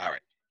 All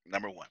right,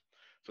 number one.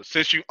 So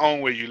since you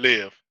own where you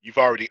live, you've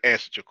already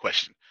answered your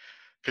question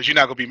because you're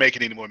not gonna be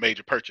making any more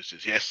major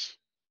purchases. Yes.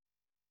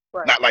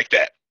 Right. Not like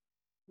that.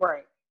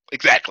 Right.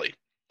 Exactly.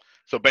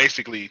 So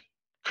basically,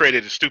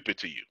 credit is stupid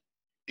to you,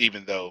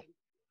 even though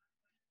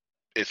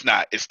it's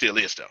not. It still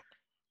is though,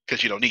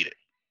 because you don't need it.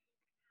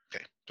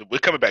 Okay. So we're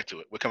coming back to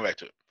it.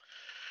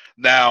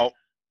 Now,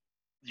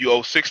 you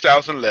owe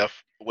 $6,000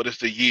 left. What is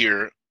the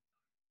year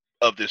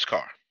of this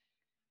car?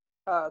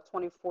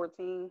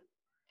 2014.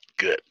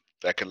 Good.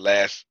 That can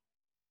last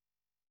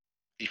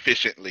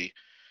efficiently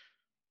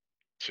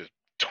to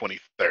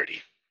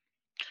 2030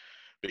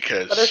 But it's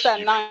because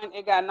at nine.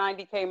 It got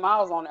 90K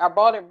miles on it. I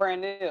bought it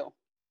brand new.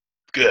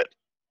 good,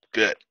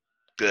 good,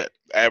 good.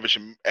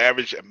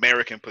 Average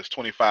American puts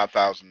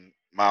 25,000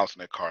 miles in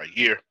their car a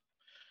year.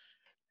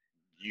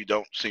 You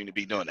don't seem to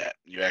be doing that.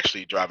 You're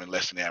actually driving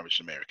less than the average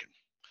American.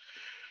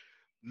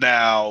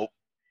 Now,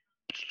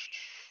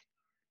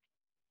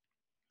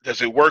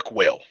 does it work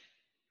well?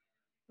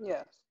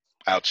 Yes.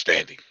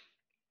 Outstanding.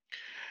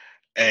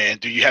 And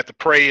do you have to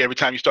pray every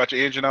time you start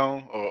your engine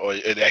on, or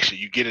it actually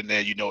you get in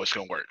there, you know it's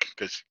gonna work?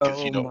 Because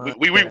you know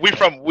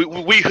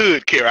we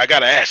hood, Kara. I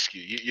gotta ask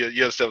you. You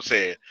yourself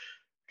saying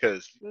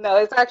because No,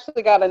 it's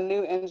actually got a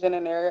new engine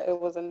in there. It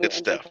was a new good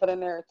engine stuff. put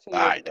in there 2 All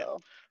years right, then. ago.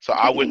 So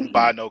I wouldn't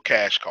buy no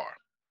cash car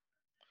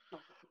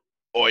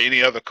or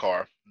any other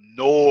car,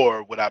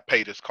 nor would I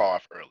pay this car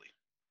off early.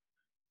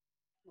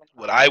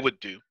 What I would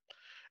do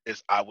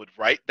is I would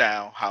write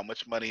down how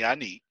much money I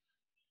need,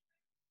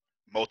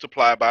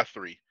 multiply by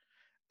 3,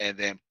 and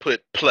then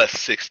put plus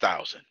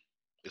 6,000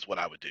 is what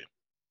I would do.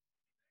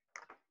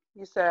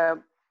 You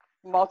said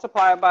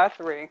multiply by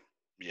 3.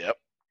 Yep.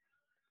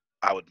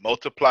 I would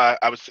multiply.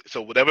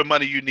 So whatever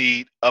money you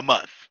need a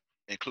month,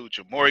 include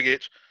your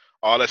mortgage,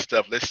 all that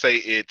stuff. Let's say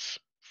it's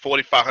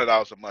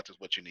 $4,500 a month is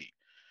what you need.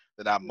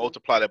 Then I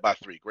multiply that by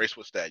 3. Grace,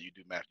 what's that? You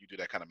do math. You do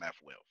that kind of math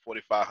well.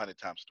 4,500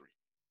 times 3.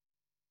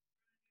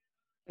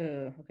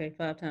 Okay,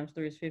 5 times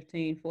 3 is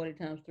 15. 40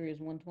 times 3 is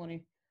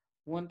 120.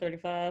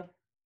 135.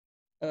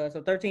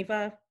 So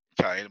 13.5.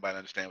 Sorry, anybody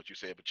understand what you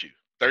said but you.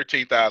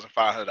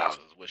 $13,500 is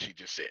what she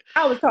just said.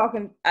 I was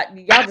talking.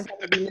 Y'all just have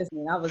to be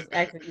listening. I was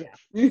actually,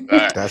 yeah.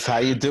 Right. That's how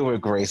you do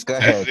it, Grace. Go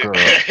ahead, girl.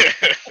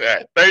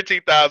 Right.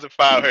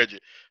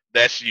 13,500.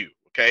 That's you.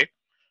 Okay.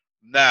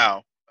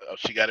 Now,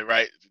 she got it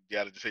right. You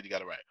got to say you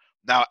got it right.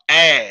 Now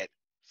add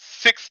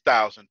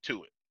 6,000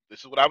 to it.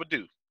 This is what I would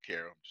do,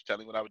 Carol. I'm just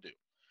telling you what I would do.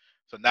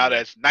 So now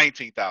that's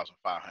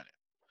 19,500.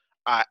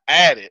 I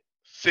added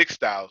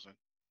 6,000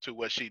 to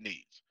what she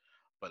needs.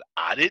 But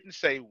I didn't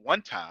say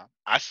one time.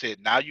 I said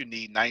now you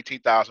need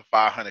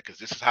 19,500 because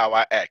this is how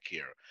I act,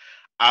 Kara.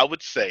 I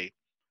would say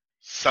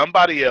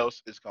somebody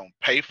else is going to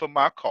pay for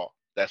my car.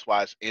 That's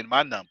why it's in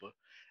my number.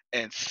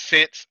 And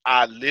since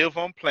I live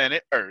on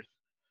planet Earth,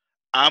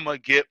 I'm going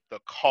to get the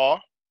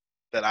car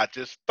that I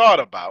just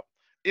thought about.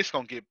 It's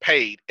going to get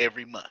paid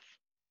every month.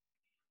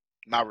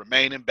 My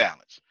remaining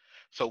balance.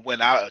 So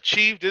when I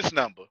achieve this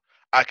number,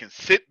 I can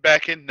sit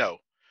back and know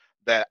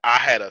that I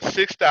had a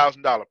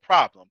 $6,000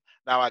 problem.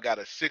 Now I got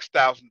a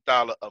 $6,000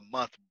 a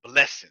month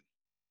blessing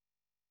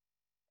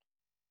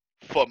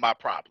for my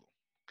problem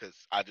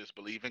because I just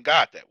believe in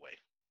God that way.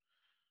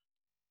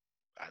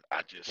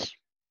 I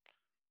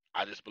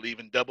just believe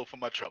in double for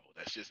my trouble.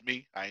 That's just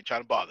me. I ain't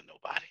trying to bother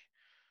nobody.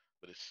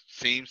 But it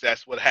seems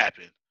that's what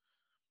happened,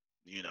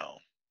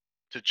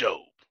 to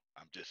Job.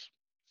 I'm just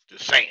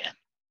saying.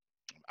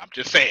 I'm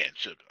just saying,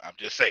 sugar. I'm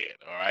just saying,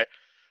 all right?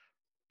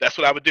 That's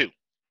what I would do.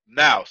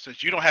 Now,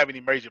 since you don't have any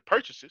major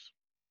purchases,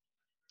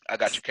 I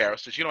got you, Carol.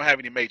 Since you don't have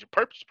any major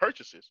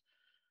purchases,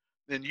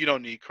 then you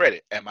don't need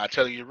credit. Am I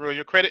telling you to ruin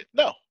your credit?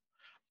 No.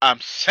 I'm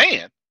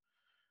saying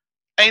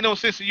ain't no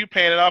sense in you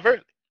paying it off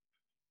early.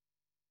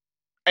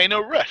 Ain't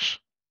no rush.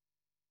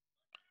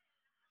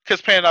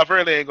 Because paying it off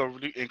early ain't going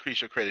to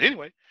increase your credit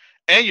anyway.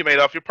 And you made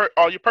off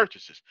all your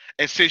purchases.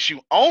 And since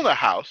you own a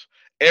house,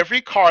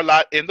 every car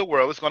lot in the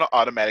world is going to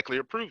automatically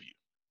approve you.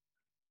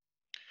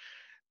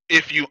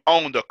 If you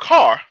owned a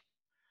car,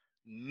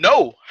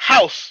 no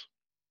house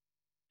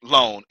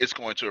loan is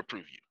going to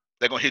approve you.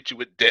 They're going to hit you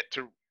with debt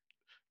to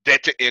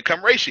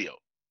income ratio.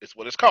 Is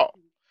what it's called.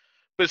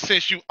 But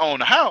since you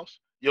own a house,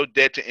 your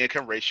debt to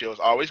income ratio is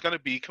always going to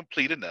be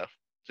complete enough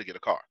to get a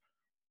car.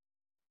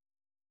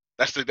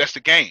 That's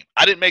the game.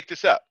 I didn't make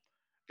this up.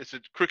 It's a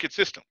crooked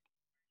system.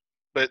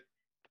 But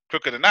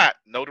crooked or not,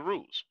 know the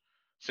rules.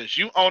 Since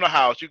you own a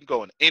house, you can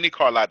go in any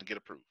car lot and get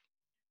approved.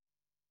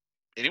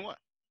 Anyone.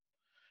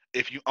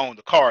 If you own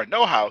the car and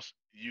no house,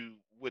 you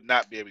would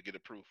not be able to get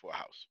approved for a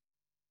house.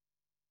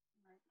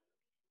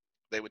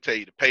 They would tell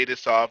you to pay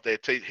this off. They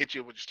hit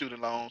you with your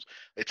student loans.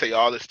 They tell you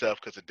all this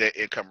stuff because the debt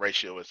income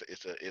ratio is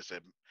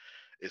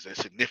a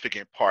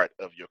significant part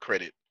of your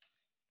credit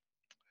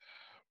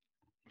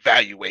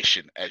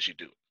valuation as you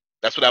do.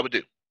 That's what I would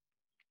do.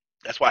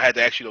 That's why I had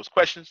to ask you those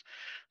questions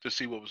to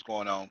see what was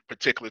going on,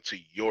 particular to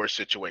your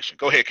situation.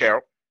 Go ahead,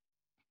 Carol.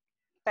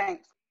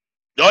 Thanks.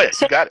 Oh, yeah,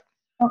 you got it.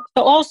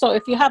 So also,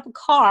 if you have a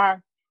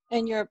car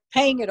and you're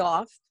paying it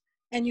off,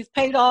 and you've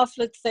paid off,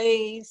 let's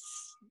say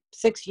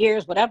 6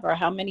 years, whatever,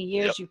 how many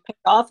years you've paid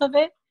off of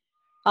it,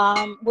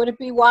 would it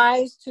be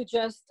wise to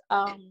just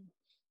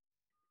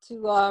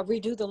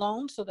redo the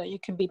loan so that you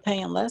can be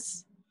paying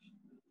less?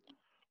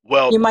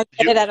 Well, you might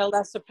get it at a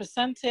lesser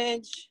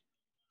percentage.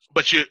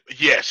 But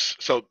yes.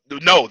 So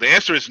no, the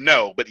answer is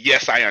no. But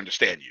yes, I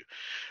understand you.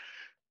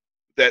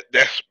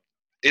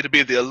 It'll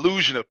be the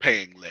illusion of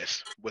paying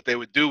less. What they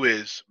would do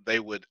is they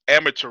would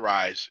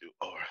amortize,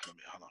 or let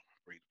me hold on,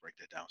 break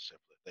that down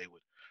simply.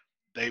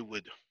 they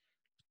would,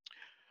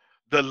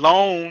 the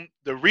loan,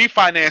 the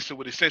refinancing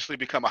would essentially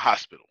become a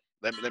hospital.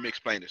 Let me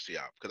explain this to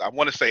y'all, because I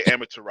want to say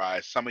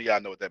amortized. Some of y'all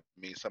know what that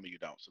means, some of you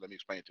don't. So let me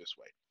explain it this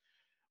way.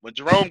 When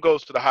Jerome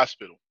goes to the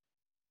hospital,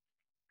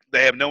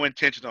 they have no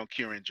intention on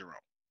curing Jerome.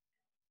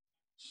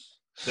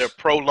 They're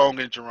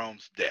prolonging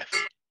Jerome's death.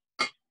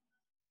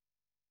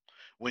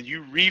 When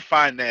you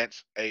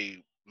refinance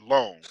a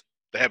loan,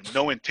 they have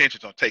no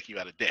intentions on taking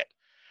you out of debt.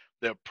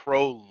 They're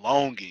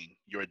prolonging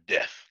your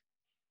death.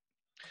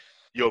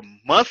 Your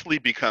monthly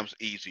becomes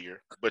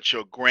easier, but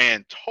your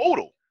grand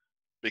total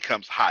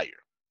becomes higher.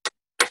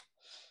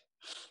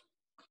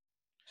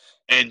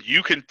 And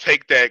you can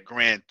take that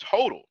grand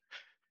total.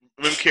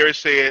 Remember Carrie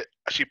said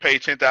she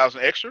paid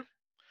 $10,000 extra?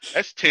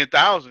 That's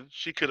 $10,000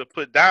 she could have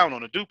put down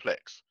on a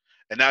duplex.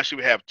 And now she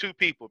would have two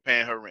people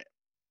paying her rent.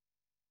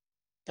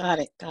 Got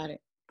it. Got it.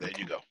 There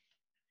you go.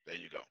 There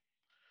you go.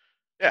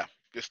 Yeah,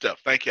 good stuff.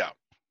 Thank y'all.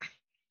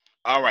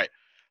 All right.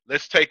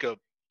 Let's take a,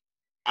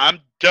 I'm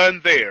done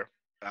there.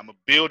 And I'm going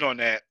to build on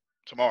that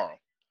tomorrow.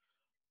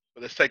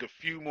 But let's take a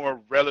few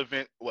more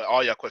relevant, well,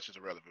 all y'all questions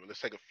are relevant. But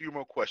let's take a few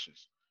more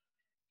questions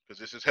because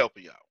this is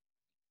helping y'all.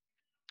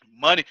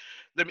 Money,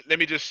 let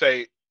me just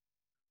say,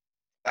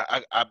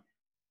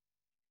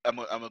 I'm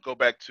gonna go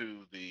back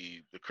to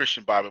the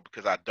Christian Bible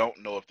because I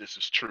don't know if this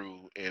is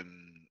true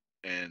in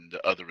the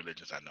other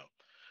religions I know.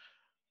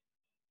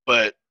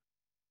 But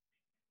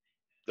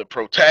the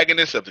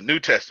protagonist of the New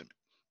Testament,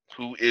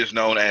 who is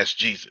known as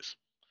Jesus,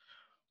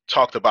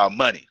 talked about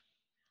money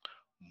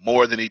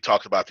more than he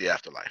talked about the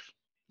afterlife.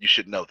 You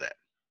should know that.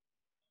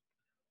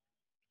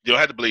 You don't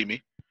have to believe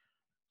me.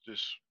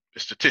 Just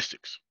it's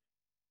statistics.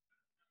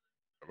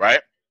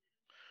 Right?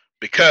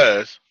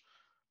 Because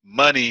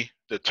money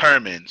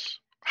determines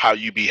how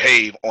you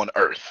behave on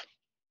earth.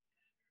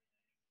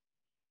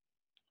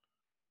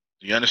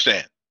 Do you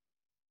understand?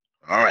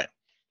 All right.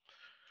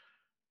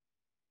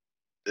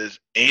 Does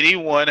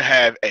anyone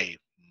have a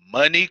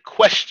money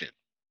question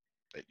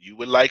that you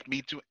would like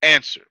me to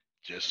answer?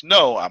 Just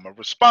know I'm going to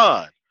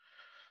respond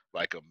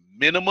like a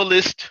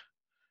minimalist,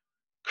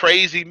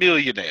 crazy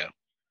millionaire.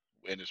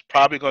 And it's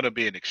probably going to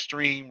be an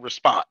extreme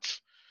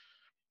response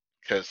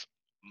because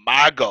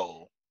my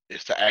goal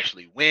is to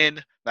actually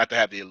win, not to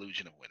have the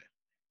illusion of winning.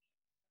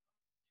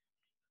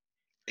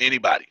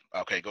 Anybody?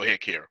 Okay, go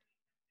ahead, Kara.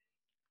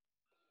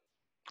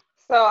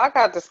 So I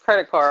got this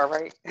credit card,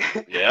 right?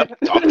 Yep.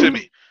 Talk to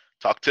me.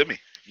 Talk to me.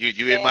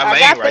 You in And my I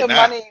lane got right the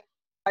now. money.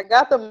 I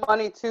got the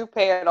money to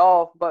pay it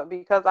off, but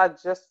because I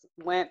just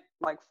went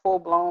like full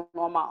blown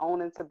on my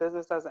own into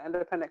business as an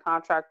independent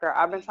contractor,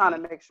 I've been trying to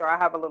make sure I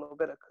have a little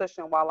bit of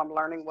cushion while I'm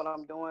learning what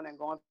I'm doing and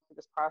going through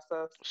this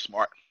process.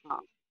 Smart.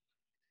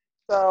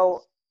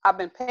 So I've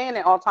been paying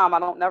it all the time. I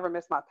don't never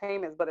miss my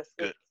payments, but it's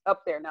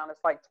up there now.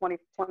 It's like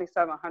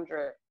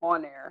 $2,700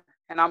 on there.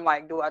 And I'm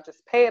like, do I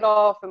just pay it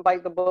off and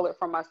bite the bullet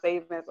from my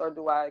savings, or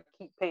do I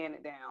keep paying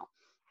it down?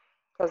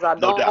 Because I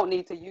don't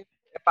need to use it.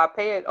 If I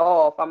pay it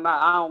off, I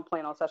don't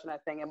plan on touching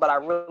that thing. But I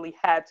really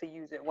had to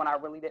use it when I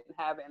really didn't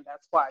have it, and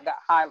that's why I got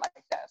high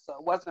like that. So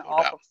it wasn't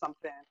off of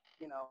something,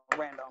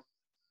 random.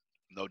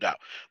 No doubt.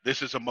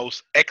 This is a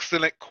most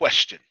excellent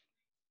question.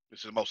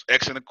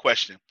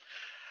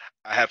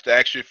 I have to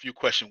ask you a few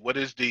questions. What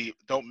is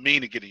don't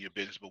mean to get in your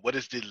business, but what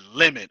is the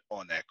limit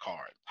on that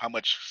card? How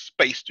much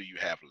space do you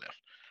have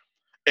left?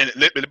 And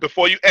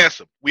before you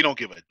answer, we don't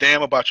give a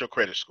damn about your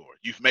credit score.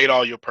 You've made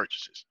all your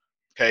purchases.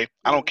 Okay?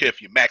 I don't care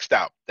if you maxed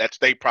out. That's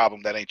their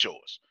problem. That ain't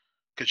yours.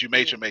 Because you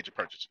made your major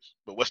purchases.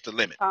 But what's the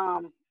limit?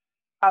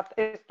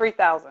 It's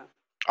 3,000.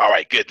 All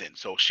right, good then.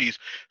 So she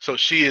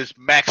is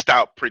maxed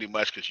out pretty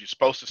much because you're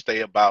supposed to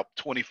stay about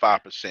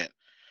 25%.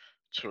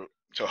 So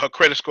her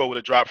credit score would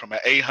have dropped from an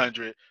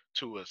 800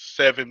 to a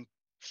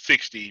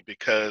 760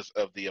 because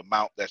of the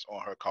amount that's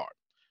on her card.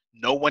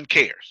 No one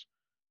cares.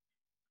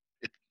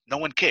 No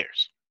one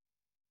cares.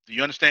 Do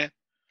you understand?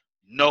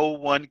 No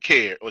one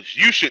cares. Or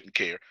you shouldn't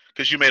care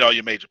because you made all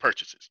your major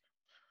purchases.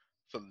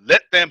 So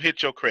let them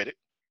hit your credit.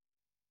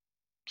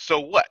 So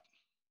what?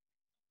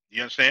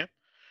 You understand?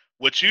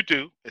 What you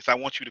do is I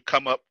want you to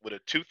come up with a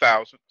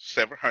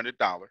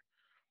 $2,700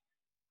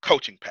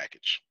 coaching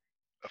package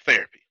of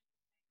therapy.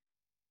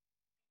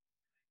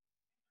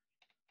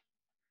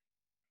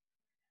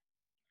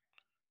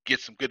 Get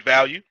some good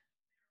value.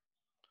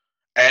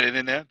 Add it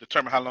in there.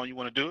 Determine how long you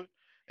want to do it.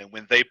 And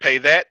when they pay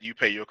that, you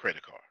pay your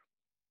credit card.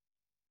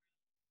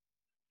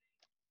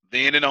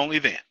 Then and only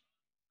then.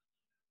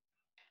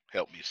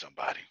 Help me,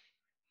 somebody.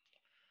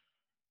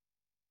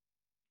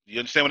 You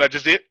understand what I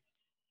just did?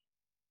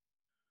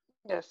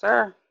 Yes,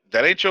 sir.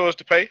 That ain't yours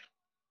to pay.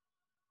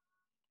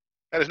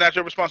 That is not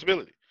your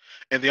responsibility.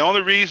 And the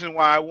only reason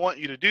why I want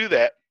you to do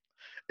that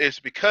is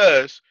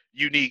because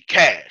you need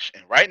cash.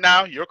 And right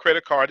now, your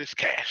credit card is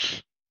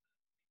cash.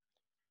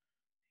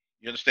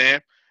 You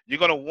understand? You're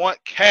going to want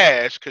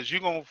cash because you're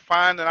going to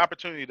find an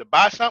opportunity to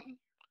buy something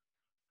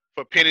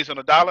for pennies on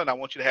a dollar, and I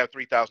want you to have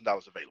 $3,000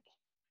 available.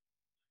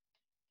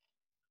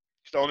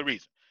 It's the only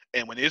reason.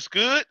 And when it's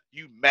good,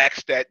 you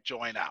max that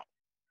joint out.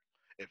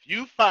 If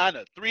you find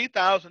a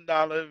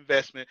 $3,000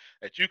 investment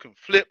that you can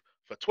flip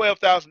For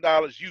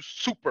 $12,000, you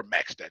super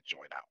max that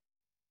joint out.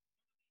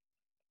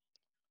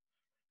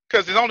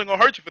 Because it's only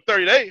gonna hurt you for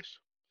 30 days.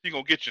 You're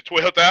gonna get your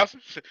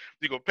 12,000.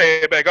 You're gonna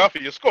pay it back off,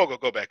 and your score gonna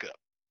go back up.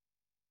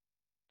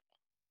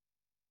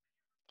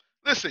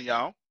 Listen,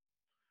 y'all.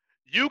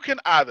 You can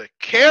either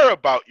care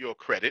about your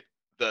credit,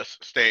 thus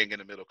staying in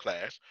the middle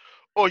class,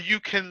 or you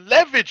can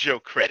leverage your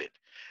credit.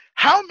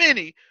 How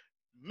many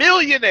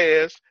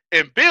millionaires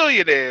and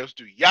billionaires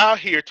do y'all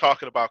hear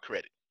talking about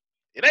credit?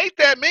 It ain't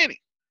that many.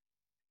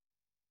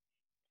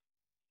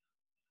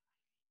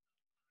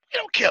 You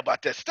don't care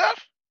about that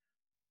stuff.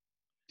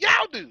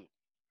 Y'all do.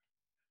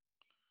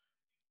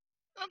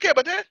 I don't care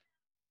about that.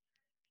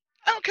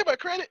 I don't care about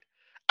credit.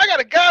 I got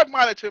a guy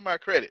monitoring my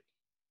credit.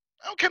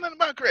 I don't care nothing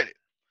about credit.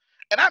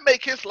 And I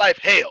make his life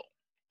hell.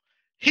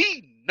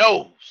 He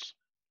knows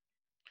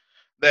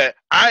that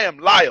I am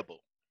liable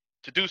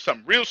to do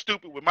something real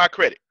stupid with my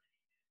credit.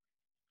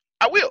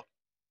 I will.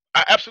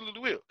 I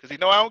absolutely will. Because he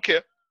know I don't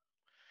care.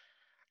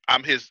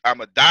 I'm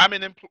a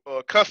diamond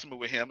customer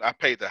with him. I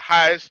pay the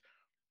highest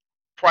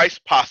price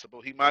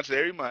possible. He monitors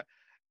every month.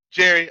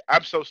 Jerry,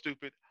 I'm so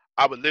stupid.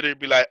 I would literally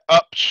be like,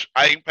 I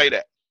ain't pay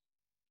that.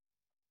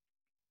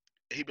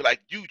 He'd be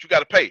like, you got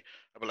to pay.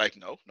 I'd be like,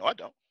 no, I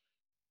don't.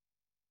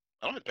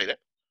 I don't have to pay that.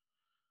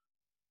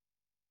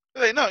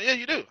 They're like, no, yeah,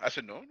 you do. I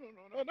said, no.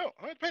 I don't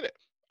have to pay that.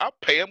 I'll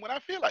pay him when I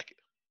feel like it.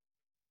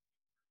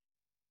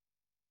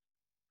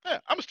 Yeah,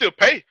 I'm going to still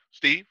pay,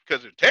 Steve,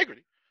 because of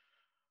integrity.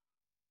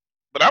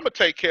 But I'm going to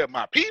take care of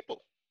my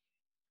people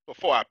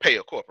before I pay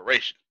a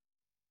corporation.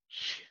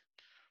 Shit.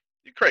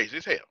 You're crazy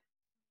as hell.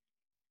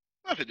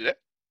 I'm not going to do that.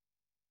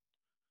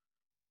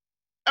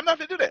 I'm not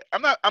going to do that.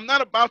 I'm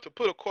not about to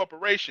put a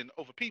corporation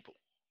over people.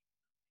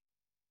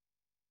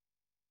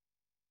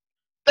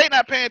 They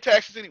not paying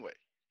taxes anyway.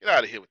 Get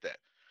out of here with that.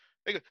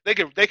 They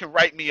can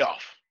write me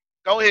off.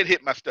 Go ahead and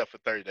hit my stuff for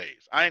 30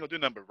 days. I ain't gonna do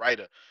nothing but write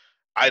a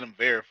item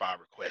verify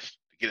request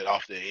to get it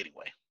off there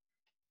anyway.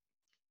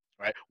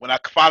 Right? When I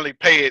finally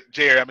pay it,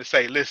 Jerry, I'm gonna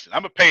say, listen,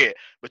 I'm gonna pay it,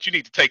 but you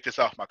need to take this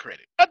off my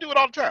credit. I do it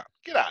all the time.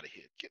 Get out of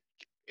here.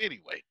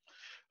 Anyway.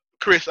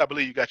 Chris, I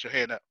believe you got your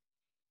hand up.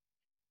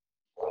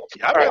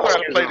 Y'all better learn how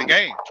to play the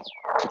game.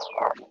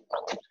 All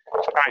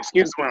right,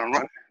 excuse me when I'm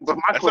running. But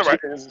my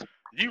question is,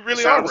 you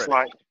really are running.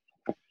 Like,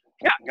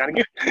 yeah, gotta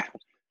get it.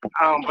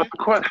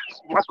 But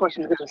my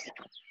question is, it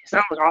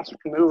sounds like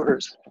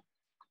entrepreneurs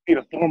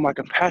either form like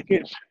a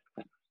package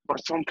or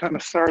some kind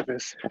of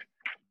service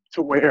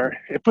to where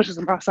it pushes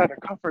them outside their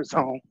comfort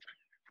zone,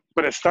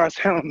 but it starts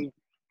handling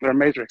their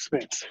major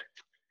expense.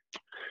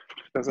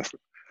 Does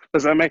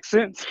that make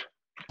sense?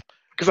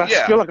 Because I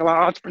feel like a lot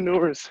of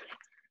entrepreneurs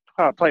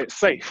play it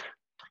safe,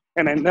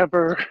 and they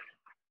never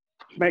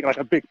make like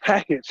a big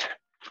package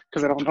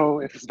because they don't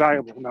know if it's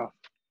valuable enough.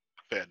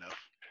 Fair enough.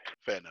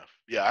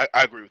 Yeah,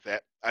 I agree with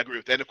that.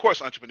 And of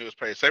course, entrepreneurs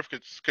play it safe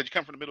because you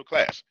come from the middle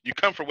class. You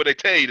come from where they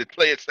tell you to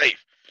play it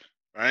safe,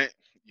 right?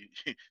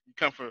 You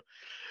come from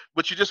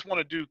what you just want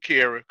to do,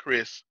 Kiara,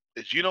 Chris,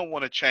 is you don't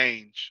want to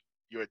change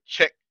your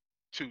check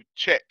to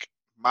check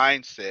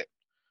mindset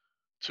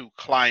to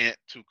client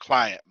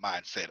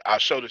mindset. I'll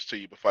show this to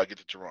you before I get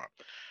to Jerome.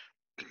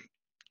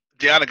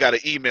 Deanna got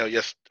an email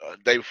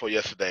day before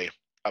yesterday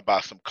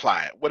about some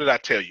client. What did I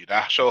tell you?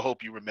 I sure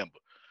hope you remember.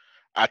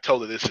 I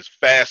told her this as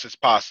fast as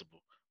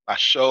possible. I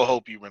sure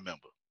hope you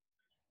remember.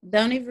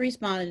 Don't even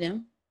respond to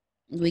them.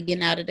 We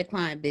getting out of the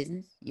client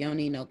business. You don't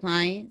need no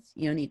clients.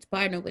 You don't need to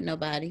partner with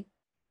nobody.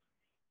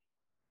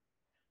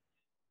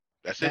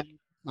 That's it.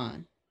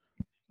 Fine.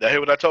 Did I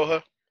hear what I told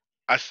her?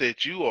 I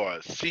said, you are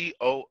a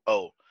COO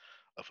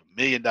of $1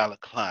 million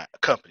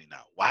company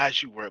now. Why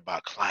is you worried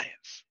about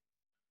clients?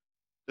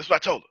 This is what I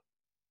told her.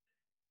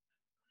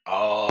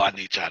 Oh, I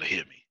need y'all to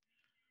hear me.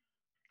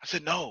 I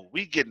said, no,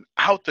 we getting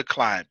out the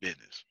client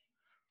business.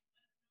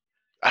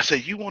 I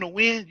said, you want to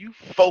win? You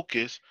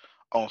focus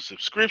on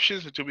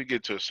subscriptions until we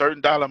get to a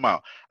certain dollar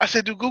amount. I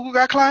said, do Google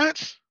got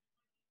clients?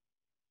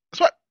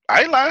 That's what.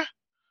 I ain't lying.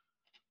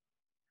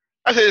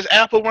 I said, is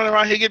Apple running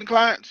around here getting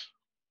clients?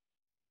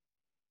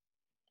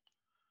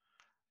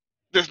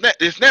 Is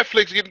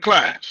Netflix getting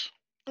clients?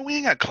 No, we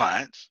ain't got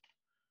clients.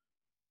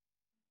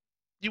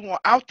 You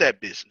want out that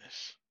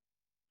business.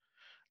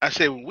 I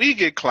said, when we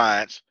get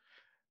clients,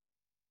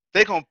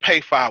 they're going to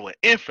pay for our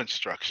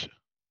infrastructure,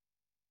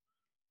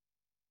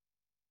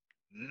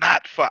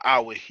 not for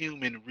our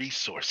human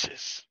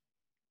resources.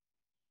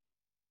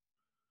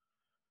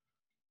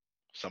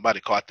 Somebody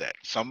caught that.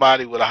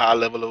 Somebody with a high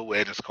level of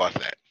awareness caught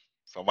that.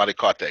 Somebody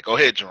caught that. Go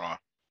ahead, Jerron.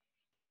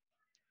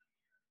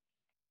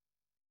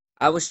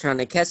 I was trying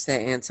to catch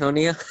that,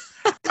 Antonio.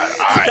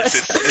 I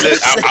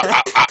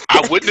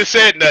wouldn't have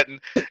said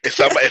nothing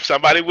if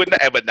somebody wouldn't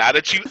have, but now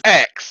that you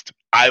asked,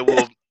 I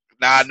will.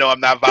 Now I know I'm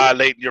not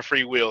violating your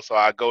free will, so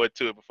I'll go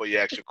into it before you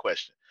ask your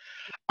question.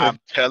 I'm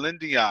telling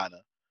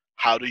Deanna,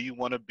 how do you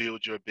want to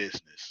build your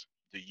business?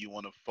 Do you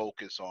want to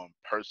focus on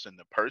person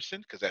to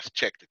person, because that's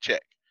check to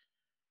check?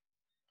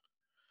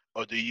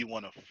 Or do you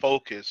want to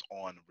focus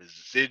on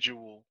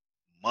residual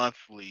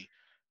monthly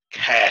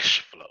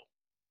cash flow?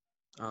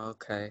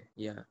 Okay,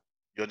 yeah.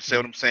 You understand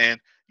what I'm saying?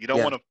 You don't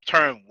Yeah. want to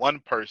turn one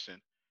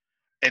person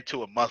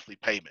into a monthly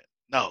payment.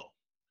 No.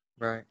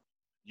 Right.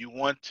 You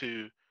want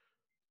to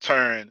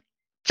turn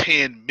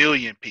 10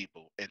 million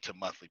people into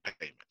monthly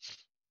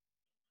payments.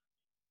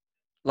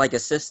 Like a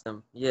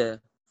system. Yeah.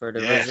 For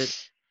the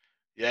residual.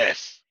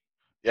 Yes.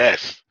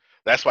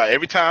 That's why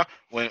every time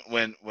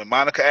when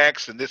Monica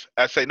asks and this,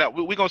 I say, no,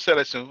 we're going to sell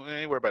it soon. We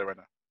ain't worried about it right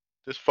now.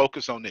 Just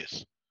focus on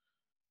this.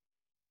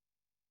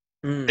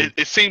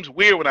 It seems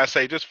weird when I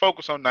say just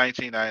focus on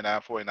 $19.99,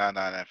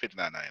 $49.99,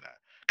 $59.99,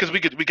 because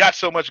we got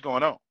so much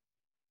going on.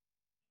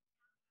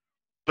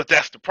 But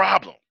that's the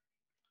problem.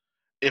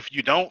 If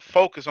you don't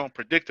focus on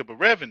predictable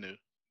revenue,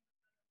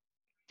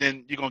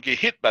 then you're gonna get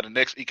hit by the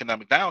next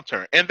economic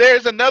downturn. And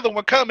there's another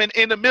one coming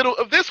in the middle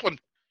of this one.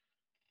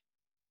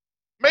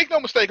 Make no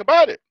mistake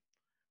about it.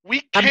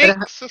 We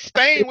can't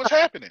sustain what's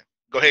happening.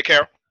 Go ahead,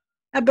 Carol.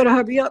 I better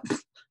hurry up.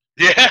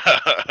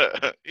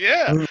 Yeah.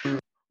 Yeah.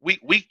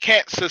 We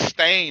can't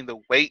sustain the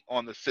weight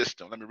on the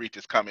system. Let me read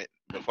this comment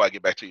before I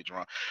get back to you,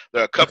 Jerome.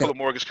 There are a couple of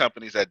mortgage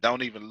companies that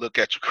don't even look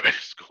at your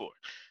credit score.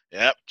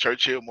 Yep,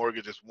 Churchill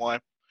Mortgage is one.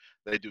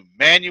 They do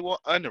manual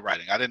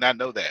underwriting. I did not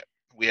know that.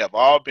 We have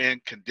all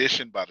been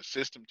conditioned by the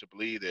system to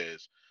believe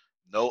there's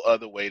no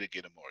other way to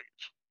get a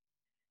mortgage.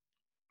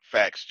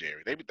 Facts,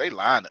 Jerry. They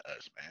lying to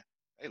us, man.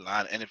 They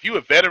lying. And if you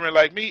a veteran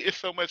like me, it's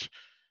so much.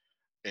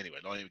 Anyway,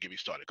 don't even get me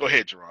started. Go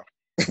ahead, Jerome.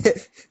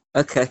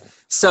 Okay,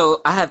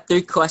 so I have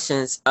 3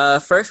 questions.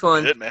 First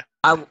one, Good, man.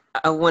 I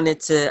wanted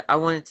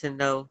to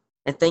know,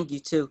 and thank you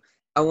too.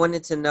 I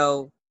wanted to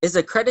know, is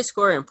a credit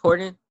score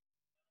important?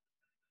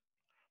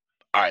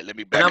 All right, let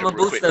me back up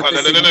real quick. No. Hold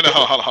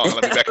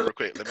on. Let me back up real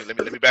quick.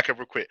 Let me back up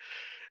real quick.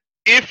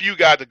 If you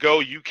got to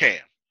go, you can.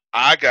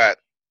 I got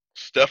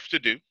stuff to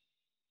do,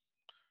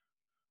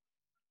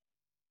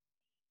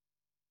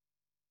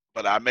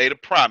 but I made a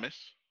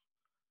promise,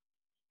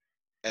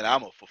 and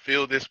I'm gonna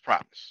fulfill this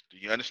promise. Do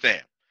you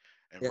understand?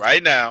 And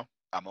right now,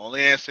 I'm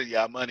only answering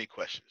y'all money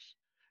questions.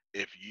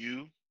 If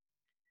you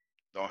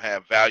don't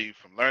have value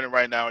from learning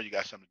right now, or you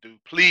got something to do,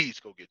 please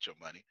go get your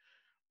money.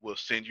 We'll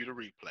send you the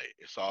replay.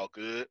 It's all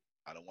good.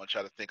 I don't want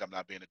y'all to think I'm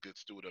not being a good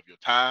steward of your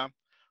time.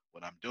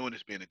 What I'm doing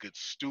is being a good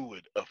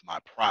steward of my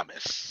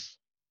promise.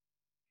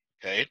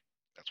 Okay?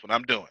 That's what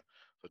I'm doing.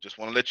 So just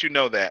want to let you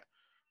know that.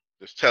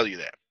 Just tell you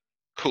that.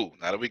 Cool.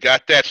 Now that we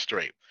got that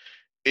straight.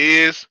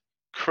 Is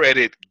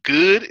credit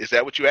good? Is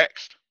that what you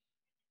asked?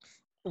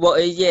 Well,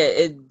 yeah,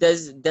 it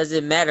does. Does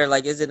it matter?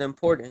 Like, is it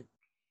important?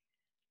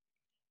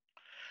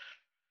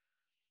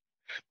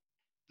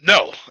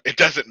 No, it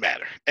doesn't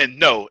matter. And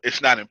no,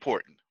 it's not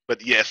important.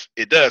 But yes,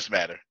 it does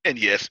matter. And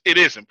yes, it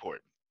is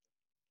important.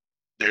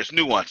 There's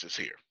nuances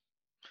here.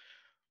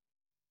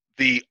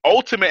 The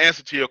ultimate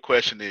answer to your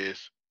question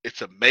is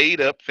it's a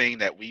made up thing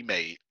that we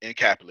made in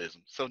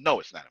capitalism. So no,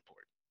 it's not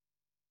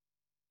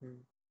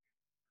important.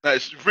 No,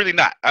 it's really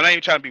not. I'm not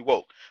even trying to be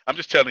woke. I'm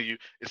just telling you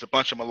it's a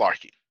bunch of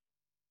malarkey.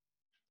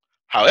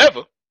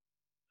 However,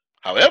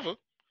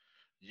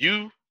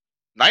 you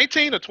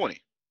 19 or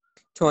 20?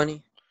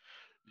 20.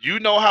 You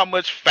know how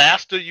much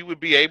faster you would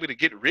be able to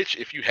get rich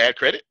if you had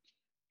credit?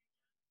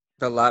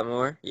 A lot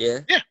more,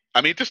 yeah. Yeah.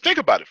 I mean, just think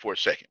about it for a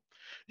second.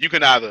 You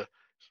can either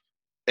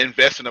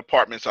invest in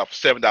apartments off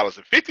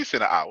 $7.50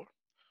 an hour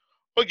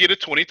or get a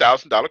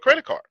 $20,000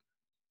 credit card.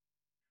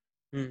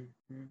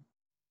 Mm-hmm.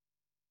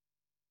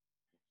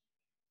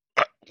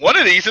 One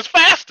of these is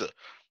faster,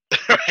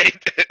 right?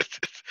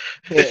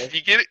 Yeah.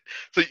 You get it?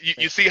 So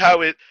you see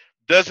how it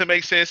doesn't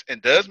make sense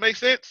and does make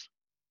sense?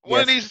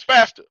 One of these is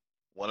faster.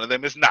 One of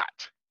them is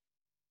not.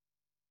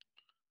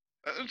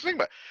 Think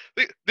about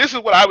it. This is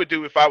what I would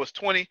do if I was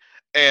 20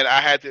 and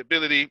I had the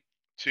ability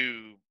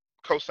to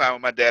co-sign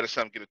with my dad or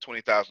something, get a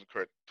 $20,000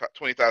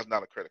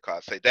 credit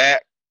card. Say,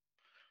 Dad,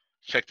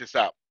 check this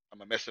out. I'm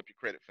gonna mess up your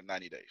credit for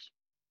 90 days.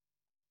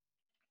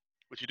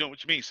 What you doing?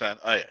 What you mean, son?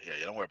 Oh yeah,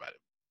 don't worry about it.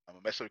 I'm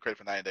gonna mess up your credit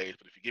for 90 days,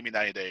 but if you give me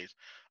 90 days,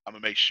 I'm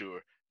gonna make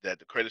sure that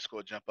the credit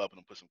score jump up and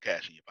I'm gonna put some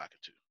cash in your pocket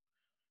too.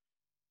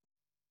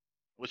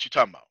 What you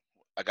talking about?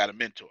 I got a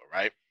mentor,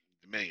 right?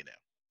 The millionaire.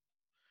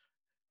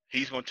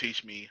 He's gonna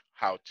teach me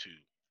how to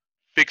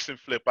fix and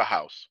flip a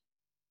house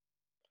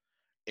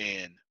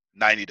in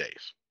 90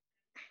 days.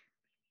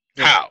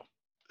 How?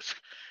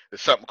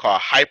 There's something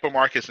called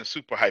hypermarkets and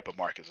super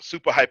hypermarkets. A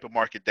super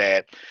hypermarket,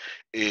 Dad,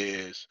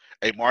 is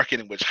a market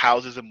in which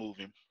houses are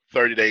moving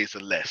 30 days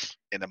or less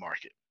in the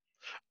market.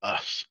 A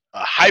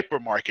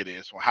hypermarket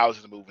is when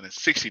houses are moving in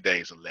 60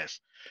 days or less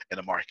in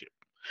the market.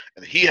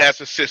 And he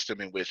has a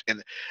system in which,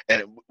 and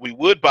we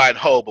would buy in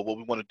whole, but what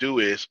we want to do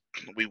is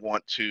we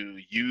want to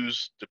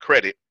use the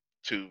credit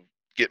to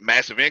get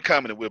massive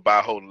income, and then we'll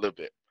buy whole in a little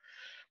bit.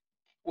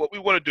 What we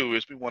want to do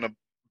is we want to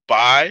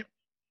buy,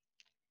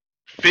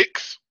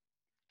 fix,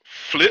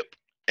 flip,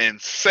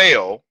 and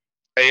sell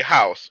a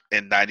house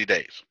in 90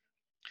 days.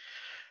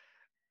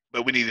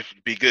 But we need it to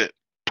be good.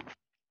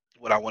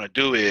 What I want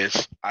to do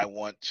is I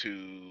want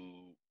to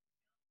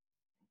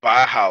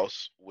buy a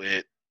house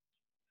with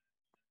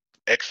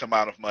X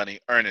amount of money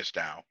earnest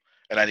down,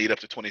 and I need up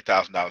to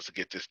 $20,000 to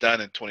get this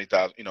done, and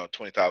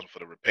 $20,000 for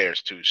the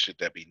repairs too, should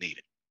that be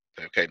needed.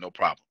 Okay, no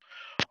problem.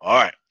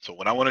 All right. So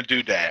when I want to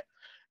do that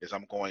is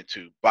I'm going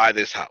to buy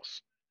this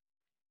house,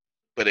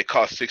 but it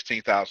costs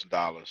 $16,000.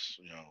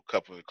 A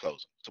couple of the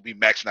closing. So we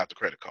maxing out the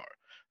credit card.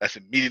 That's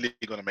immediately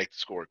going to make the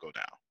score go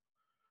down.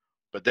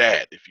 But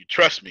Dad, if you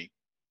trust me,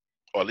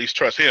 or at least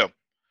trust him,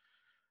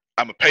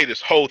 I'm gonna pay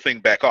this whole thing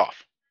back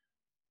off.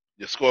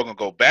 Your score gonna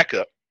go back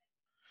up,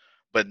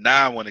 but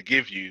now I want to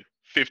give you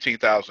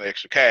 $15,000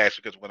 extra cash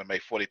because we're gonna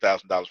make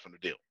 $40,000 from the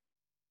deal.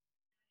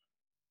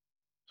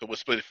 So we'll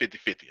split it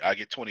 50-50. I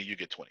get 20, you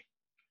get 20.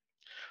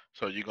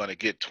 So you're gonna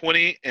get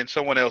 20 in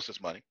someone else's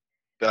money.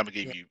 Then I'm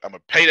gonna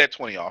pay that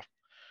 20 off.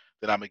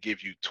 Then I'm gonna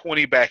give you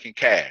 20 back in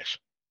cash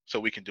so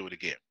we can do it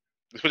again.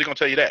 That's what he's gonna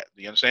tell you that.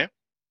 Do you understand?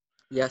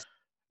 Yes.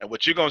 And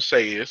what you're gonna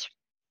say is,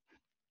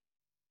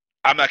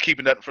 I'm not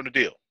keeping nothing from the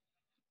deal.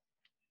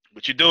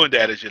 What you're doing,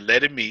 Dad, is you're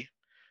letting me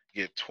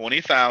get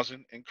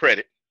 $20,000 in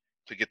credit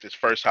to get this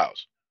first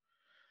house.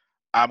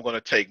 I'm going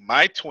to take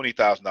my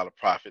 $20,000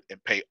 profit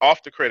and pay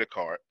off the credit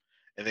card,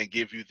 and then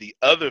give you the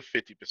other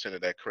 50% of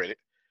that credit,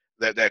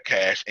 that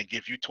cash, and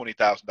give you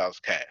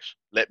 $20,000 cash.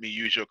 Let me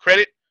use your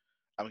credit.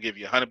 I'm going to give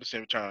you 100%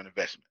 return on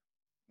investment.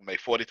 I'll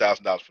make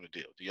 $40,000 from the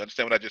deal. Do you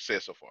understand what I just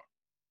said so far?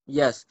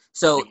 Yes.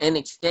 So in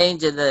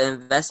exchange of the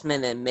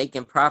investment and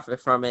making profit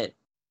from it,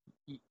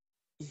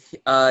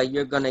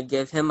 you're gonna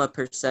give him a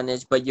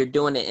percentage, but you're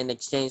doing it in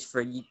exchange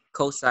for you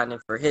co-signing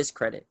for his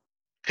credit.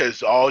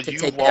 Because all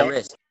you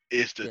want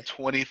is the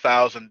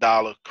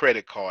 $20,000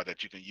 credit card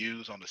that you can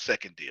use on the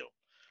second deal.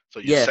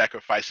 So you're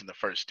sacrificing the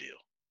first deal.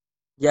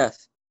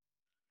 Yes.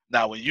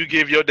 Now, when you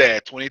give your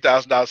dad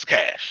 $20,000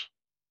 cash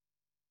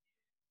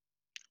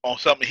on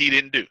something he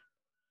didn't do,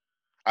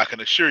 I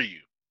can assure you,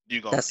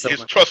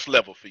 his trust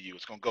level for you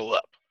is gonna go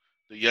up.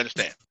 Do you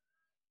understand?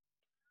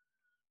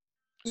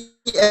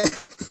 Yeah.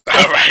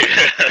 All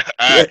right.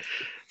 All right.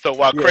 So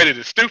while credit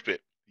is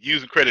stupid,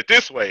 using credit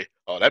this way,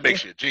 that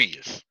makes you a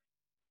genius.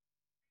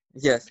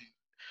 Yes.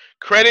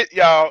 Credit,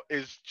 y'all,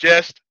 is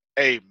just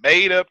a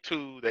made-up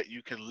tool that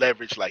you can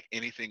leverage like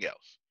anything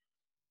else.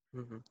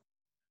 Mm-hmm.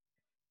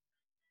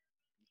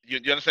 You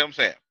understand what I'm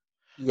saying?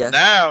 Yes.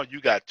 Now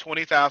you got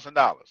 $20,000.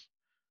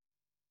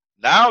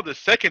 Now the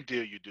second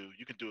deal you do,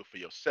 you can do it for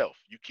yourself.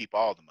 You keep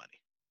all the money.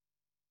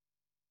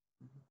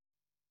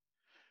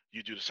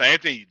 You do the same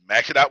thing. You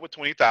max it out with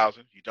 $20,000.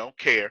 You don't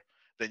care.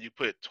 Then you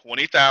put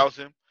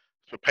 $20,000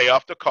 to pay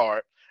off the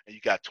card, and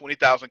you got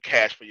 $20,000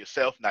 cash for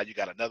yourself. Now you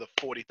got another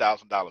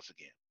 $40,000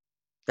 again.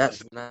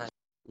 That's nice.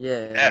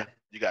 Yeah. Yeah.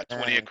 You got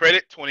 20 in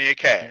credit, 20 in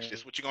cash.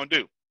 This is what you're gonna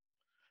do.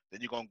 Then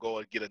you're gonna go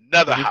and get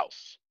another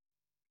house.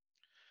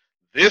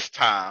 This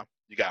time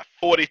you got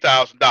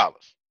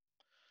 $40,000.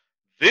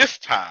 This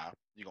time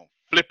you're gonna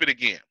flip it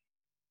again.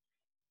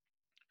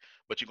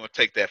 But you're gonna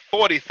take that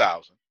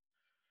 $40,000.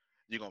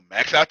 You're gonna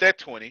max out that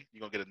 20.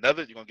 You're gonna get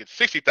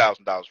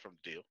 $60,000 from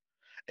the deal,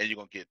 and you're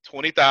gonna get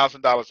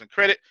 $20,000 in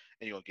credit,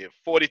 and you're gonna get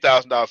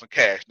 $40,000 in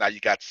cash. Now you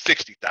got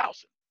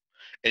 $60,000,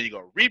 and you're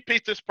gonna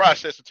repeat this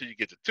process until you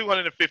get to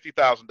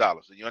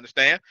 $250,000. Do you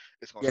understand?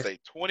 It's gonna stay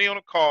 20 on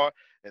a card,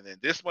 and then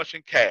this much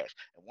in cash.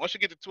 And once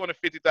you get to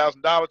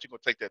 $250,000, you're gonna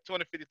take that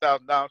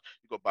 $250,000.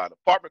 You go buy an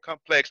apartment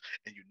complex,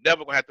 and you're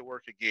never gonna have to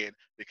work again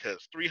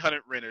because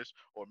 300 renters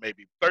or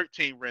maybe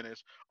 13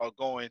 renters are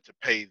going to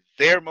pay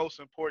their most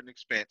important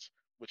expense,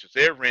 which is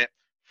their rent,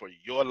 for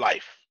your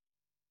life.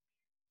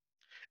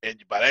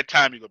 And by that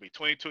time, you're going to be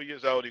 22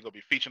 years old. You're going to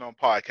be featured on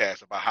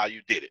podcasts about how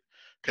you did it.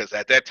 Because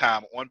at that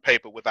time, on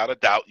paper, without a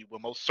doubt, you will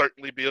most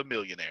certainly be a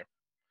millionaire,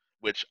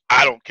 which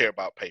I don't care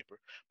about paper.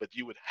 But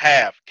you would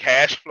have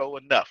cash flow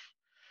enough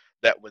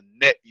that would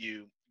net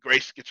you.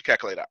 Grace, get your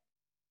calculator out.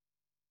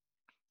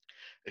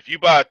 If you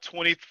buy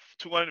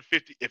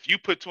if you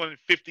put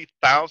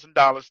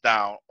 $250,000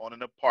 down on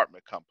an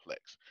apartment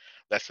complex,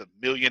 that's $1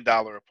 million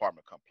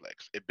apartment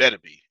complex. It better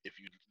be. If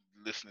you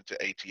listening to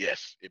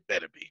ATS, it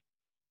better be.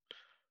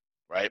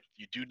 Right?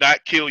 You do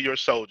not kill your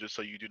soldiers,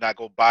 so you do not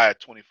go buy a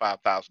 $25,000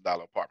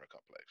 apartment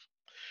complex.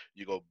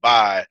 You go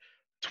buy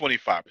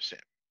 25%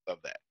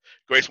 of that.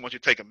 Grace, I want you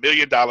to take $1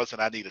 million,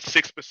 and I need a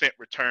 6%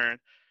 return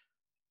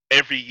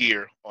every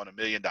year on $1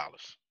 million.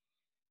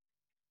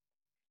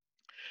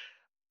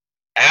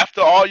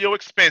 After all your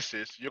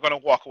expenses, you're going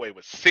to walk away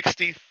with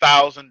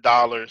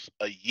 $60,000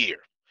 a year.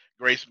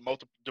 Grace,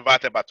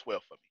 divide that by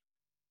 12 for me.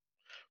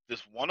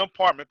 This one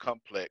apartment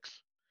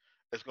complex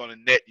is going to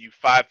net you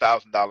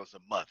 $5,000 a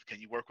month. Can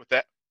you work with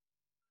that?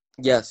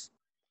 Yes.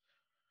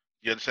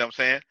 You understand what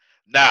I'm saying?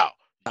 Now,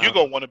 you're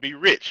going to want to be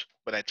rich,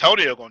 but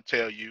Antonio going to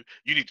tell you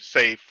you need to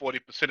save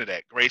 40% of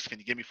that. Grace, can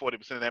you give me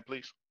 40% of that,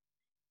 please?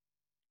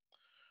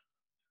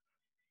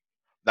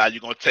 Now,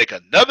 you're going to take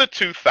another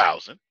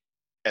 $2,000,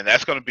 and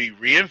that's going to be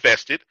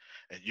reinvested,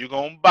 and you're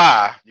going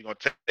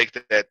to take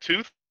that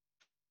 $2,000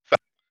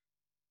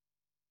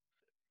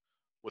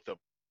 with the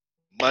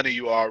money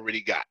you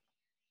already got.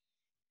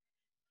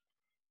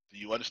 Do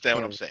you understand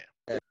what I'm saying?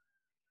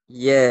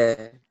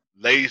 Yeah.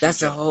 Ladies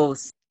That's and a whole.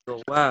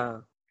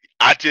 Wow.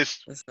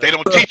 They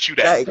don't teach you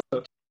that.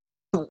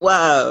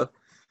 Wow.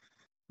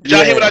 Did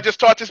y'all hear what I Yeah. just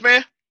taught this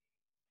man?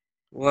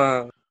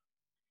 Wow.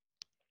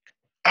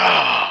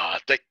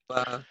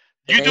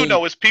 You do Hey,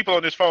 know it's people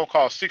on this phone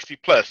call 60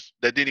 plus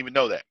that didn't even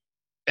know that.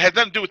 It has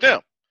nothing to do with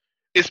them.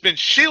 It's been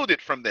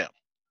shielded from them.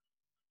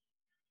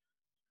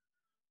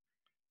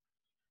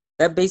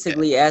 that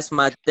basically asked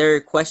my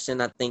third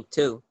question, I think,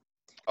 too.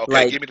 Okay,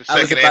 Like, give me the I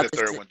was second and about the to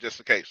third say, one just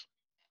in case.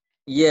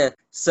 yeah.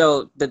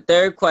 So the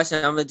third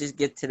question, I'm gonna just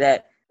get to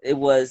that. It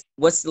was,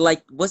 what's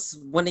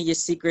one of your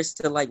secrets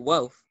to like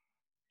wealth?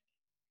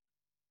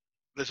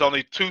 There's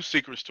only two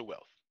secrets to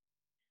wealth.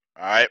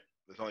 All right?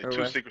 There's only All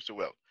two right. secrets to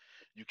wealth.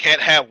 You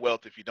can't have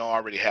wealth if you don't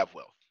already have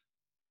wealth.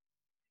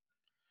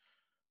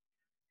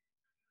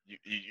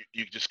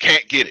 You just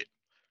can't get it.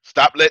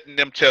 Stop letting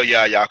them tell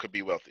y'all could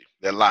be wealthy.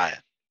 They're lying.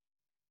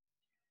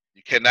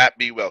 You cannot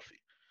be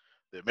wealthy.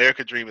 The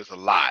American dream is a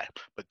lie.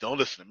 But don't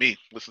listen to me.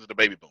 Listen to the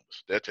baby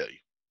boomers. They'll tell you.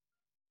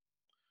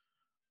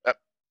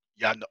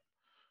 Y'all know.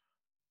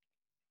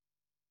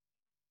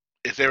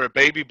 Is there a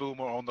baby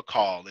boomer on the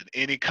call in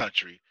any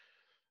country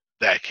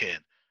that can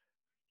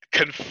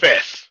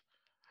confess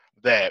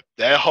that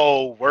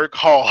whole work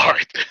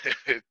hard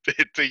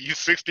till you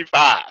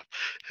 65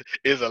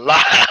 is a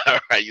lie?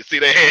 Right? You see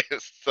their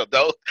hands. So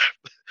don't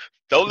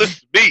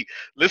listen to me.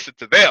 Listen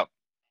to them.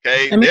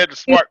 Okay, I mean, they're the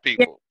smart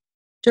people.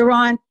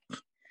 Jerron,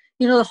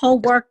 the whole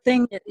work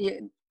thing,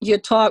 you're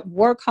taught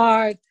work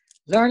hard,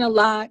 learn a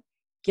lot,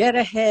 get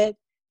ahead,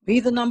 be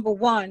the number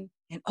one.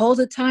 And all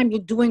the time you're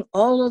doing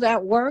all of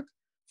that work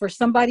for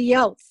somebody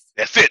else.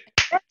 That's it.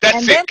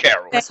 That's it,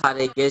 Carol. That's how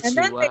they get And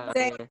you. then they Wow.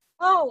 say,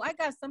 oh, I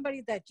got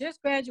somebody that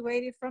just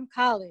graduated from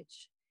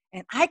college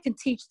and I can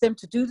teach them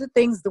to do the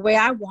things the way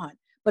I want.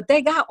 But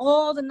they got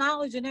all the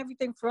knowledge and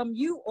everything from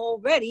you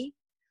already.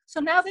 So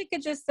now they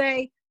could just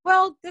say,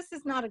 well, this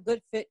is not a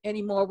good fit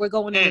anymore. We're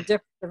going in a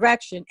different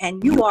direction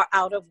and you are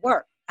out of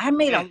work. I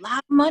made a lot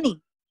of money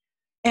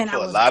and For I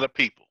a was lot of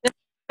people.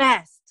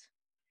 fast.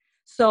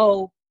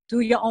 So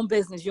do your own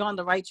business. You're on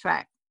the right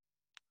track.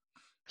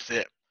 That's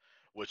it.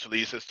 Which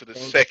leads us to the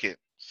second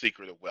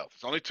secret of wealth.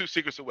 There's only two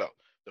secrets of wealth.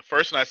 The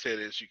first one I said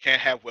is you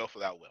can't have wealth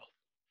without wealth.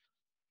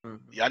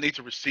 Mm-hmm. Y'all need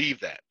to receive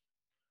that.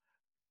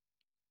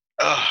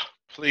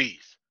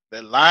 Please.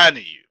 They're lying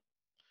to you.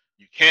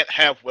 You can't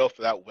have wealth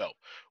without wealth.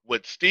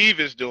 What Steve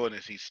is doing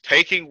is he's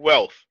taking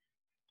wealth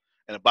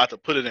and about to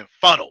put it in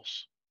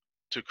funnels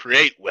to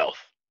create wealth.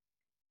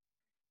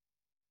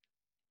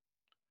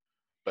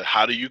 But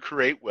how do you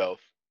create wealth?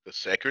 The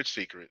secret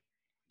secret,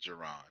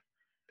 Jerron,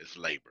 is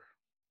labor.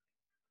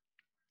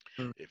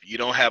 If you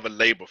don't have a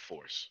labor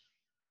force,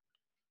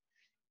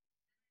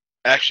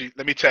 actually,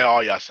 let me tell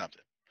all y'all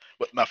something.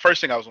 But my first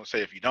thing I was going to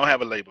say, if you don't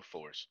have a labor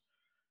force,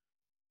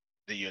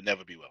 then you'll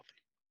never be wealthy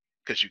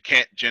because you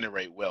can't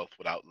generate wealth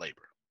without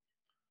labor.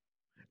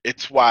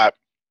 It's why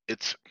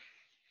it's.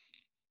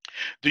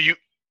 Do you?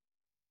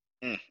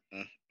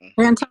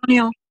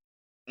 Antonio.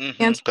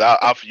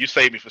 You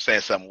saved me for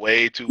saying something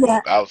way too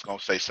woke. I was going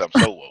to say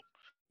something so woke.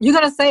 You're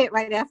going to say it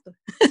right after.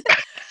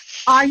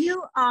 Are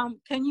you,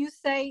 can you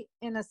say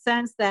in a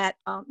sense that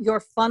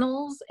your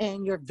funnels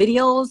and your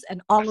videos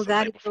and all of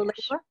that is your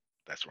labor?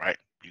 That's right.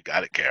 You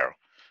got it, Carol.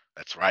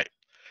 That's right.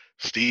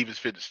 Steve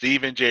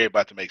and Jerry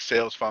about to make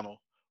sales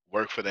funnel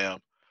work for them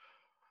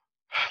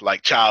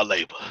like child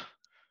labor,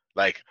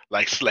 like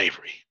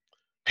slavery,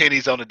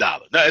 pennies on the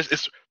dollar. No,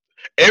 it's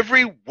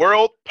every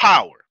world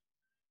power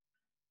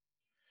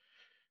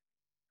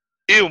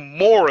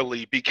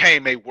immorally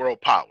became a world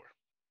power.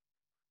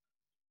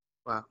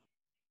 Wow.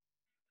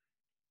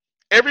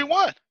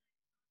 Everyone.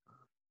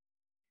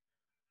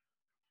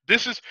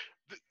 This is.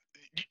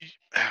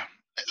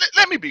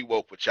 Let me be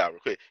woke with y'all real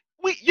quick.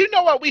 You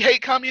know what? We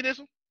hate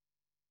communism.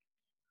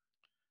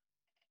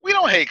 We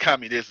don't hate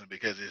communism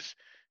because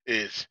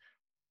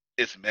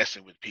it's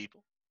messing with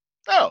people.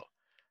 No,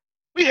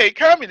 we hate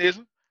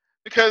communism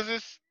because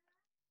it's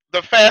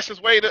the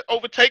fastest way to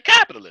overtake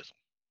capitalism.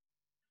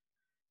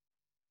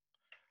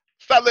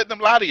 Stop letting them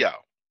lie to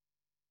y'all.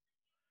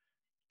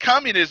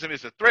 Communism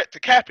is a threat to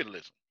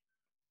capitalism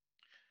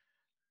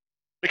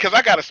because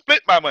I got to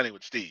split my money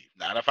with Steve.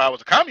 Not if I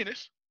was a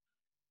communist.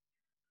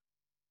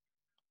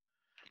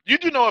 You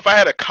do know if I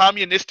had a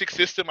communistic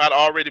system, I'd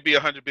already be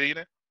 100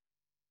 billionaire.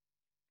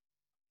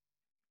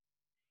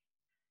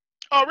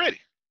 Already.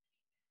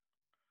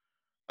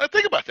 Now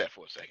think about that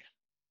for a second.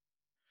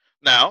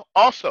 Now,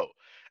 also,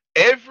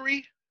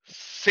 every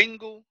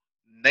single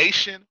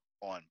nation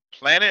on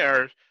planet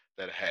Earth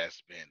that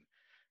has been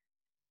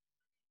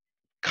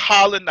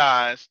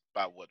colonized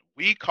by what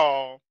we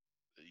call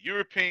the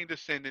European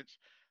descendants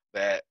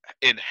that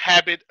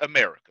inhabit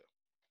America.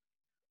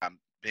 I'm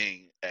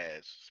being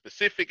as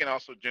specific and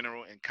also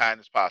general and kind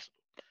as possible.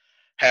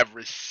 Have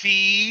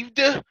received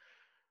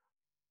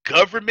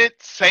government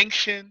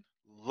sanctioned,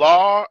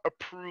 law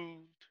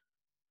approved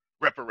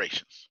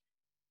reparations.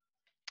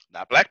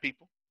 Not black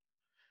people.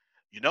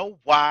 You know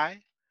why?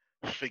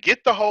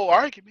 Forget the whole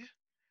argument.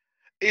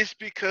 It's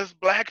because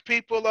black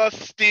people are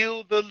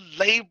still the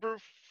labor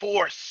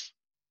force.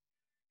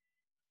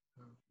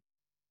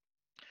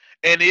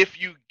 And if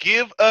you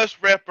give us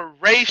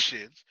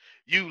reparations,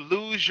 you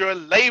lose your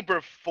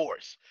labor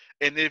force.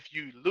 And if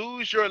you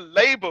lose your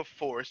labor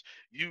force,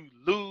 you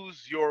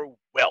lose your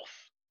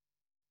wealth.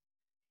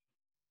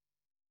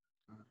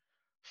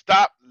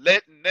 Stop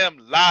letting them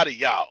lie to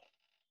y'all.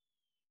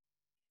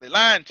 They're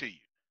lying to you.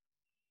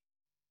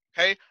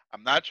 Okay?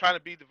 I'm not trying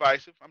to be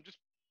divisive. I'm just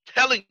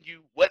telling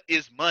you what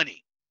is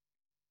money.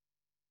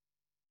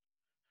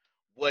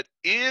 What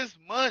is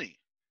money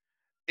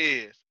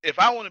is, if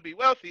I want to be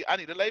wealthy, I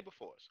need a labor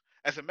force.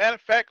 As a matter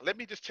of fact, let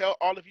me just tell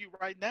all of you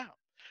right now,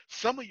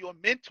 some of your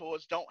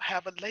mentors don't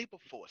have a labor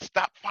force.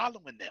 Stop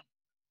following them.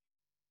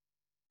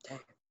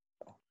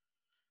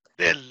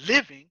 They're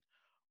living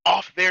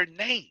off their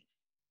name.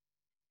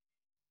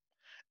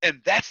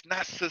 And that's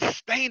not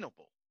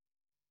sustainable.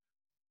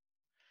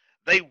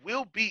 They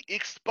will be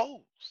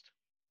exposed.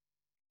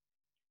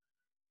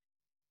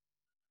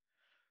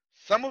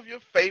 Some of your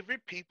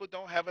favorite people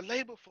don't have a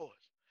labor force.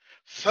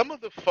 Some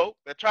of the folk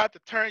that tried to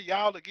turn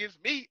y'all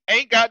against me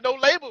ain't got no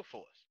labor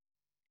force.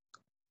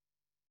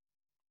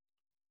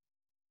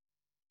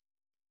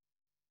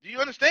 Do you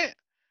understand?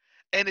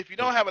 And if you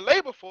don't have a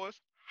labor force,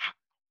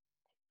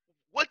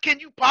 what can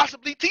you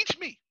possibly teach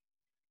me?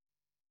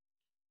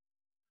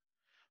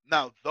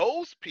 Now,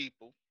 those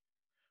people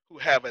who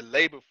have a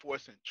labor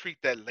force and treat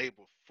that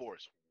labor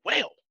force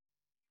well,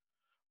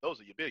 those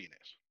are your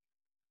billionaires.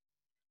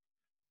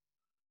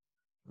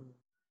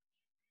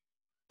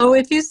 So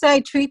if you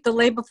say treat the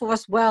labor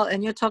force well,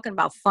 and you're talking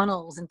about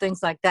funnels and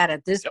things like that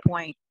at this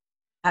point,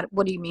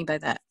 what do you mean by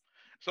that?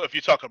 So if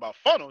you're talking about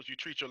funnels, you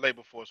treat your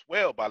labor force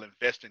well by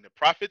investing the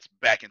profits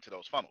back into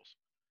those funnels.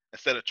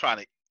 Instead of trying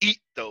to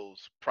eat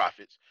those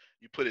profits,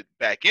 you put it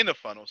back in the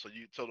funnel so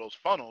those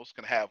funnels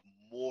can have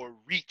more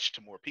reach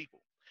to more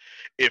people.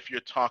 If you're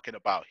talking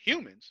about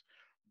humans,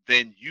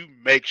 then you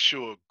make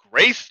sure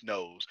Grace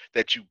knows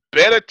that you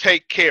better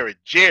take care of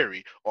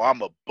Jerry or I'm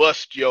going to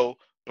bust your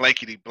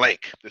blankety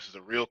blank. This is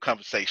a real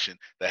conversation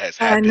that has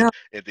happened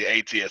in the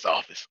ATS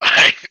office.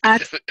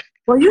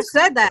 Well, you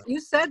said that. You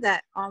said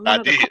that on one I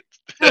of the did.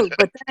 calls too.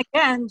 But then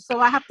again, so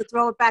I have to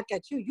throw it back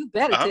at you. You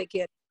better take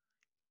it.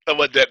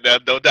 No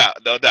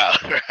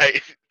doubt,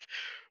 right?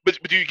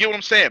 But you get what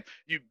I'm saying?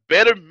 You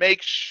better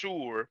make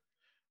sure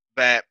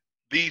that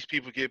these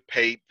people get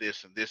paid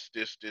this and this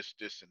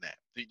and that.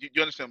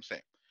 You understand what I'm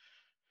saying?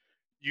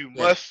 You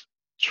must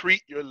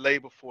treat your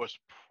labor force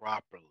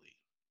properly.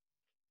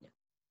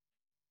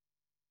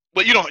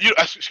 But you don't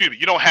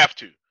have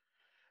to.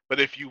 But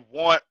if you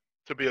want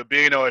to be a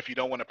billionaire, or if you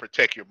don't want to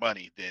protect your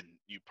money, then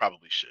you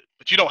probably should.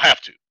 But you don't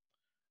have to.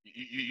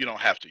 You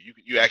don't have to.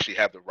 You actually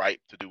have the right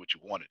to do what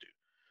you want to do.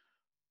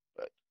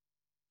 But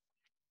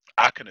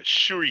I can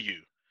assure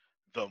you,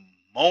 the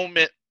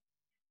moment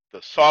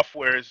the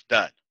software is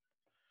done,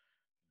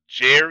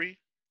 Jerry,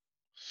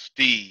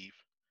 Steve,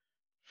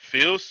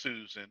 Phil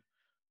Susan,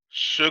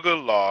 Sugar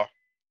Law,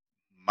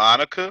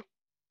 Monica,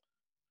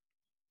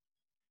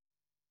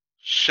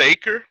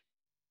 Shaker,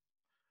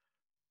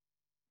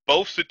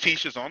 both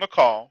Satishas on the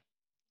call,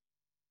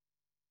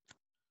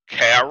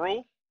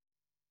 Carol,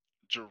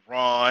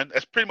 Jerron,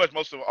 that's pretty much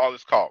most of all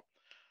this call.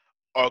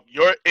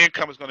 Your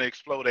income is going to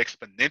explode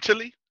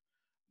exponentially,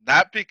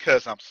 not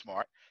because I'm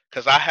smart,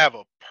 because I have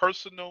a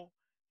personal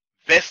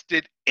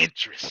vested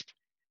interest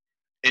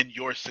in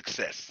your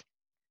success.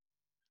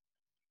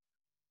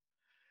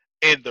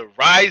 And the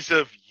rise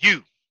of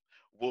you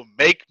will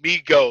make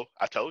me go,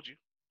 I told you,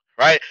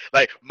 right?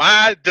 Like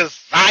my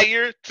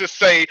desire to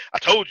say, I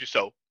told you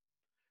so,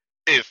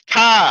 is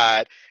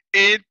tied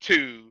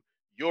into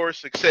your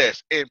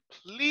success. And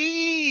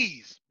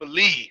please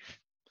believe,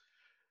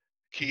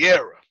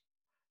 Kiera,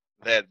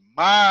 that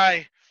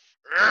my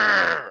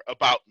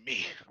about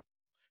me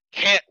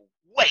can't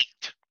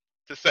wait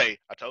to say,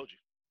 I told you.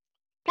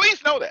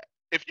 Please know that.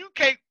 If you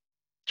can't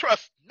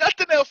trust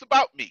nothing else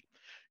about me,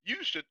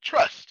 you should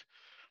trust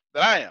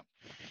that I am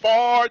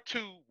far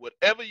too,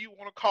 whatever you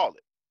want to call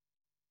it,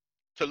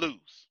 to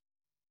lose.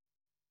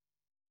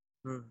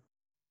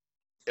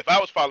 If I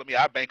was following me,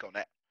 I'd bank on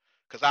that.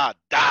 Because I'll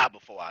die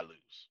before I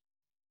lose.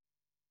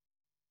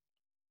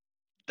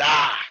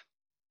 Die.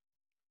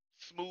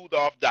 Smooth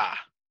off die.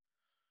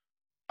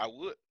 I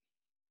would.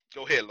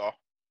 Go ahead, Law.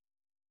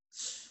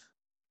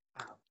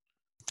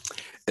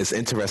 It's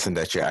interesting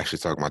that you're actually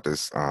talking about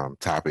this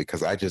topic,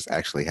 because I just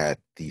actually had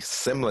the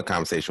similar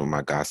conversation with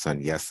my godson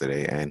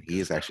yesterday, and he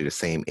is actually the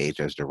same age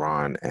as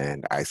Jerron,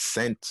 and I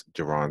sent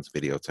Jerron's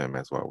video to him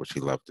as well, which he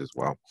loved as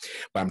well.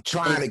 But I'm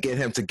trying to get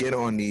him to get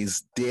on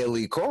these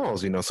daily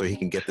calls, so he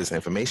can get this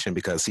information,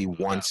 because he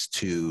wants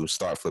to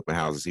start flipping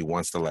houses. He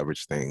wants to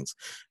leverage things,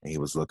 and he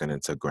was looking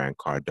into Grant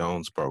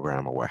Cardone's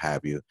program or what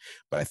have you.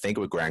 But I think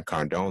with Grant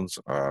Cardone's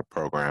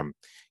program,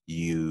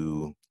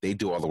 they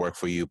do all the work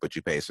for you, but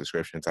you pay a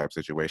subscription type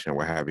situation,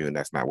 what have you, and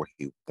that's not what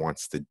he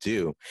wants to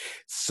do.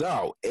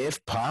 So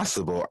if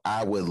possible,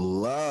 I would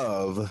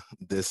love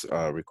this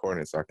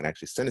recording so I can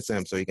actually send it to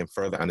him so he can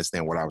further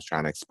understand what I was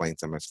trying to explain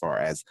to him as far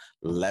as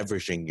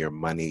leveraging your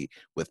money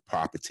with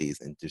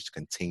properties and just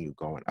continue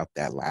going up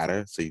that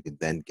ladder so you can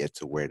then get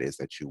to where it is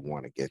that you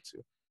want to get to.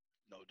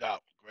 No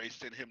doubt. Grace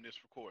sent him this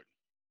recording.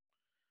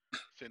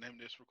 Send him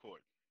this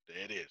recording. There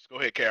it is. Go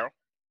ahead, Carol.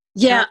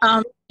 Yeah,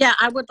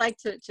 I would like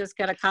to just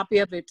get a copy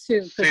of it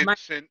too, because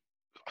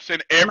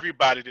Send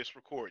everybody this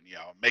recording,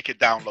 y'all. Make it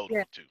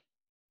downloadable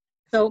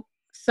too.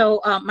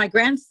 So my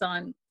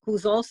grandson,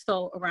 who's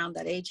also around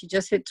that age, he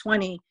just hit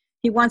 20.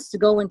 He wants to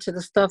go into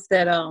the stuff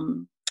that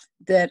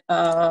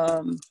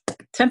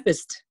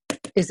Tempest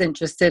is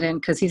interested in,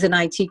 because he's an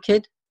IT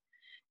kid,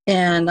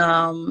 and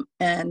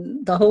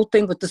the whole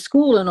thing with the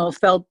school and all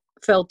fell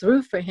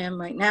through for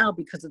him right now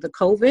because of the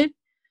COVID.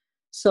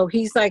 So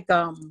he's like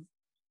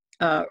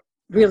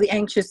really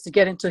anxious to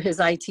get into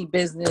his IT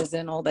business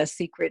and all that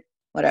secret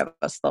whatever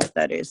stuff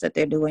that is that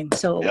they're doing.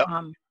 So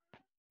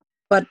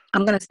but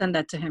I'm gonna send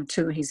that to him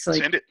too. He's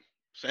like,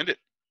 send it.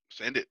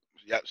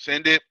 Yeah,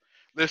 send it.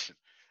 Listen,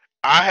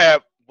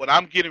 what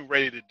I'm getting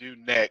ready to do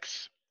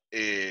next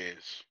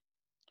is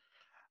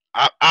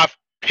I've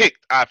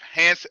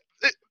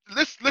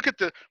let's look at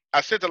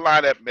I sent the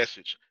line up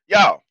message.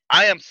 Y'all,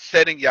 I am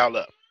setting y'all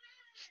up.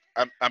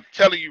 I'm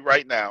telling you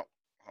right now.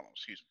 Hold on,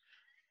 excuse me.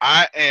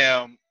 I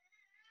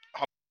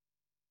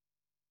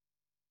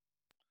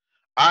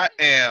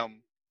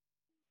am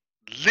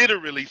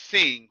literally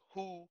seeing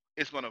who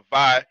is going to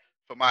vie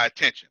for my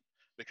attention,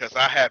 because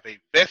I have a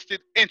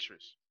vested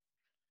interest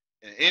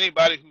in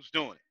anybody who's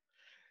doing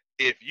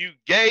it. If you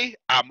gay,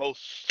 I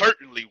most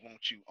certainly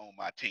want you on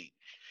my team.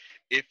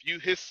 If you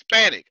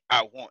Hispanic,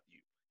 I want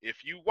you.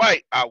 If you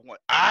white, I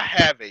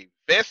have a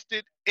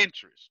vested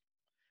interest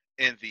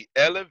in the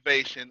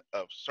elevation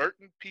of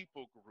certain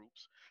people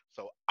groups,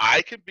 so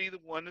I can be the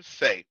one to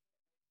say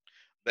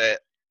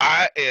that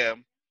I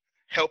am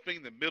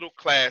helping the middle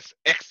class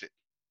exit.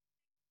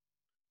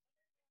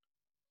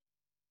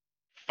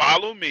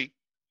 Follow me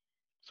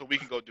so we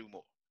can go do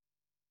more.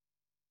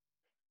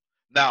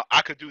 Now,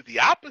 I could do the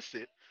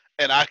opposite,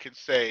 and I can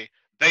say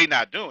they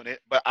not doing it,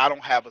 but I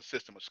don't have a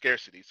system of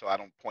scarcity, so I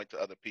don't point to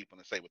other people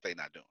and say what they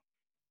not doing.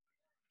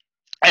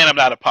 And I'm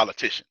not a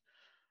politician,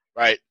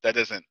 right? That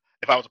doesn't.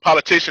 If I was a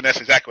politician, that's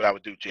exactly what I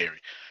would do, Jerry.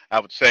 I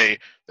would say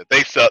that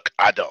they suck,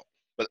 I don't.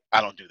 But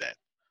I don't do that.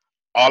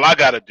 All I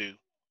got to do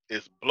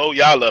is blow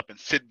y'all up and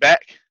sit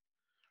back.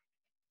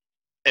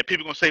 And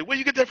people going to say, where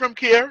you get that from,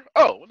 Kier?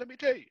 Oh, well, let me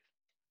tell you.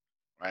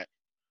 Right?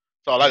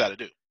 That's all I got to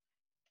do.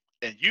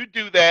 And you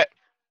do that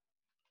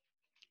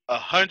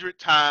 100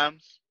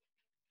 times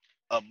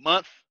a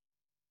month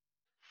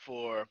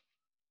for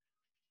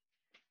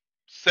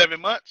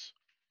 7 months,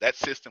 that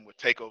system would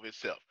take over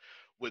itself.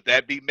 Would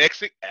that be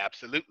Mexican?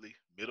 Absolutely.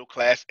 Middle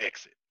class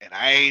exit. And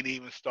I ain't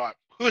even start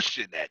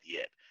pushing that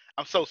yet.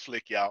 I'm so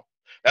slick, y'all.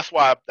 That's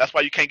why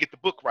you can't get the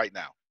book right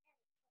now.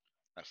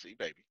 I see,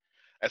 baby.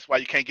 That's why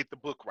you can't get the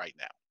book right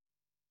now.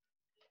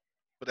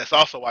 But that's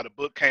also why the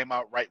book came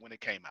out right when it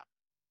came out.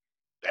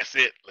 That's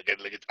it. Look at.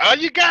 Oh,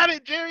 you got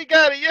it. Jerry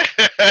got it.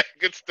 Yeah.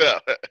 Good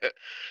stuff.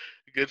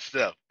 Good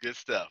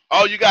stuff.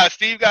 Oh, you got it.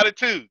 Steve got it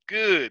too.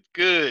 Good.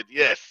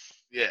 Yes.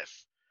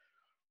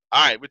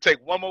 All right, we'll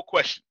take one more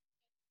question.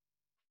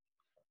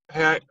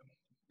 Hey, I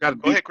got a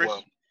Go ahead, Chris.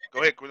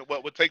 Go ahead.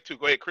 We'll take two.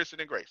 Go ahead, Chris and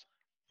then Grace.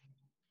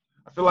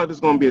 I feel like this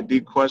is going to be a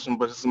deep question,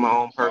 but this is my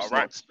own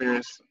personal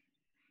experience.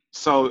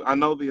 So I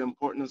know the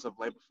importance of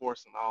labor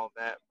force and all of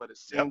that, but it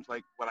seems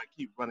like what I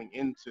keep running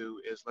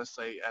into is, let's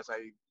say, as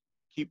I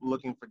keep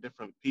looking for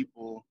different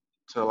people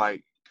to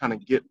like kind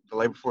of get the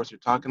labor force you're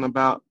talking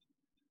about,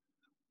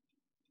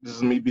 this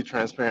is me be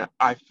transparent.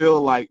 I feel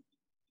like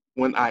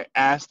when I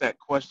ask that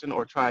question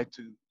or try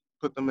to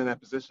put them in that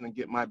position and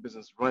get my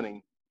business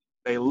running,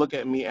 they look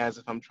at me as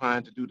if I'm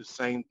trying to do the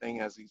same thing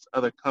as these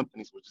other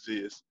companies, which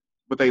is,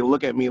 but they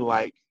look at me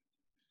like,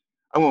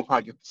 I won't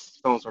probably get the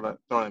stones thrown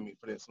at me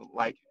for this,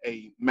 like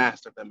a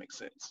master, if that makes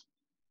sense.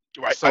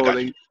 Right. So I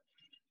got you.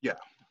 Yeah.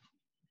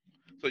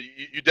 So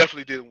you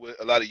definitely dealing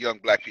with a lot of young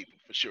black people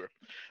for sure.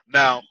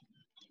 Now,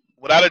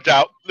 without a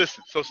doubt,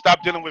 listen. So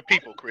stop dealing with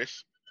people,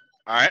 Chris.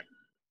 All right.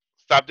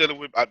 Stop dealing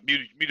with. I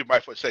muted my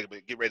for a second,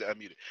 but get ready to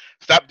unmute it.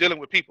 Stop dealing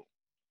with people.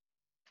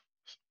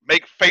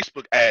 Make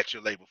Facebook ads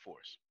your labor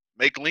force.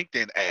 Make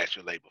LinkedIn ads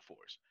your labor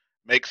force.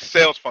 Make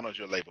sales funnels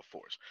your labor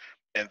force.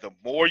 And the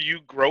more you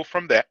grow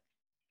from that,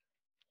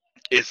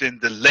 is in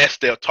the less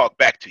they'll talk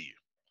back to you.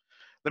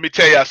 Let me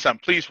tell y'all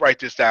something. Please write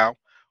this down.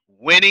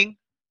 Winning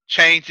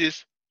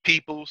changes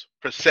people's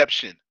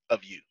perception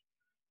of you.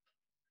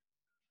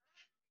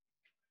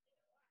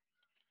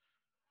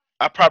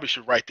 I probably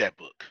should write that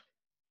book.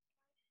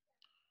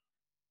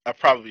 I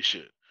probably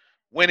should.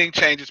 Winning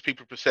changes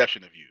people's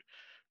perception of you.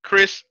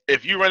 Chris,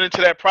 if you run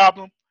into that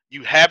problem,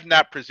 you have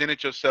not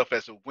presented yourself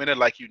as a winner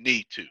like you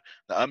need to.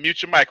 Now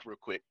unmute your mic real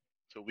quick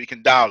so we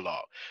can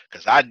dialogue,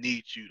 because I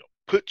need you to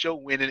put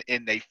your winning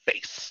in their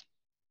face.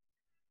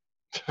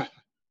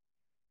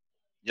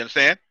 You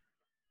understand?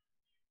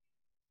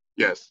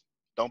 Yes.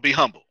 Don't be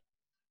humble.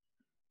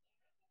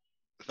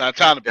 It's not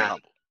time to be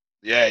humble.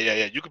 Yeah.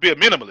 You could be a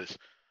minimalist.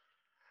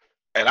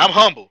 And I'm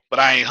humble, but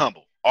I ain't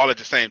humble all at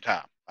the same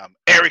time. I'm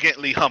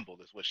arrogantly humble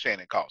is what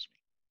Shannon calls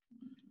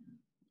me.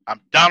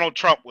 I'm Donald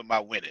Trump with my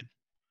winning.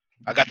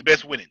 I got the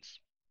best winnings.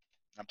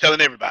 I'm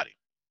telling everybody.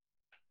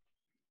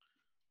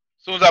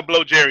 As soon as I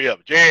blow Jerry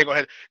up, Jerry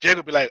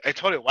gonna be like, "Hey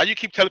Tony, why you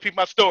keep telling people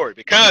my story?"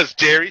 Because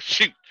Jerry,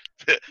 shoot,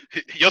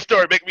 your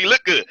story make me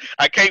look good.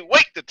 I can't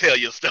wait to tell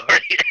your story.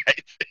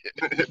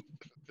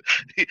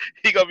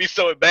 he gonna be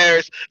so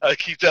embarrassed.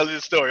 Keep telling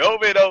his story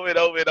over and over and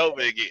over and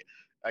over again.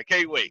 I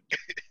can't wait.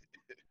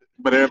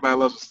 But everybody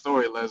loves a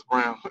story, Les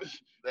Brown.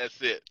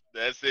 That's it,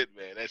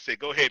 man. That's it.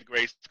 Go ahead,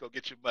 Grace. Go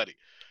get your money.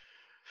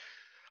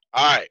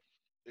 All right.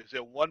 Is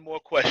there one more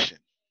question?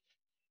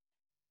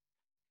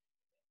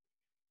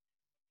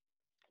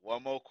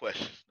 One more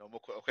question. No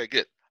more. Okay,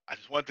 good. I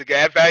just wanted to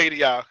add value to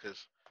y'all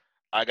because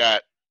I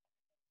got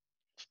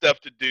stuff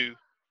to do.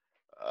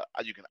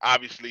 You can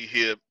obviously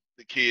hear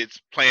the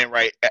kids playing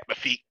right at my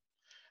feet.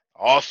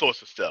 All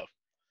sorts of stuff.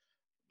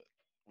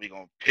 We're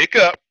going to pick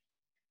up.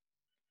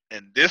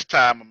 And this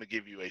time, I'm going to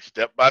give you a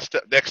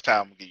step-by-step. Next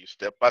time, I'm going to give you a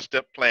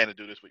step-by-step plan to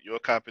do this with your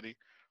company,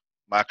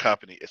 my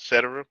company,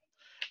 etc.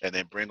 And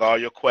then bring all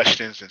your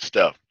questions and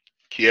stuff.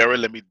 Kiara,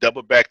 let me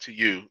double back to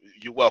you.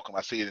 You're welcome.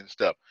 I see it and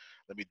stuff.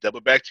 Let me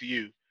double back to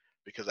you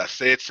because I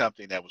said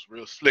something that was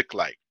real slick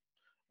like.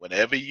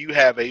 Whenever you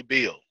have a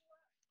bill,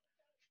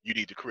 you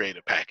need to create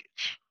a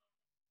package.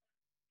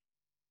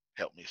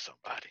 Help me,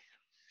 somebody.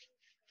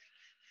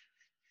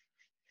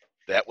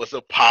 That was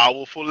a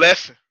powerful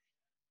lesson.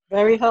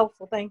 Very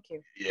helpful. Thank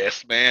you.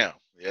 Yes, ma'am.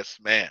 Yes,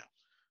 ma'am.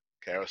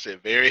 Carol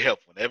said very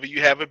helpful. Whenever you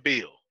have a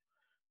bill,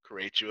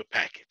 create you a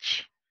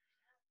package.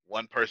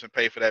 One person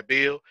pay for that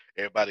bill.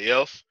 Everybody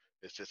else,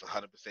 it's just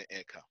 100%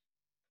 income.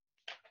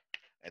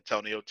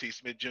 Antonio T.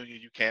 Smith Jr.,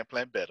 you can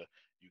plan better.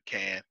 You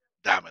can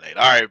dominate.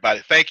 All right,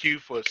 everybody. Thank you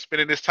for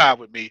spending this time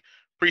with me.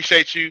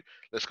 Appreciate you.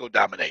 Let's go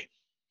dominate.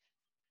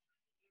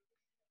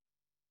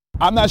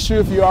 I'm not sure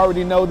if you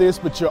already know this,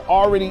 but you're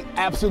already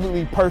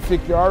absolutely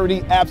perfect. You're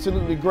already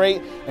absolutely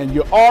great. And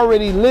you're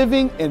already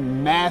living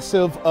in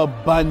massive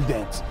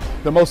abundance.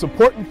 The most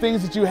important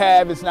things that you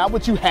have is not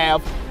what you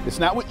have. It's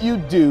not what you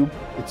do.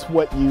 It's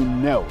what you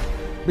know.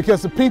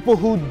 Because the people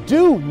who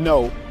do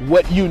know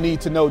what you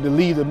need to know to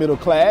lead the middle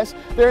class,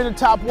 they're in the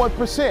top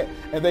 1%,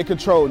 and they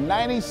control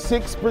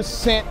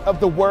 96%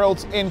 of the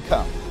world's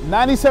income.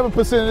 97%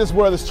 of this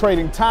world is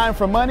trading time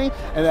for money,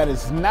 and that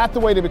is not the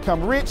way to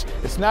become rich,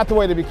 it's not the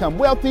way to become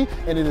wealthy,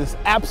 and it is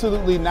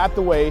absolutely not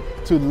the way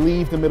to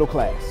leave the middle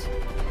class.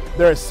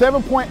 There are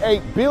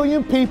 7.8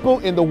 billion people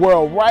in the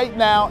world right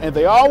now, and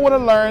they all want to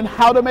learn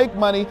how to make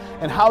money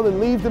and how to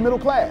leave the middle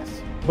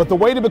class. But the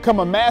way to become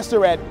a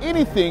master at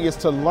anything is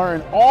to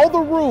learn all the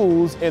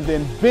rules and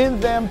then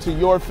bend them to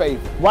your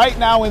favor. Right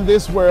now in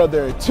this world,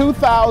 there are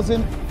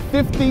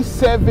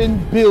 2,057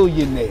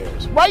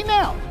 billionaires. Right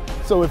now.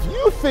 So if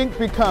you think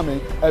becoming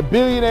a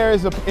billionaire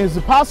is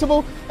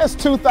impossible, that's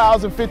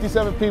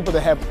 2,057 people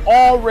that have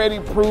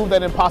already proved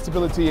that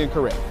impossibility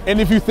incorrect.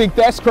 And if you think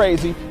that's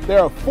crazy, there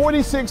are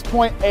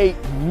 46.8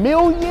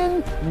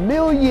 million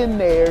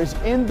millionaires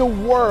in the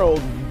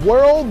world,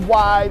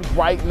 worldwide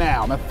right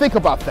now. Now think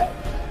about that.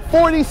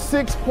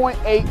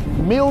 46.8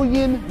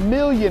 million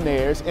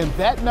millionaires, and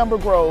that number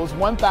grows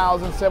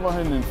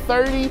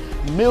 1,730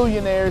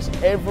 millionaires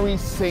every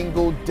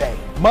single day.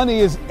 Money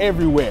is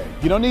everywhere.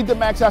 You don't need to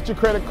max out your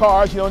credit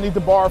cards. You don't need to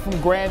borrow from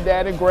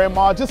granddad and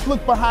grandma. Just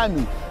look behind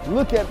me.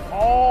 Look at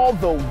all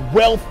the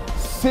wealth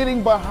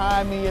sitting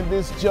behind me in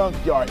this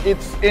junkyard.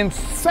 It's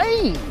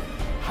insane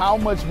how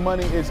much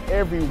money is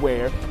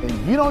everywhere, and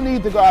you don't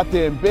need to go out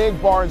there and beg,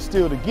 borrow, and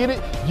steal to get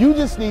it. You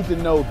just need to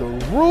know the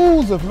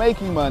rules of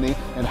making money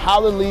and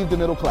how to leave the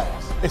middle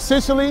class.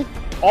 Essentially,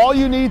 all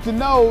you need to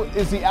know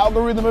is the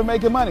algorithm of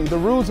making money, the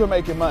rules of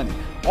making money.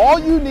 All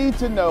you need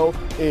to know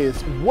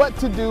is what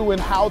to do and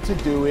how to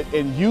do it,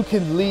 and you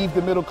can leave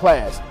the middle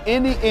class.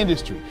 Any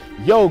industry,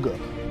 yoga,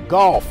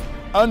 golf,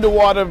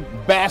 underwater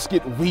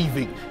basket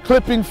weaving,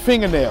 clipping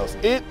fingernails,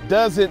 it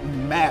doesn't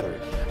matter.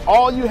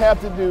 All you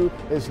have to do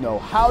is know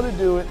how to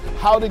do it,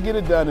 how to get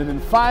it done, and then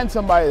find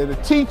somebody to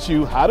teach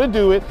you how to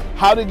do it,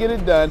 how to get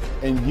it done,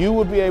 and you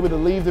will be able to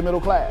leave the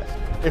middle class.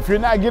 If you're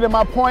not getting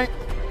my point,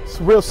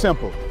 it's real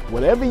simple.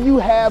 Whatever you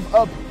have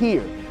up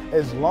here,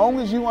 as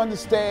long as you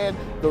understand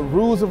the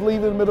rules of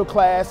leaving the middle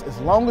class, as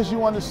long as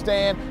you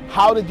understand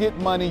how to get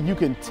money, you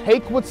can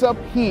take what's up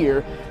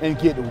here and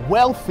get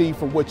wealthy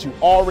from what you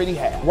already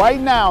have.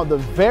 Right now, the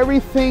very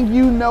thing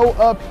you know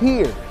up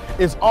here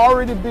is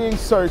already being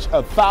searched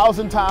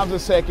 1,000 times a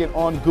second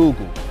on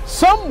Google.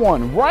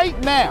 Someone right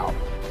now,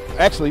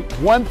 actually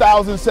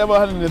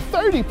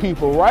 1,730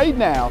 people right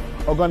now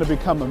are going to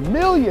become a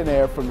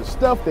millionaire from the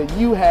stuff that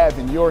you have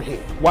in your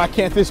head. Why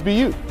can't this be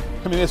you?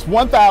 I mean, it's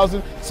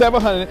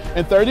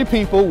 1,730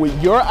 people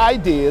with your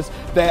ideas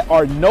that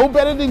are no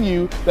better than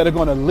you, that are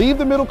going to leave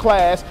the middle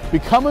class,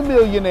 become a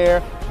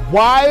millionaire.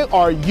 Why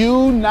are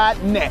you not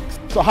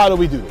next? So how do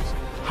we do this?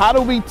 How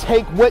do we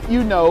take what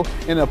you know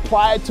and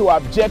apply it to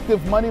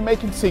objective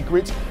money-making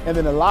secrets and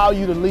then allow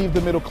you to leave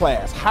the middle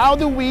class? How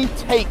do we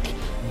take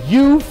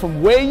you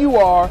from where you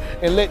are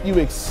and let you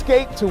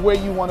escape to where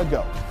you want to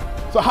go?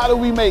 So how do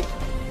we make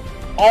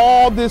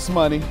all this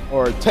money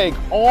or take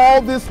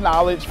all this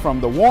knowledge from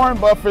the Warren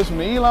Buffetts,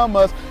 from Elon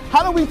Musk,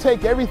 How do we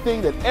take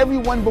everything that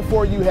everyone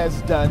before you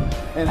has done,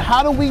 and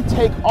how do we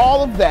take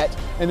all of that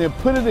and then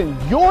put it in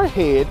your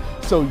head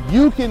so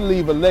you can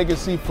leave a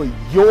legacy for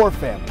your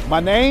family? My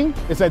name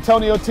is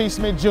Antonio T.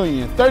 Smith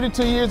Jr.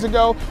 32 years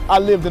ago, I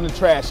lived in a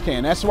trash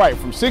can. That's right,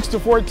 from 6 to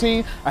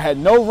 14, I had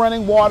no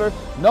running water,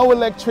 no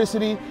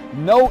electricity,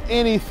 no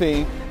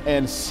anything,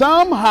 and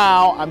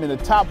somehow I'm in the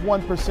top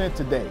 1%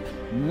 today.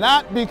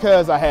 Not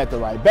because I had the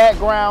right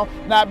background,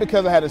 not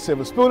because I had a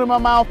silver spoon in my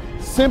mouth,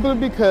 simply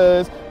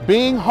because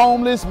being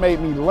homeless made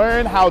me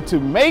learn how to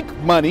make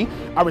money.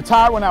 I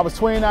retired when I was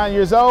 29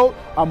 years old.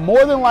 I'm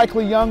more than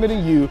likely younger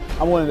than you.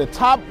 I'm one of the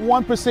top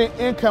 1%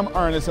 income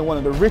earners in one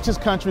of the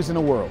richest countries in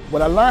the world.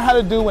 What I learned how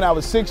to do when I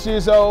was 6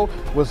 years old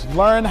was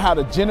learn how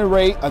to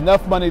generate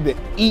enough money to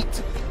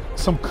eat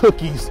some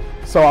cookies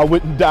so I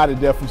wouldn't die to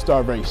death from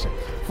starvation.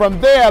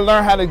 From there, I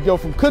learned how to go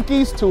from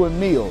cookies to a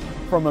meal.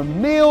 From a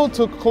meal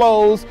to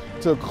clothes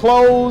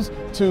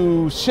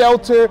to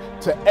shelter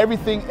to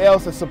everything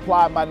else that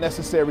supplied my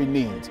necessary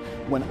needs.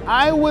 When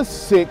I was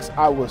 6,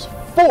 I was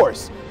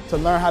forced to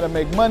learn how to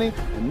make money,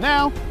 and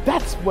now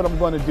that's what I'm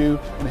going to do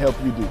and help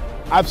you do.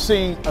 I've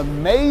seen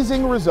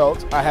amazing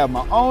results. I have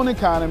my own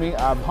economy,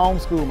 I've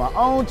homeschooled my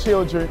own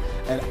children,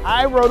 and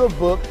I wrote a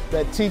book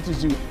that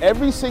teaches you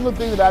every single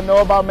thing that I know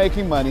about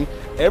making money,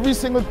 every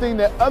single thing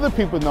that other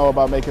people know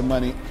about making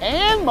money,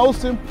 and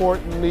most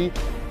importantly,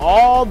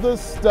 all the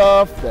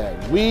stuff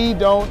that we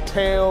don't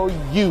tell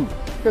you.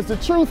 Because the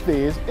truth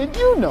is, and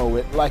you know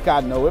it like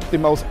I know it, the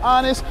most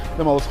honest,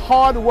 the most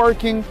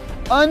hardworking,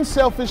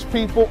 unselfish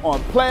people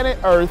on planet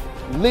Earth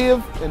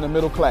live in the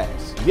middle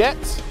class. Yet,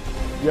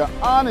 your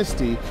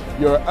honesty,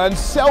 your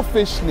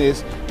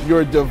unselfishness,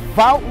 your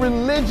devout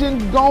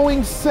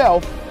religion-going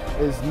self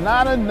is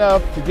not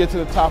enough to get to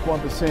the top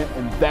 1%,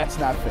 and that's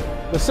not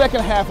fair. The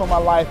second half of my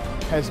life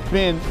has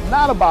been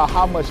not about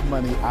how much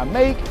money I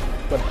make,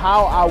 but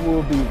how I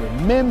will be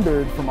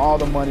remembered from all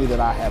the money that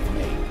I have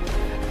made.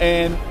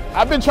 And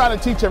I've been trying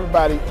to teach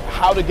everybody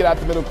how to get out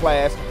the middle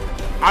class.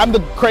 I'm the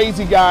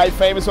crazy guy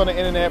famous on the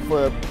internet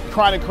for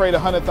trying to create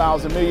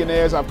 100,000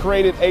 millionaires. I've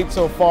created 8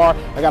 so far.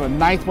 I got a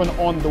 9th one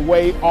on the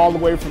way, all the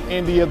way from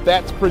India.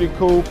 That's pretty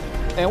cool.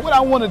 And what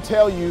I want to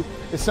tell you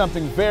is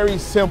something very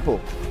simple.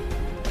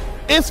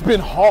 It's been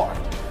hard.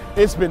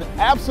 It's been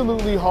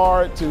absolutely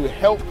hard to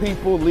help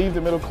people leave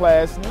the middle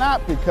class,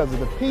 not because of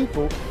the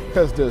people,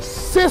 because the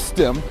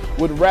system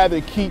would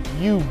rather keep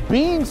you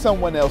being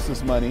someone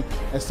else's money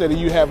instead of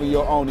you having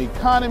your own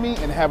economy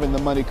and having the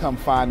money come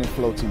find and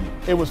flow to you.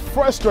 It was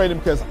frustrating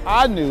because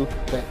I knew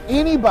that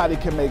anybody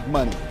can make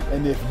money.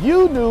 And if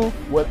you knew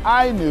what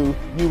I knew,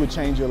 you would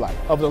change your life.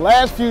 Over the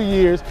last few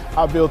years,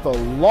 I've built a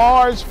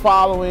large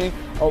following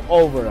of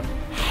over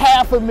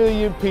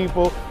 500,000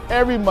 people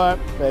every month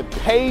that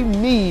pay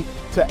me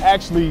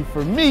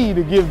for me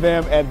to give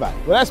them advice.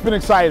 Well, that's been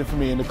exciting for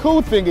me. And the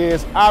cool thing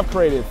is I've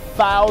created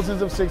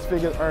thousands of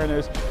six-figure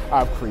earners.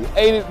 I've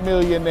created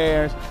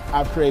millionaires.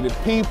 I've created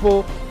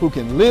people who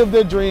can live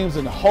their dreams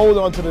and hold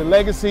on to their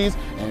legacies.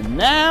 And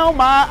now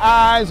my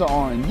eyes are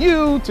on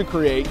you to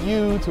create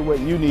you to what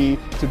you need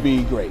to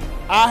be great.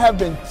 I have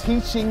been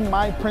teaching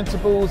my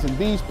principles and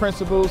these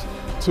principles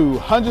to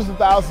hundreds of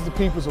thousands of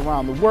people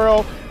around the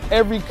world,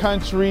 every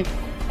country,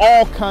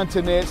 all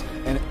continents,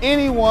 and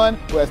anyone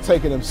who has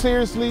taken them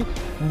seriously,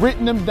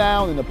 written them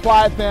down, and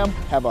applied them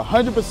have a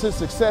 100%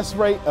 success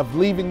rate of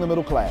leaving the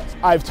middle class.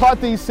 I've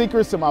taught these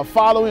secrets to my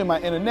following,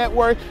 my inner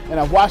network, and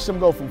I've watched them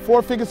go from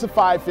 4 figures to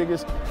 5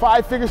 figures,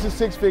 5 figures to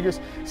 6 figures,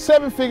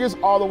 7 figures,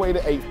 all the way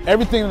to 8.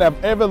 Everything that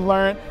I've ever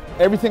learned,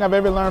 everything I've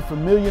ever learned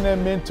from millionaire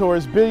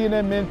mentors,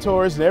 billionaire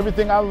mentors, and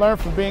everything I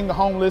learned from being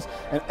homeless,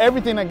 and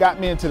everything that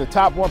got me into the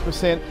top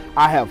 1%,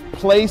 I have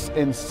placed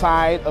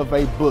inside of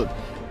a book.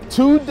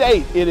 To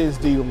date, it is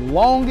the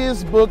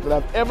longest book that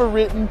I've ever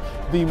written,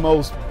 the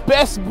most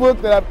best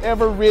book that I've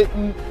ever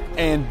written,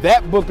 and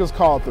that book is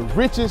called The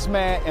Richest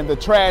Man in the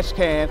Trash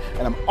Can,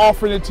 and I'm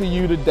offering it to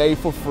you today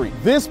for free.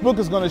 This book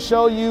is going to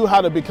show you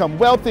how to become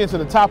wealthy into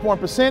the top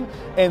 1%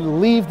 and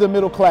leave the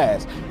middle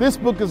class. This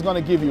book is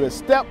going to give you a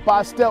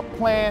step-by-step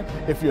plan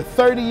if you're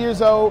 30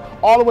 years old,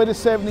 all the way to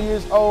 70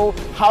 years old,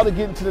 how to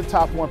get into the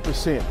top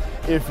 1%.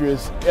 If you're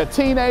a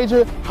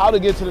teenager, how to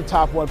get to the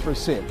top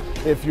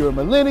 1%. If you're a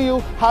millennial,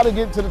 how to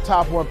get to the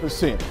top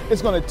 1%.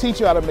 It's going to teach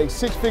you how to make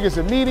 6 figures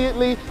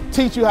immediately,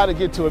 teach you how to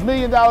get to $1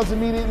 million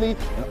immediately,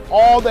 and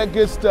all that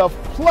good stuff.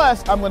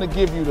 Plus, I'm going to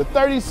give you the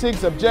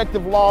 36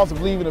 objective laws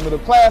of leaving the middle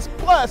class.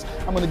 Plus,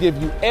 I'm going to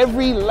give you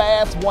every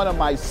last one of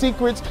my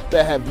secrets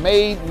that have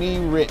made me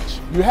rich.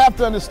 You have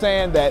to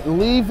understand that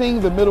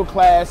leaving the middle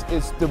class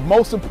is the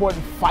most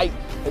important fight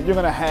that you're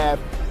going to have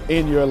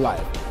in your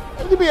life.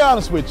 And to be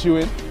honest with you,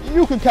 and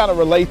you can kind of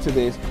relate to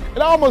this,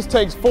 it almost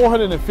takes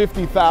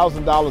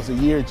 $450,000 a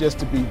year just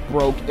to be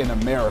broke in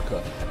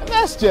America. And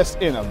that's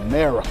just in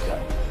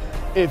America.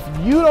 If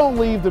you don't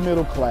leave the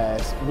middle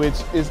class, which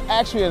is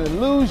actually an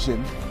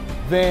illusion,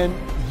 then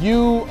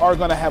you are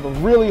going to have a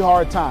really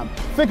hard time.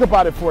 Think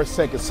about it for a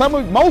second.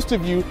 Most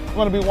of you are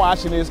going to be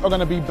watching this are going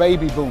to be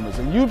baby boomers,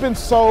 and you've been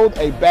sold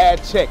a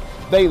bad check.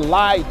 They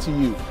lied to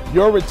you.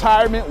 Your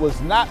retirement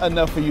was not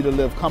enough for you to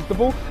live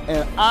comfortable,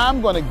 and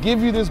I'm going to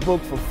give you this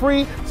book for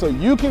free so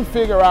you can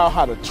figure out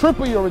how to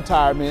triple your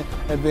retirement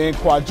and then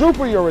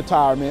quadruple your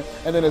retirement,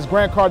 and then as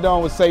Grant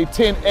Cardone would say,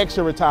 10x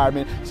your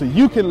retirement so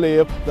you can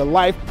live the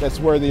life that's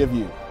worthy of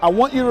you. I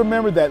want you to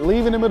remember that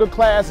leaving the middle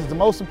class is the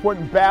most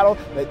important battle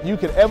that you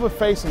could ever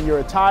face in your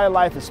entire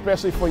life,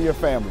 especially for your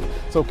family.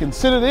 So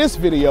consider this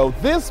video,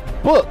 this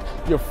book,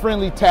 your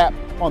friendly tap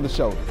on the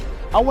shoulder.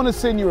 I want to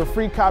send you a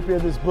free copy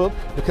of this book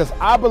because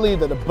I believe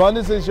that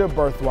abundance is your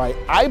birthright.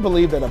 I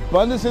believe that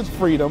abundance is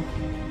freedom,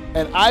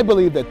 and I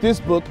believe that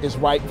this book is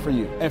right for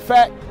you. In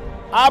fact,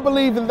 I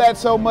believe in that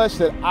so much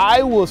that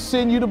I will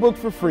send you the book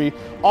for free.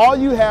 All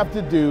you have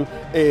to do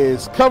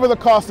is cover the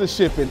cost of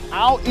shipping.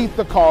 I'll eat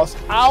the cost.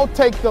 I'll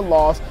take the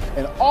loss.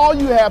 And all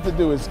you have to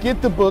do is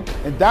get the book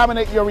and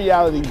dominate your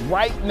reality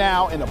right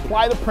now and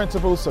apply the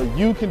principles so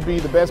you can be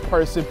the best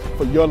person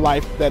for your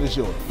life that is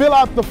yours. Fill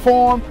out the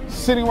form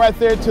sitting right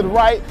there to the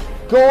right.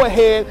 Go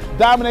ahead,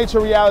 dominate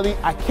your reality.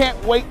 I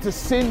can't wait to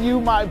send you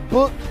my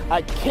book.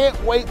 I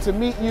can't wait to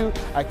meet you.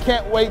 I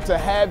can't wait to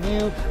have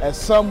you as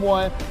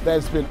someone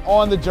that's been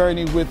on the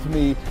journey with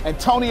me.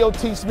 Antonio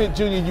T. Smith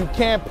Jr., you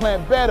can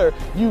plant better.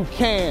 You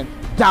can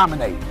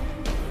dominate.